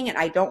doing. And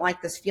I don't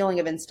like this feeling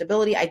of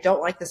instability. I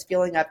don't like this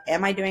feeling of,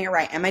 am I doing it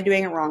right? Am I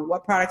doing it wrong?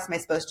 What products am I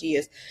supposed to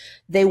use?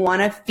 They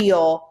want to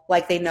feel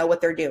like they know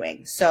what they're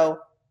doing.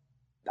 So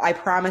I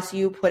promise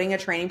you, putting a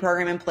training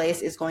program in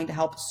place is going to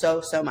help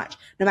so much.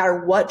 No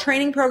matter what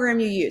training program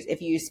you use,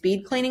 if you use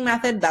speed cleaning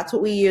method, that's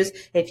what we use.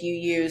 If you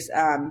use,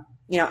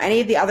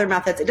 any of the other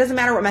methods, it doesn't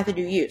matter what method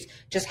you use.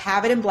 Just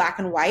have it in black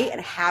and white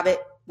and have it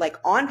like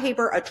on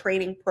paper, a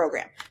training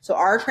program. So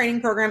our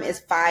training program is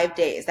 5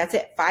 days. That's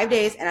it, 5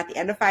 days. And at the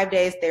end of 5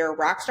 days, they are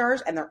rock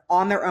stars and they're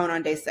on their own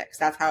on day 6.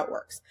 That's how it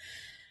works.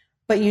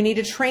 But you need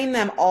to train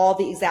them all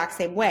the exact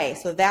same way.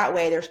 So that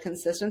way there's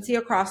consistency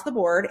across the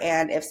board.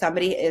 And if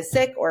somebody is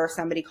sick or if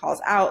somebody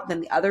calls out,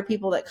 then the other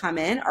people that come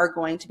in are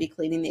going to be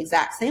cleaning the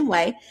exact same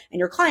way. And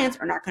your clients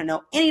are not going to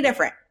know any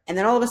different. And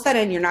then all of a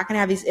sudden, you're not going to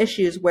have these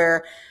issues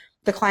where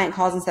the client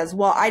calls and says,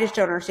 well, I just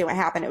don't understand what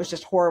happened. It was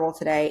just horrible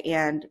today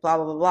and blah,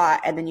 blah, blah, blah.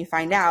 And then you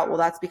find out, well,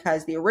 that's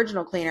because the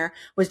original cleaner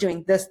was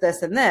doing this,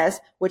 this, and this,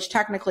 which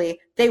technically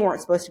they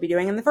weren't supposed to be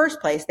doing in the first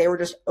place. They were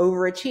just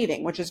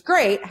overachieving, which is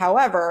great.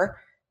 However,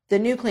 the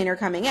new cleaner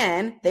coming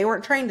in, they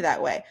weren't trained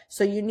that way.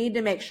 So you need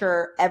to make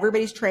sure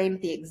everybody's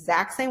trained the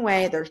exact same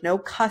way. There's no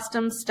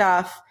custom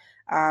stuff.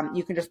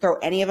 You can just throw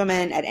any of them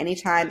in at any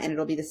time and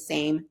it'll be the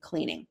same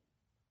cleaning.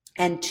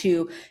 And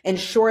to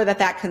ensure that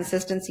that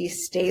consistency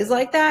stays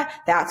like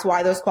that, that's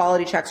why those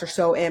quality checks are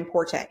so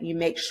important. You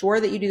make sure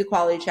that you do the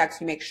quality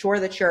checks. You make sure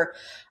that you're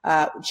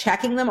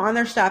checking them on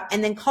their stuff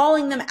and then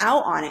calling them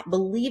out on it.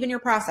 Believe in your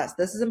process.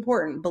 This is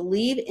important.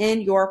 Believe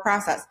in your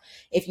process.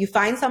 If you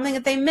find something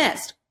that they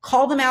missed,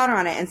 call them out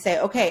on it and say,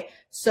 okay,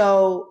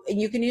 so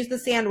you can use the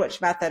sandwich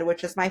method,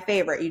 which is my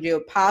favorite. You do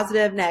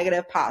positive,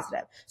 negative,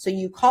 positive. So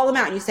you call them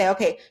out and you say,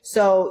 okay,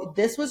 so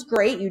this was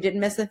great. You didn't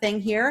miss a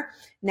thing here.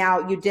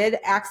 Now you did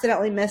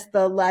accidentally miss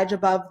the ledge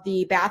above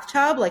the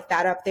bathtub, like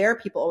that up there.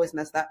 People always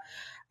miss that.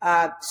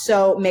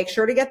 So make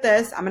sure to get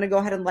this. I'm going to go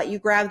ahead and let you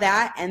grab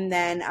that. And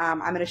then, I'm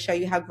going to show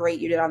you how great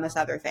you did on this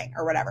other thing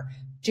or whatever.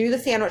 Do the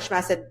sandwich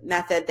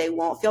method. They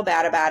won't feel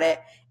bad about it.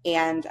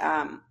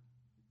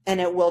 And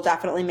it will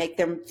definitely make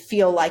them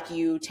feel like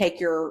you take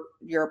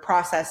your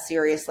process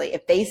seriously.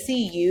 If they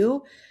see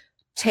you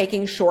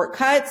taking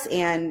shortcuts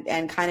and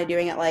kind of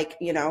doing it like,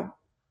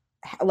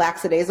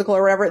 lackadaisical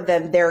or whatever,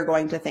 then they're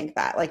going to think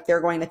that. Like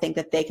they're going to think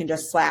that they can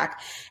just slack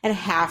and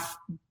half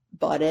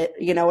butt it.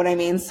 You know what I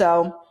mean?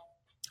 So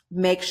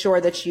make sure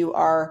that you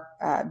are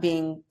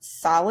being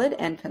solid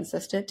and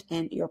consistent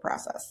in your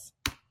process.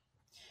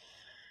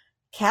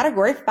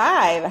 Category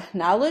 5,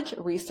 knowledge,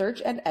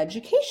 research, and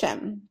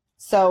education.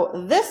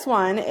 So this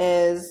one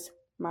is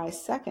my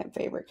second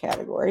favorite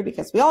category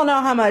because we all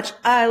know how much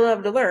I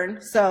love to learn.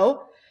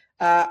 So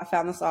I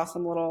found this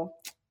awesome little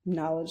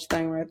knowledge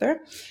thing right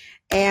there.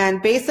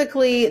 And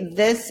basically,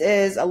 this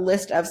is a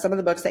list of some of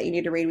the books that you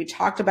need to read. We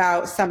talked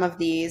about some of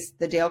these,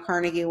 the Dale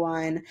Carnegie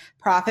one,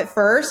 Profit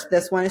First.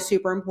 This one is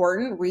super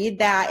important. Read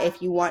that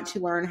if you want to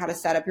learn how to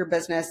set up your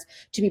business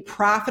to be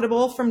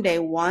profitable from day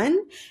one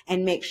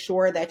and make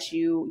sure that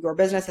your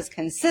business is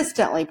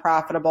consistently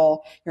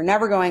profitable. You're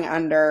never going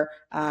under.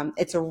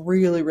 It's a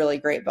really, really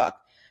great book.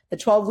 The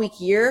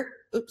 12-week year,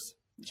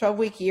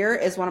 12-week year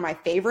is one of my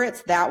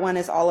favorites. That one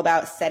is all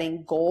about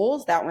setting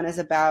goals. That one is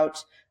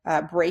about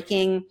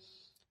breaking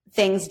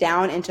things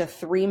down into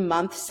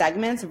 3-month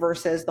segments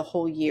versus the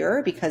whole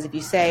year. Because if you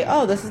say,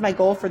 oh, this is my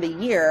goal for the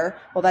year,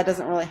 well, that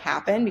doesn't really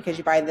happen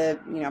because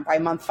by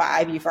month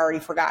 5, you've already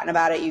forgotten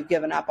about it. You've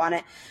given up on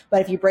it.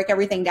 But if you break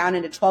everything down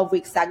into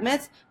 12-week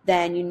segments,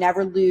 then you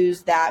never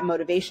lose that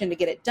motivation to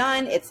get it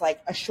done. It's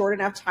like a short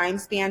enough time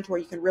span to where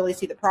you can really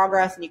see the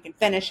progress and you can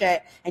finish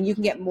it and you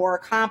can get more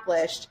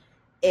accomplished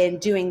in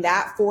doing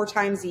that 4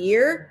 times a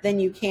year than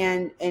you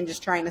can in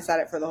just trying to set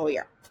it for the whole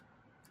year.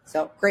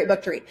 So great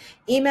book to read.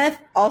 E-Myth,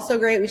 also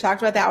great. We talked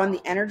about that one.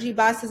 The Energy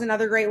Bus is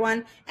another great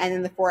one. And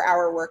then the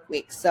 4-Hour Work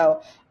Week.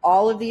 So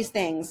all of these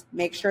things,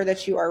 make sure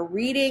that you are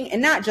reading,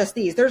 and not just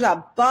these. There's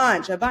a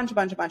bunch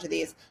of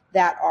these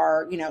that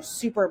are,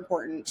 super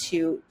important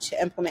to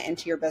implement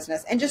into your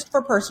business. And just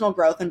for personal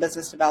growth and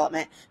business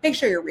development, make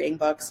sure you're reading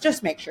books.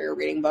 Just make sure you're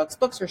reading books.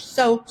 Books are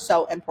so,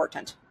 so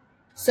important.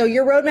 So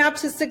your roadmap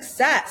to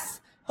success.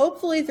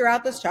 Hopefully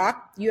throughout this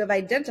talk, you have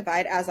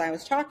identified, as I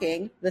was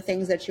talking, the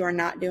things that you are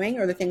not doing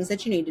or the things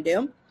that you need to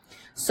do.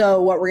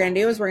 So what we're going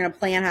to do is we're going to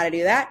plan how to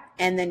do that.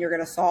 And then you're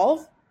going to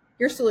solve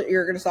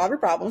your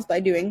problems by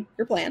doing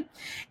your plan.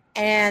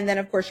 And then,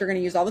 of course, you're going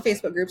to use all the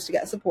Facebook groups to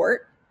get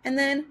support. And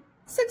then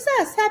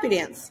success, happy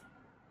dance.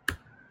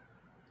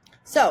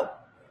 So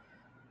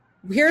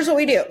here's what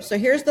we do. So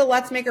here's the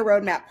let's make a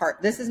roadmap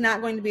part. This is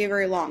not going to be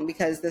very long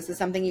because this is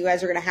something you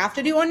guys are going to have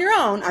to do on your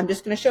own. I'm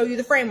just going to show you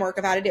the framework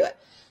of how to do it.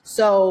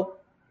 So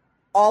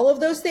all of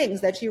those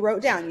things that you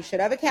wrote down, you should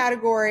have a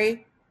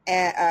category,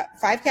 5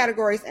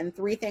 categories and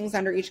 3 things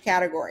under each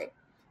category.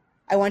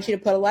 I want you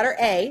to put a letter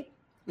A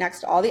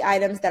next to all the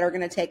items that are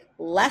going to take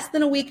less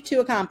than a week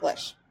to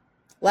accomplish.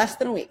 Less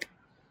than a week.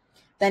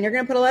 Then you're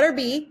going to put a letter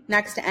B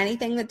next to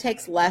anything that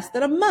takes less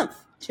than a month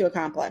to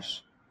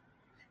accomplish.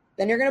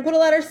 Then you're going to put a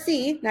letter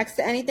C next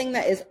to anything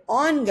that is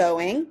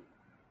ongoing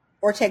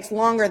or takes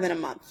longer than a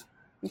month.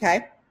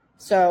 Okay?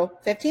 So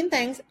 15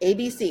 things,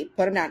 ABC,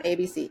 put them down,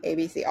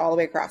 ABC, all the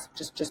way across.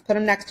 Just put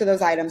them next to those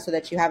items so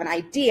that you have an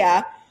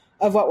idea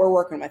of what we're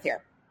working with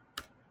here.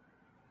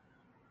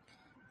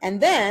 And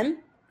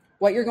then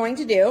what you're going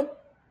to do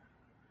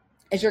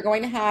is you're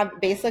going to have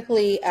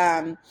basically,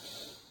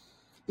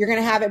 you're going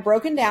to have it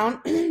broken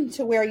down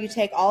to where you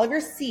take all of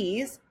your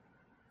C's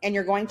and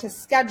you're going to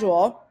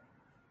schedule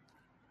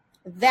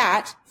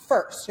that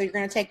first. So you're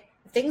going to take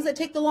things that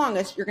take the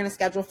longest, you're going to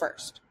schedule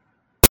first.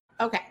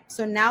 Okay,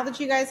 so now that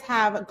you guys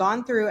have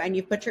gone through and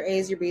you put your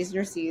A's, your B's, and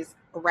your C's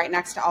right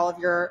next to all of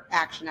your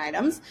action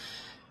items,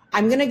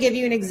 I'm going to give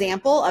you an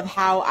example of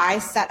how I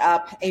set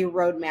up a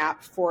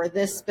roadmap for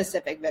this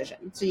specific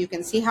vision. So you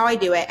can see how I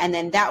do it, and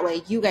then that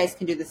way you guys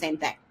can do the same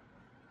thing.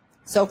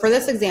 So for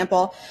this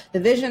example,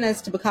 the vision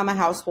is to become a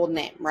household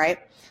name, right?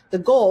 The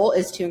goal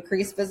is to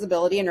increase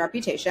visibility and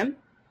reputation.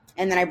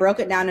 And then I broke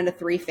it down into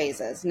 3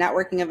 phases: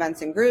 networking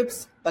events and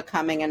groups,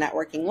 becoming a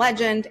networking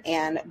legend,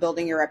 and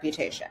building your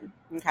reputation.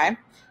 Okay,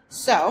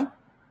 so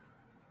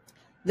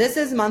this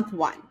is month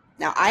 1.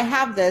 Now I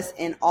have this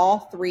in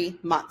all 3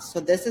 months.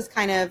 So this is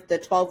kind of the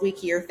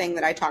 12-week year thing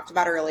that I talked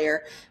about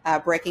earlier,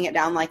 breaking it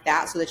down like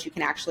that so that you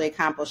can actually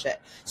accomplish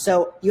it.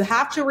 So you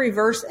have to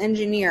reverse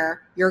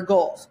engineer your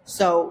goals.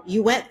 So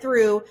you went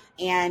through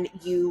and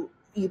you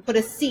put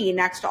a C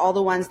next to all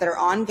the ones that are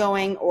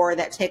ongoing or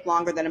that take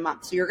longer than a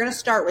month. So you're going to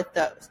start with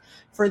those.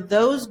 For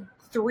those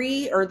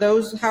 3 or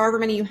those however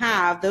many you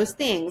have, those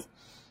things,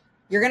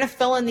 you're going to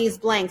fill in these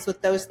blanks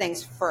with those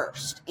things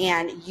first.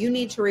 And you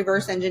need to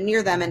reverse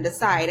engineer them and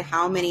decide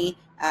how many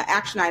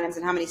action items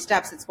and how many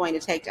steps it's going to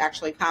take to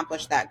actually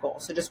accomplish that goal.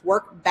 So just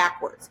work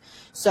backwards.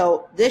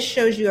 So this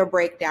shows you a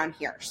breakdown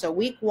here. So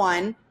week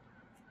 1,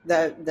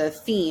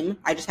 the theme,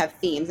 I just have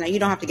themes. Now you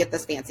don't have to get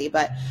this fancy,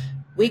 but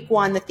week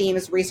 1, the theme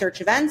is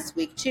research events.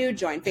 Week 2,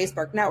 join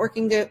Facebook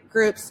networking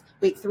groups.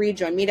 Week 3,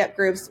 join meetup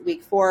groups.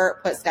 Week 4,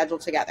 put schedule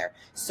together.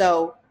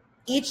 So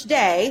each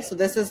day, so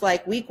this is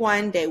like week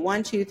 1, day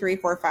 1, 2, 3,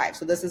 4, 5.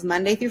 So this is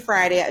Monday through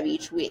Friday of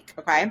each week,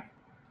 okay?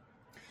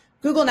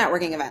 Google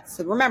networking events.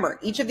 So remember,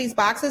 each of these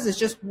boxes is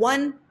just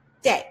one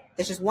day.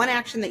 There's just one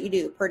action that you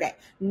do per day.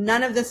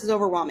 None of this is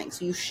overwhelming.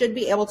 So you should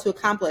be able to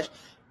accomplish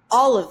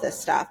all of this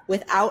stuff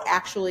without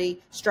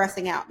actually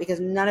stressing out because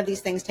none of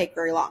these things take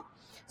very long.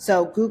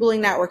 So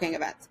Googling networking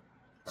events,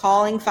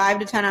 calling 5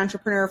 to 10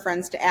 entrepreneur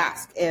friends to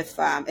ask if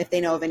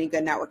they know of any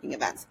good networking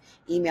events,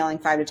 emailing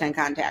 5 to 10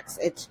 contacts.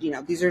 It's,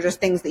 these are just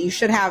things that you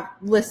should have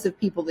lists of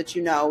people that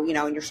in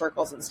your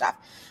circles and stuff.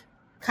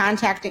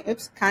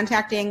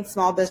 Contacting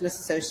small business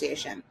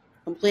association,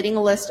 completing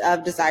a list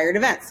of desired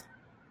events.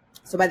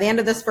 So by the end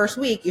of this first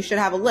week, you should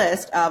have a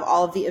list of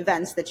all of the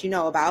events that you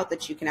know about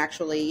that you can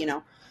actually,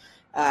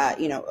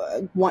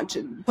 want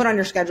to put on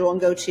your schedule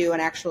and go to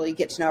and actually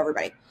get to know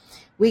everybody.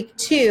 Week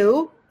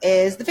 2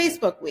 is the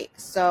Facebook week.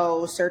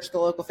 So search the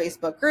local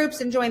Facebook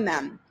groups and join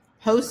them.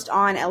 Post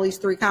on at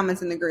least 3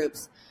 comments in the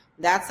groups.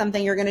 That's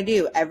something you're going to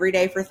do every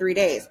day for 3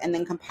 days, and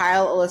then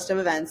compile a list of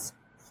events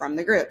from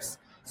the groups.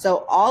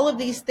 So all of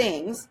these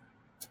things,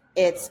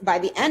 it's by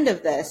the end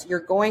of this, you're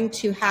going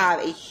to have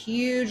a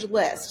huge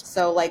list.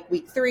 So like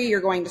week 3,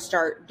 you're going to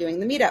start doing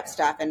the meetup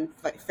stuff and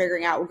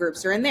figuring out what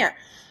groups are in there.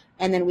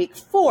 And then week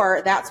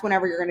 4, that's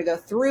whenever you're going to go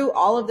through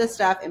all of this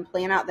stuff and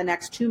plan out the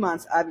next 2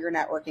 months of your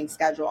networking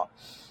schedule.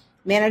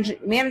 Manage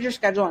your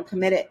schedule and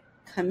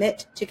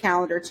commit to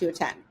calendar to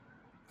attend.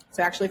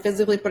 So actually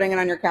physically putting it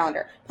on your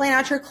calendar. Plan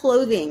out your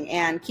clothing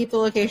and keep the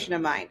location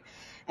in mind.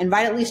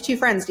 Invite at least 2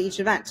 friends to each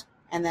event.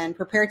 And then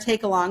prepare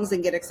take-alongs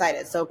and get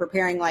excited. So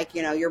preparing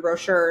your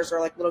brochures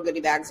or like little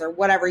goodie bags or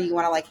whatever you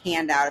want to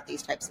hand out at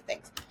these types of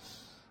things.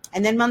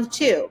 And then month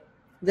 2,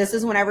 this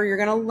is whenever you're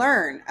going to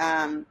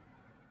learn.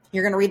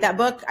 You're going to read that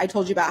book I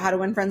told you about, How to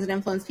Win Friends and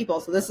Influence People.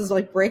 So this is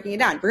like breaking it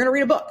down. You're going to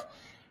read a book.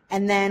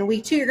 And then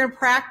week 2, you're going to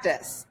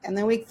practice. And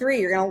then week 3,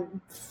 you're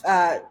going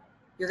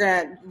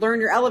to learn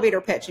your elevator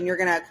pitch, and you're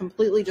going to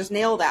completely just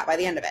nail that by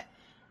the end of it.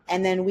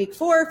 And then week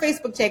 4,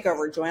 Facebook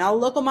takeover, join all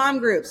the local mom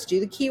groups, do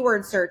the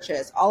keyword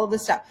searches, all of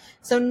this stuff.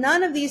 So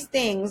none of these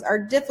things are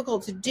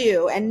difficult to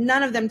do, and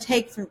none of them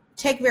take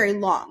very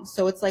long.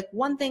 So it's like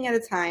one thing at a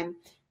time.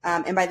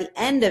 And by the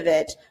end of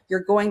it,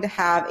 you're going to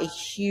have a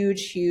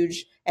huge,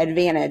 huge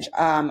advantage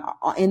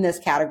in this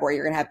category.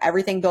 You're going to have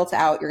everything built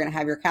out. You're going to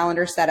have your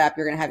calendar set up.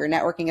 You're going to have your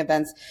networking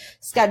events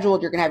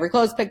scheduled. You're going to have your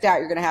clothes picked out.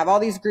 You're going to have all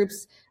these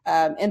groups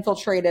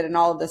infiltrated and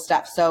all of this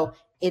stuff. So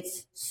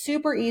it's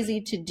super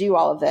easy to do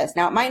all of this.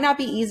 Now, it might not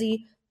be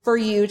easy for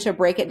you to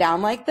break it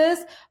down like this,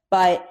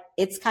 but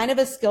it's kind of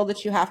a skill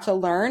that you have to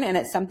learn, and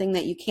it's something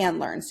that you can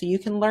learn. So you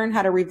can learn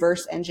how to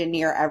reverse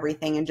engineer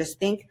everything and just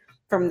think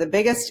from the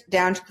biggest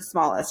down to the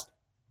smallest.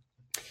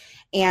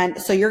 And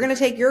so you're going to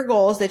take your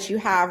goals that you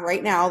have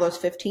right now, those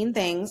 15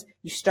 things.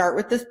 You start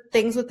with the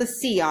things with the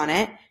C on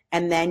it,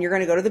 and then you're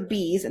going to go to the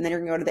B's, and then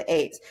you're going to go to the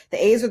A's.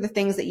 The A's are the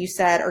things that you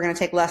said are going to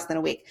take less than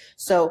a week.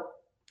 So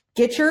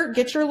get your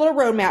little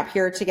roadmap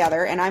here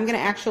together, and I'm going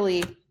to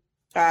actually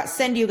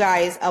send you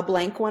guys a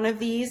blank one of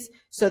these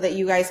so that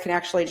you guys can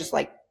actually just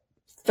like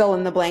fill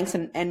in the blanks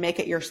and make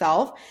it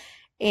yourself.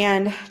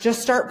 And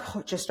just start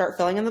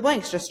filling in the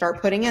blanks. Just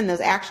start putting in those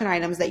action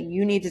items that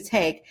you need to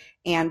take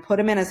and put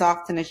them in as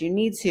often as you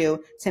need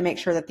to make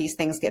sure that these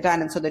things get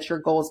done and so that your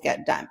goals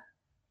get done.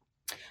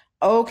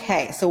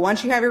 Okay, so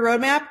once you have your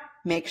roadmap,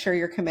 make sure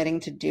you're committing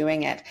to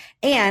doing it,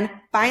 and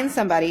find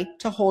somebody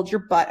to hold your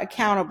butt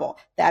accountable.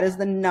 That is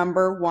the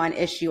number one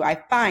issue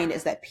I find,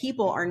 is that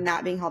people are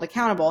not being held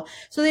accountable.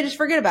 So they just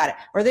forget about it,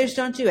 or they just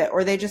don't do it,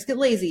 or they just get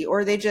lazy,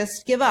 or they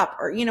just give up,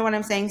 or you know what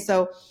I'm saying?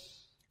 So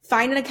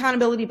find an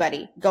accountability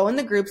buddy, go in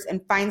the groups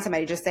and find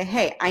somebody. Just say,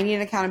 hey, I need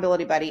an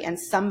accountability buddy. And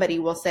somebody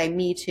will say,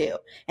 me too.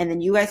 And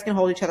then you guys can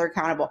hold each other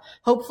accountable.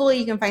 Hopefully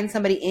you can find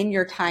somebody in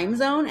your time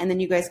zone, and then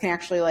you guys can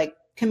actually like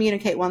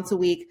communicate once a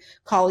week,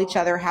 call each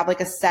other, have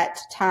like a set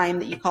time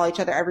that you call each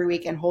other every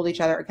week and hold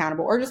each other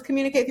accountable, or just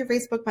communicate through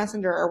Facebook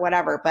Messenger or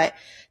whatever. But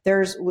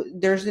there's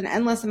an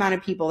endless amount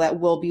of people that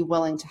will be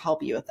willing to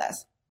help you with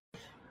this.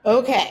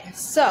 Okay,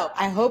 so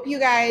I hope you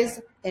guys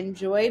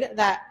enjoyed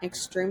that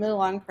extremely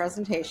long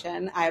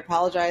presentation. I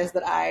apologize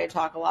that I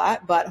talk a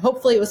lot, but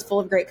hopefully it was full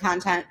of great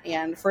content.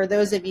 And for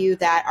those of you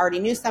that already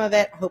knew some of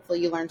it, hopefully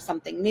you learned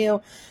something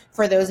new.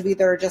 For those of you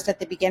that are just at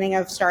the beginning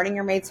of starting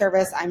your maid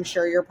service, I'm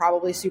sure you're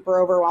probably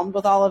super overwhelmed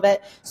with all of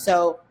it.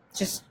 So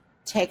just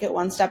take it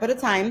one step at a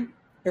time.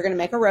 You're going to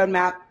make a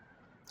roadmap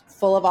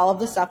full of all of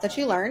the stuff that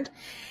you learned.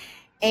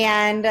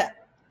 And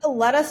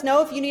let us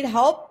know if you need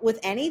help with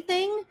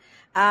anything.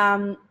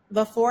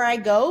 Before I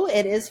go,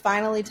 it is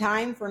finally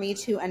time for me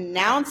to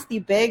announce the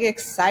big,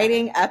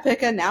 exciting,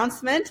 epic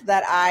announcement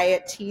that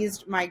I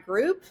teased my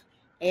group.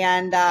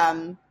 And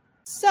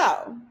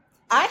so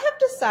I have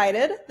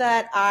decided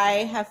that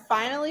I have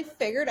finally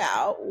figured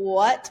out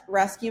what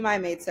Rescue My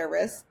Maid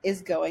Service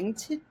is going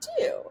to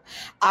do.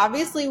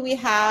 Obviously, we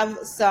have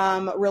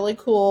some really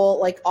cool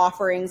like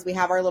offerings. We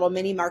have our little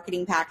mini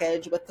marketing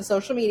package with the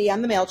social media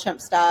and the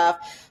MailChimp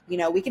stuff. You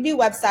know, we can do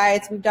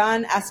websites. We've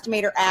done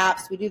estimator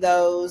apps. We do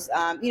those,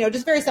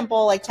 just very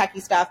simple, like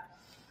techie stuff.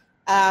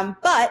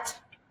 But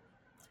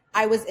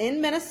I was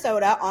in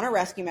Minnesota on a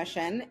rescue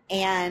mission,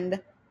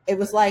 and it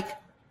was like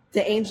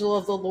the angel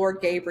of the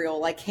Lord Gabriel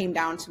like came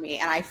down to me,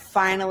 and I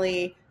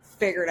finally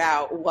figured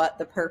out what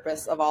the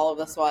purpose of all of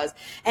this was,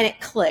 and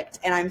it clicked.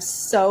 And I'm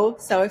so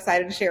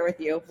excited to share with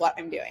you what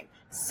I'm doing.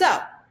 So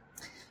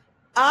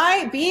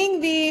I,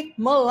 being the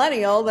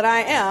millennial that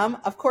I am,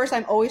 of course,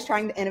 I'm always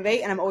trying to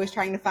innovate, and I'm always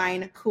trying to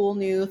find cool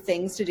new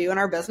things to do in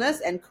our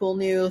business and cool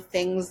new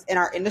things in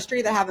our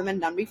industry that haven't been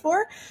done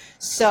before.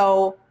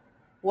 So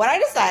what I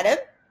decided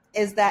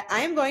is that I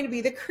am going to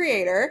be the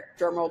creator,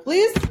 drumroll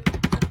please,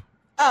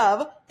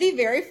 of the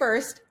very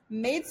first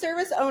maid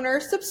service owner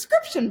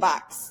subscription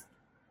box.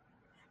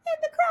 And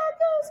the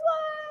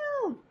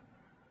crowd goes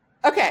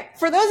wild. Okay,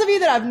 for those of you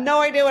that have no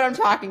idea what I'm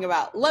talking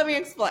about, let me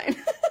explain.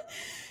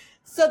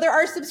 So there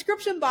are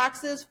subscription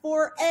boxes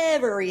for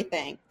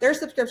everything. There's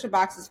subscription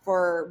boxes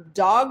for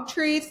dog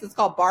treats. That's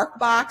called Bark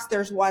Box.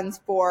 There's ones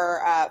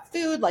for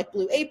food like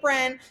Blue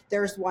Apron.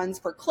 There's ones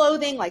for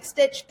clothing like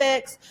Stitch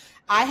Fix.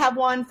 I have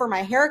one for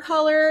my hair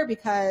color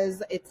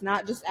because it's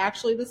not just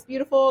actually this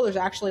beautiful. There's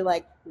actually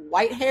like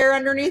white hair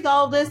underneath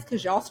all of this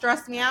because y'all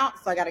stress me out.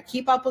 So I got to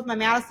keep up with my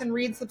Madison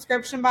Reed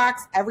subscription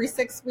box every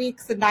 6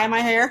 weeks and dye my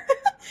hair.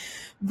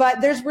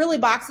 But there's really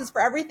boxes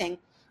for everything.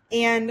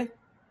 And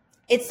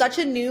it's such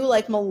a new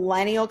like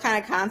millennial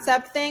kind of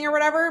concept thing or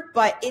whatever,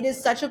 but it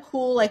is such a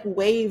cool like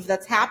wave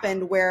that's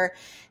happened where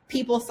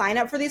people sign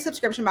up for these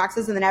subscription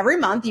boxes, and then every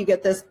month you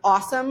get this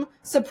awesome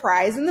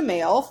surprise in the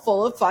mail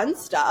full of fun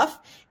stuff.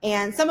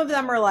 And some of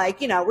them are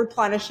like,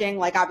 replenishing,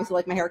 like obviously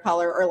like my hair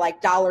color or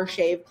like Dollar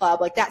Shave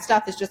Club, like that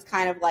stuff is just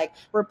kind of like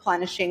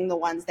replenishing the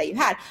ones that you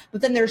had.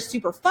 But then there's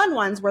super fun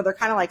ones where they're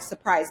kind of like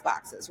surprise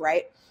boxes,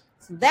 right?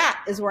 So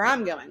that is where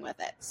I'm going with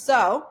it.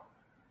 So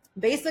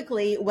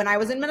basically, when I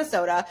was in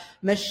Minnesota,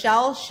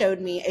 Michelle showed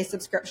me a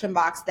subscription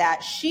box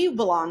that she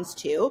belongs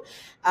to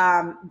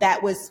that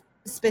was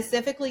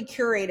specifically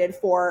curated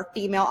for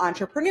female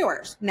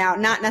entrepreneurs. Now,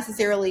 not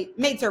necessarily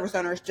maid service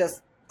owners,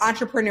 just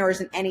entrepreneurs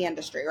in any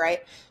industry,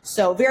 right?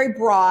 So very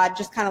broad,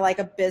 just kind of like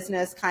a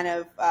business kind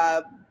of,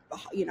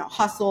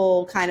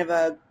 hustle, kind of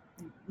a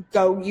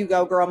you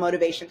go girl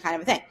motivation kind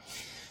of a thing.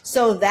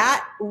 So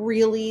that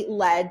really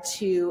led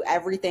to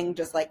everything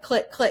just like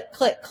click, click,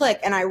 click, click.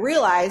 And I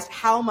realized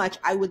how much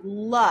I would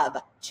love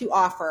to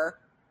offer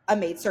a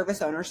maid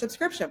service owner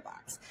subscription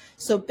box.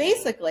 So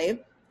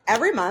basically,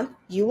 every month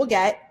you will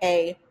get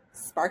a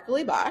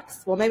sparkly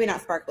box. Well, maybe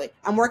not sparkly.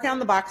 I'm working on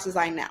the box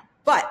design now,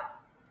 but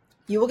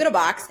you will get a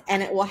box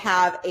and it will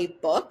have a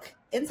book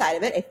inside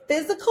of it, a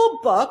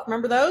physical book.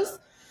 Remember those?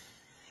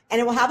 And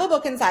it will have a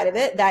book inside of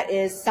it that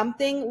is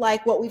something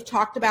like what we've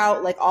talked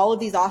about, like all of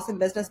these awesome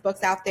business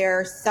books out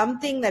there,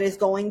 something that is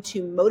going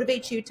to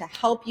motivate you to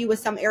help you with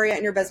some area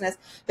in your business,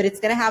 but it's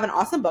going to have an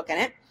awesome book in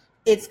it.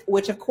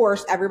 Which of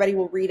course everybody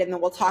will read and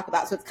then we'll talk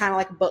about. So it's kind of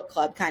like a book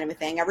club kind of a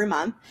thing every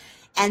month.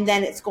 And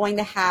then it's going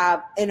to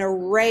have an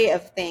array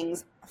of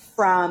things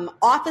from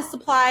office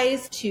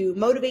supplies to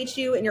motivate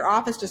you in your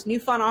office, just new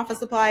fun office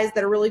supplies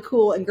that are really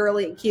cool and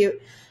girly and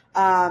cute.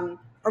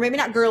 Or maybe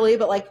not girly,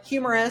 but like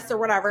humorous or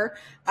whatever.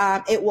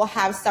 It will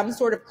have some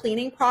sort of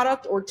cleaning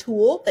product or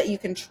tool that you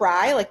can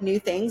try, like new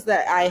things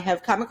that I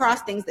have come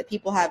across, things that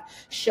people have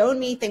shown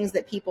me, things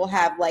that people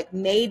have like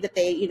made that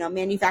they,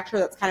 manufacture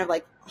that's kind of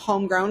like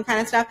homegrown kind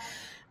of stuff.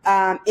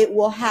 It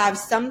will have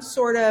some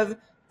sort of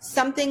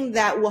something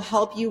that will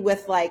help you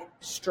with like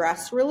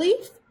stress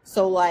relief.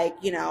 So like,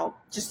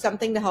 just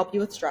something to help you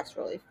with stress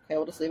relief. Okay,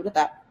 we'll just leave it at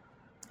that.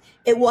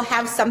 It will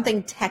have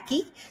something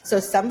techy, so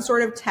some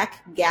sort of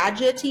tech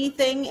gadgety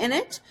thing in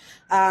it.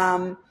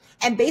 And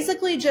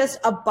basically just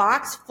a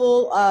box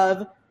full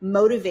of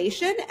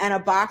motivation and a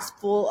box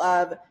full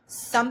of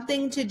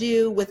something to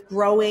do with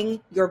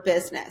growing your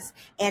business.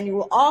 And you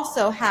will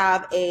also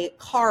have a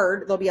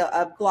card. There'll be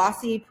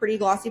a pretty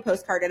glossy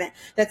postcard in it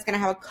that's going to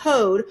have a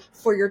code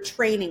for your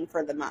training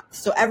for the month.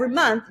 So every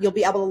month you'll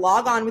be able to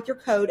log on with your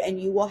code and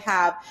you will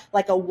have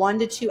like a 1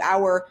 to 2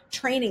 hour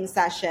training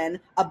session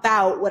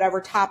about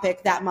whatever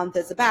topic that month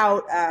is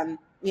about.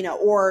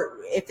 Or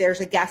if there's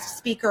a guest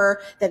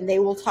speaker, then they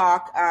will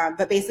talk.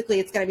 But basically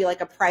it's going to be like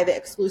a private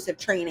exclusive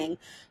training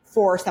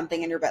for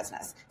something in your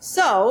business.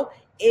 So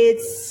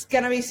it's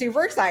going to be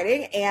super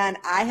exciting. And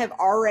I have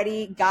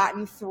already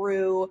gotten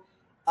through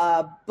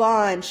a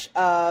bunch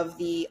of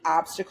the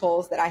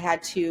obstacles that I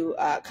had to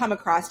come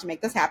across to make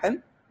this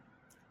happen.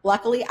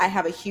 Luckily, I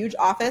have a huge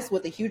office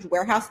with a huge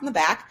warehouse in the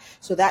back.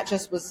 So that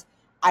just was,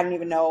 I don't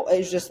even know. It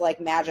was just like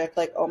magic.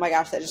 Like, oh my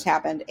gosh, that just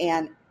happened.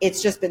 And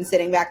it's just been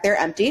sitting back there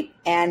empty.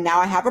 And now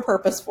I have a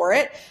purpose for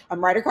it.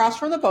 I'm right across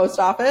from the post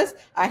office.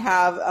 I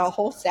have a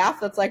whole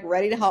staff that's like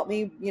ready to help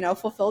me,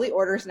 fulfill the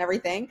orders and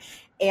everything.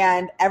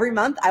 And every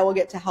month I will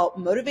get to help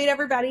motivate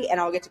everybody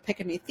and I'll get to pick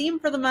a new theme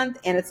for the month.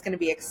 And it's going to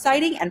be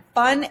exciting and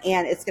fun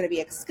and it's going to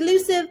be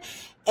exclusive.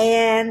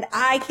 And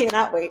I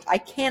cannot wait. I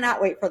cannot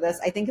wait for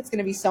this. I think it's going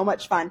to be so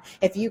much fun.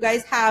 If you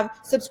guys have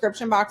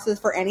subscription boxes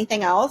for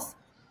anything else,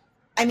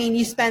 I mean,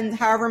 you spend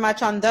however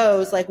much on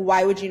those, like,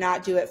 why would you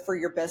not do it for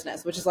your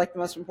business, which is like the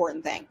most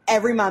important thing.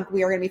 Every month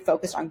we are going to be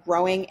focused on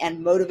growing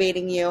and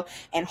motivating you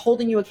and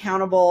holding you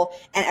accountable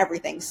and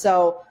everything.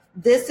 So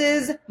this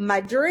is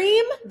my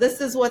dream.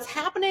 This is what's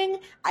happening.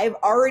 I've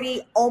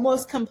already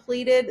almost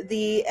completed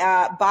the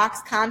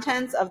box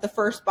contents of the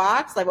first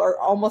box. I've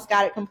almost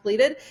got it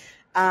completed.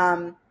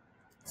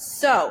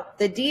 So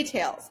the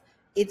details.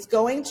 It's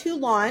going to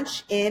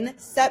launch in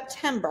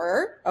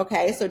September.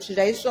 Okay, so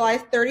today's July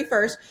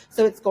 31st.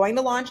 So it's going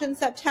to launch in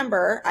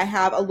September. I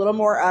have a little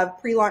more of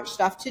pre-launch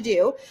stuff to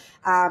do.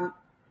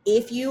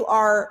 If you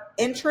are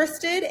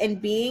interested in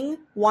being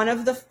one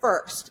of the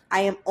first, I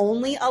am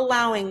only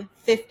allowing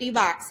 50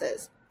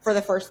 boxes for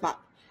the first month.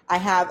 I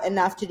have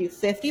enough to do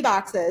 50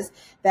 boxes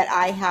that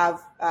I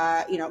have,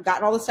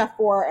 gotten all the stuff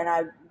for, and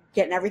I've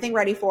getting everything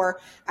ready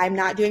for. I'm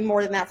not doing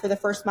more than that for the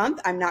first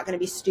month. I'm not going to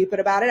be stupid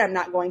about it. I'm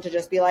not going to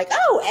just be like,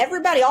 oh,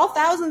 everybody, all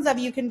thousands of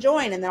you can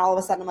join. And then all of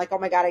a sudden I'm like, oh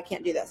my God, I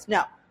can't do this.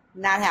 No,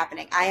 not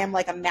happening. I am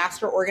like a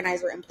master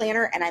organizer and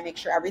planner, and I make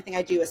sure everything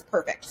I do is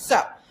perfect.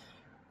 So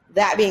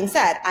that being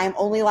said, I'm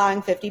only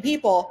allowing 50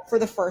 people for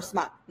the first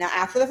month. Now,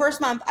 after the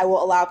first month, I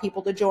will allow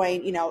people to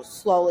join,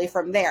 slowly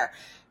from there.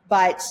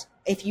 But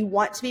if you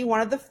want to be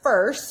one of the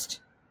first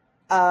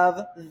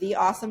of the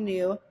awesome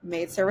new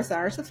Maid Service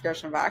Owner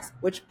subscription box,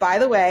 which by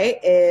the way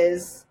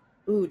is,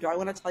 do I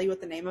want to tell you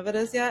what the name of it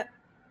is yet?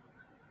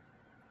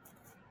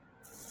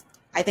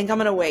 I think I'm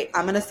going to wait.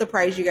 I'm going to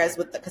surprise you guys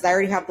with because I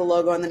already have the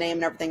logo and the name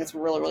and everything. It's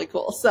really, really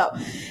cool. So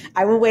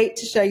I will wait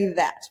to show you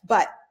that.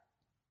 But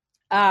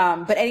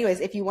anyways,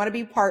 if you want to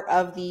be part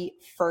of the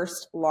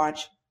first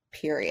launch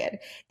period,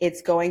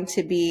 it's going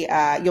to be,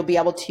 you'll be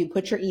able to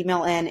put your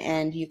email in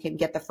and you can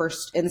get the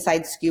first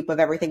inside scoop of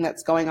everything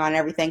that's going on and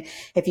everything.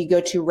 If you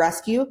go to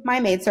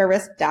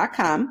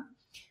rescuemymaidservice.com,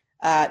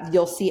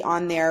 you'll see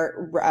on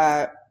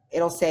there,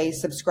 it'll say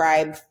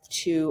subscribe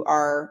to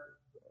our,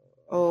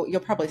 you'll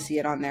probably see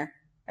it on there.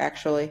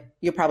 Actually,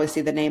 you'll probably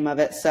see the name of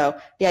it. So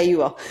yeah, you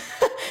will.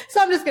 So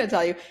I'm just going to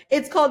tell you,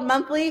 it's called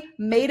Monthly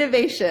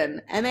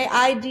Maidivation,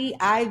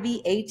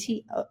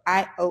 MAIDIVATION.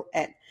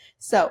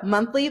 So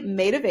Monthly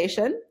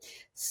Maidivation.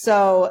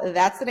 So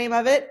that's the name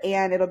of it.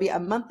 And it'll be a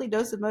monthly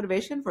dose of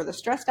motivation for the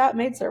stressed out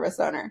maid service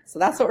owner. So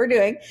that's what we're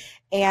doing.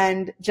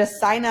 And just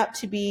sign up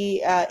to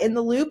be in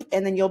the loop.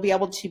 And then you'll be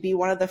able to be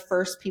one of the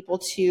first people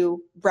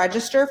to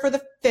register for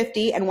the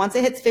 50. And once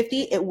it hits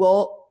 50, it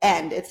will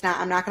end.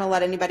 I'm not going to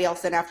let anybody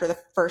else in after the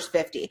first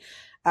 50.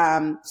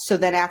 So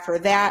then after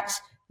that,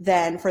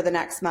 then for the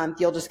next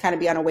month, you'll just kind of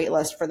be on a wait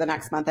list for the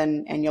next month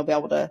and you'll be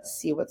able to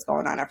see what's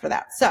going on after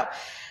that. So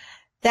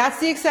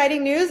that's the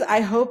exciting news. I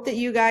hope that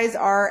you guys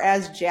are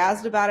as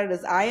jazzed about it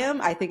as I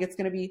am. I think it's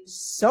going to be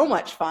so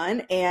much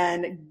fun,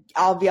 and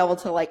I'll be able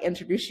to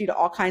introduce you to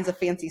all kinds of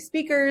fancy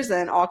speakers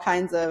and all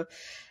kinds of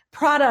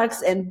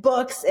products and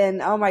books.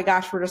 And oh my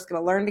gosh, we're just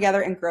going to learn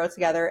together and grow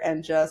together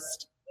and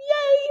just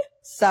yay.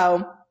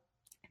 So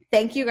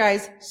thank you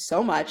guys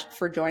so much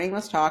for joining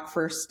this talk,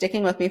 for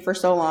sticking with me for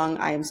so long.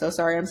 I am so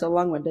sorry I'm so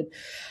long-winded,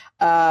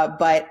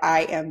 but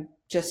I am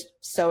just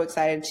so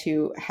excited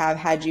to have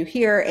had you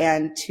here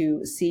and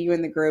to see you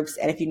in the groups.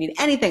 And if you need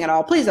anything at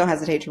all, please don't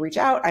hesitate to reach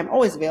out. I'm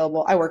always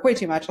available. I work way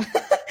too much.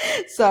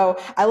 So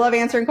I love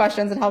answering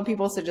questions and helping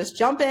people. So just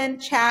jump in,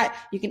 chat.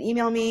 You can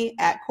email me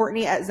at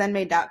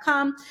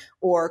Courtney@zenmaid.com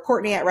or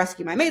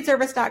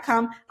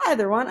Courtney@rescuemymaidservice.com.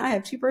 Either one. I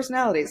have two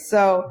personalities.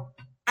 So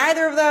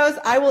either of those,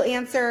 I will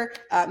answer.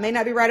 May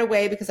not be right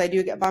away because I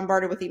do get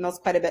bombarded with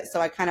emails quite a bit. So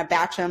I kind of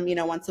batch them,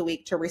 once a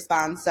week to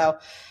respond. So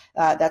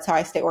that's how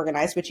I stay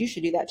organized, but you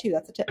should do that too.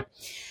 That's a tip.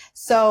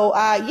 So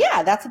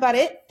yeah, that's about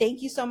it.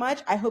 Thank you so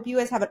much. I hope you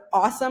guys have an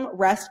awesome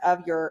rest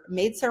of your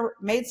Maid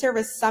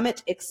Service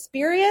Summit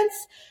experience.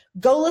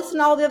 Go listen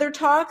to all the other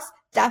talks.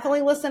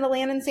 Definitely listen to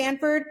Landon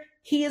Sanford.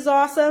 He is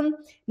awesome,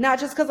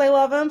 not just because I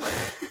love him,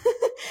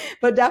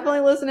 but definitely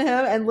listen to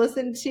him and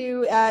listen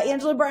to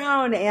Angela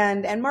Brown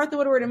and Martha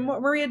Woodward and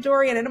Maria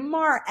Dorian and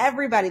Amar,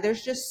 everybody.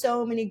 There's just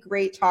so many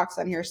great talks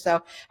on here.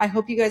 So I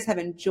hope you guys have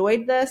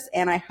enjoyed this,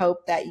 and I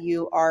hope that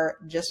you are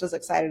just as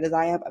excited as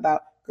I am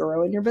about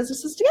growing your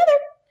businesses together.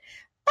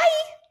 Bye.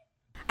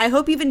 I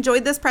hope you've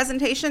enjoyed this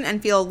presentation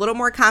and feel a little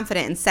more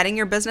confident in setting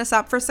your business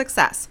up for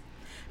success.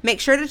 Make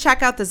sure to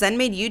check out the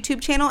ZenMaid YouTube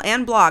channel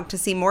and blog to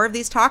see more of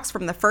these talks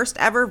from the first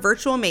ever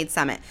virtual Maid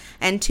Summit,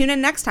 and tune in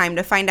next time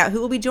to find out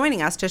who will be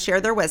joining us to share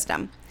their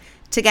wisdom.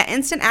 To get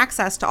instant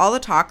access to all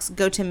the talks,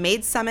 go to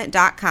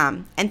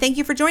maidsummit.com. And thank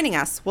you for joining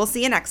us. We'll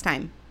see you next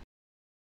time.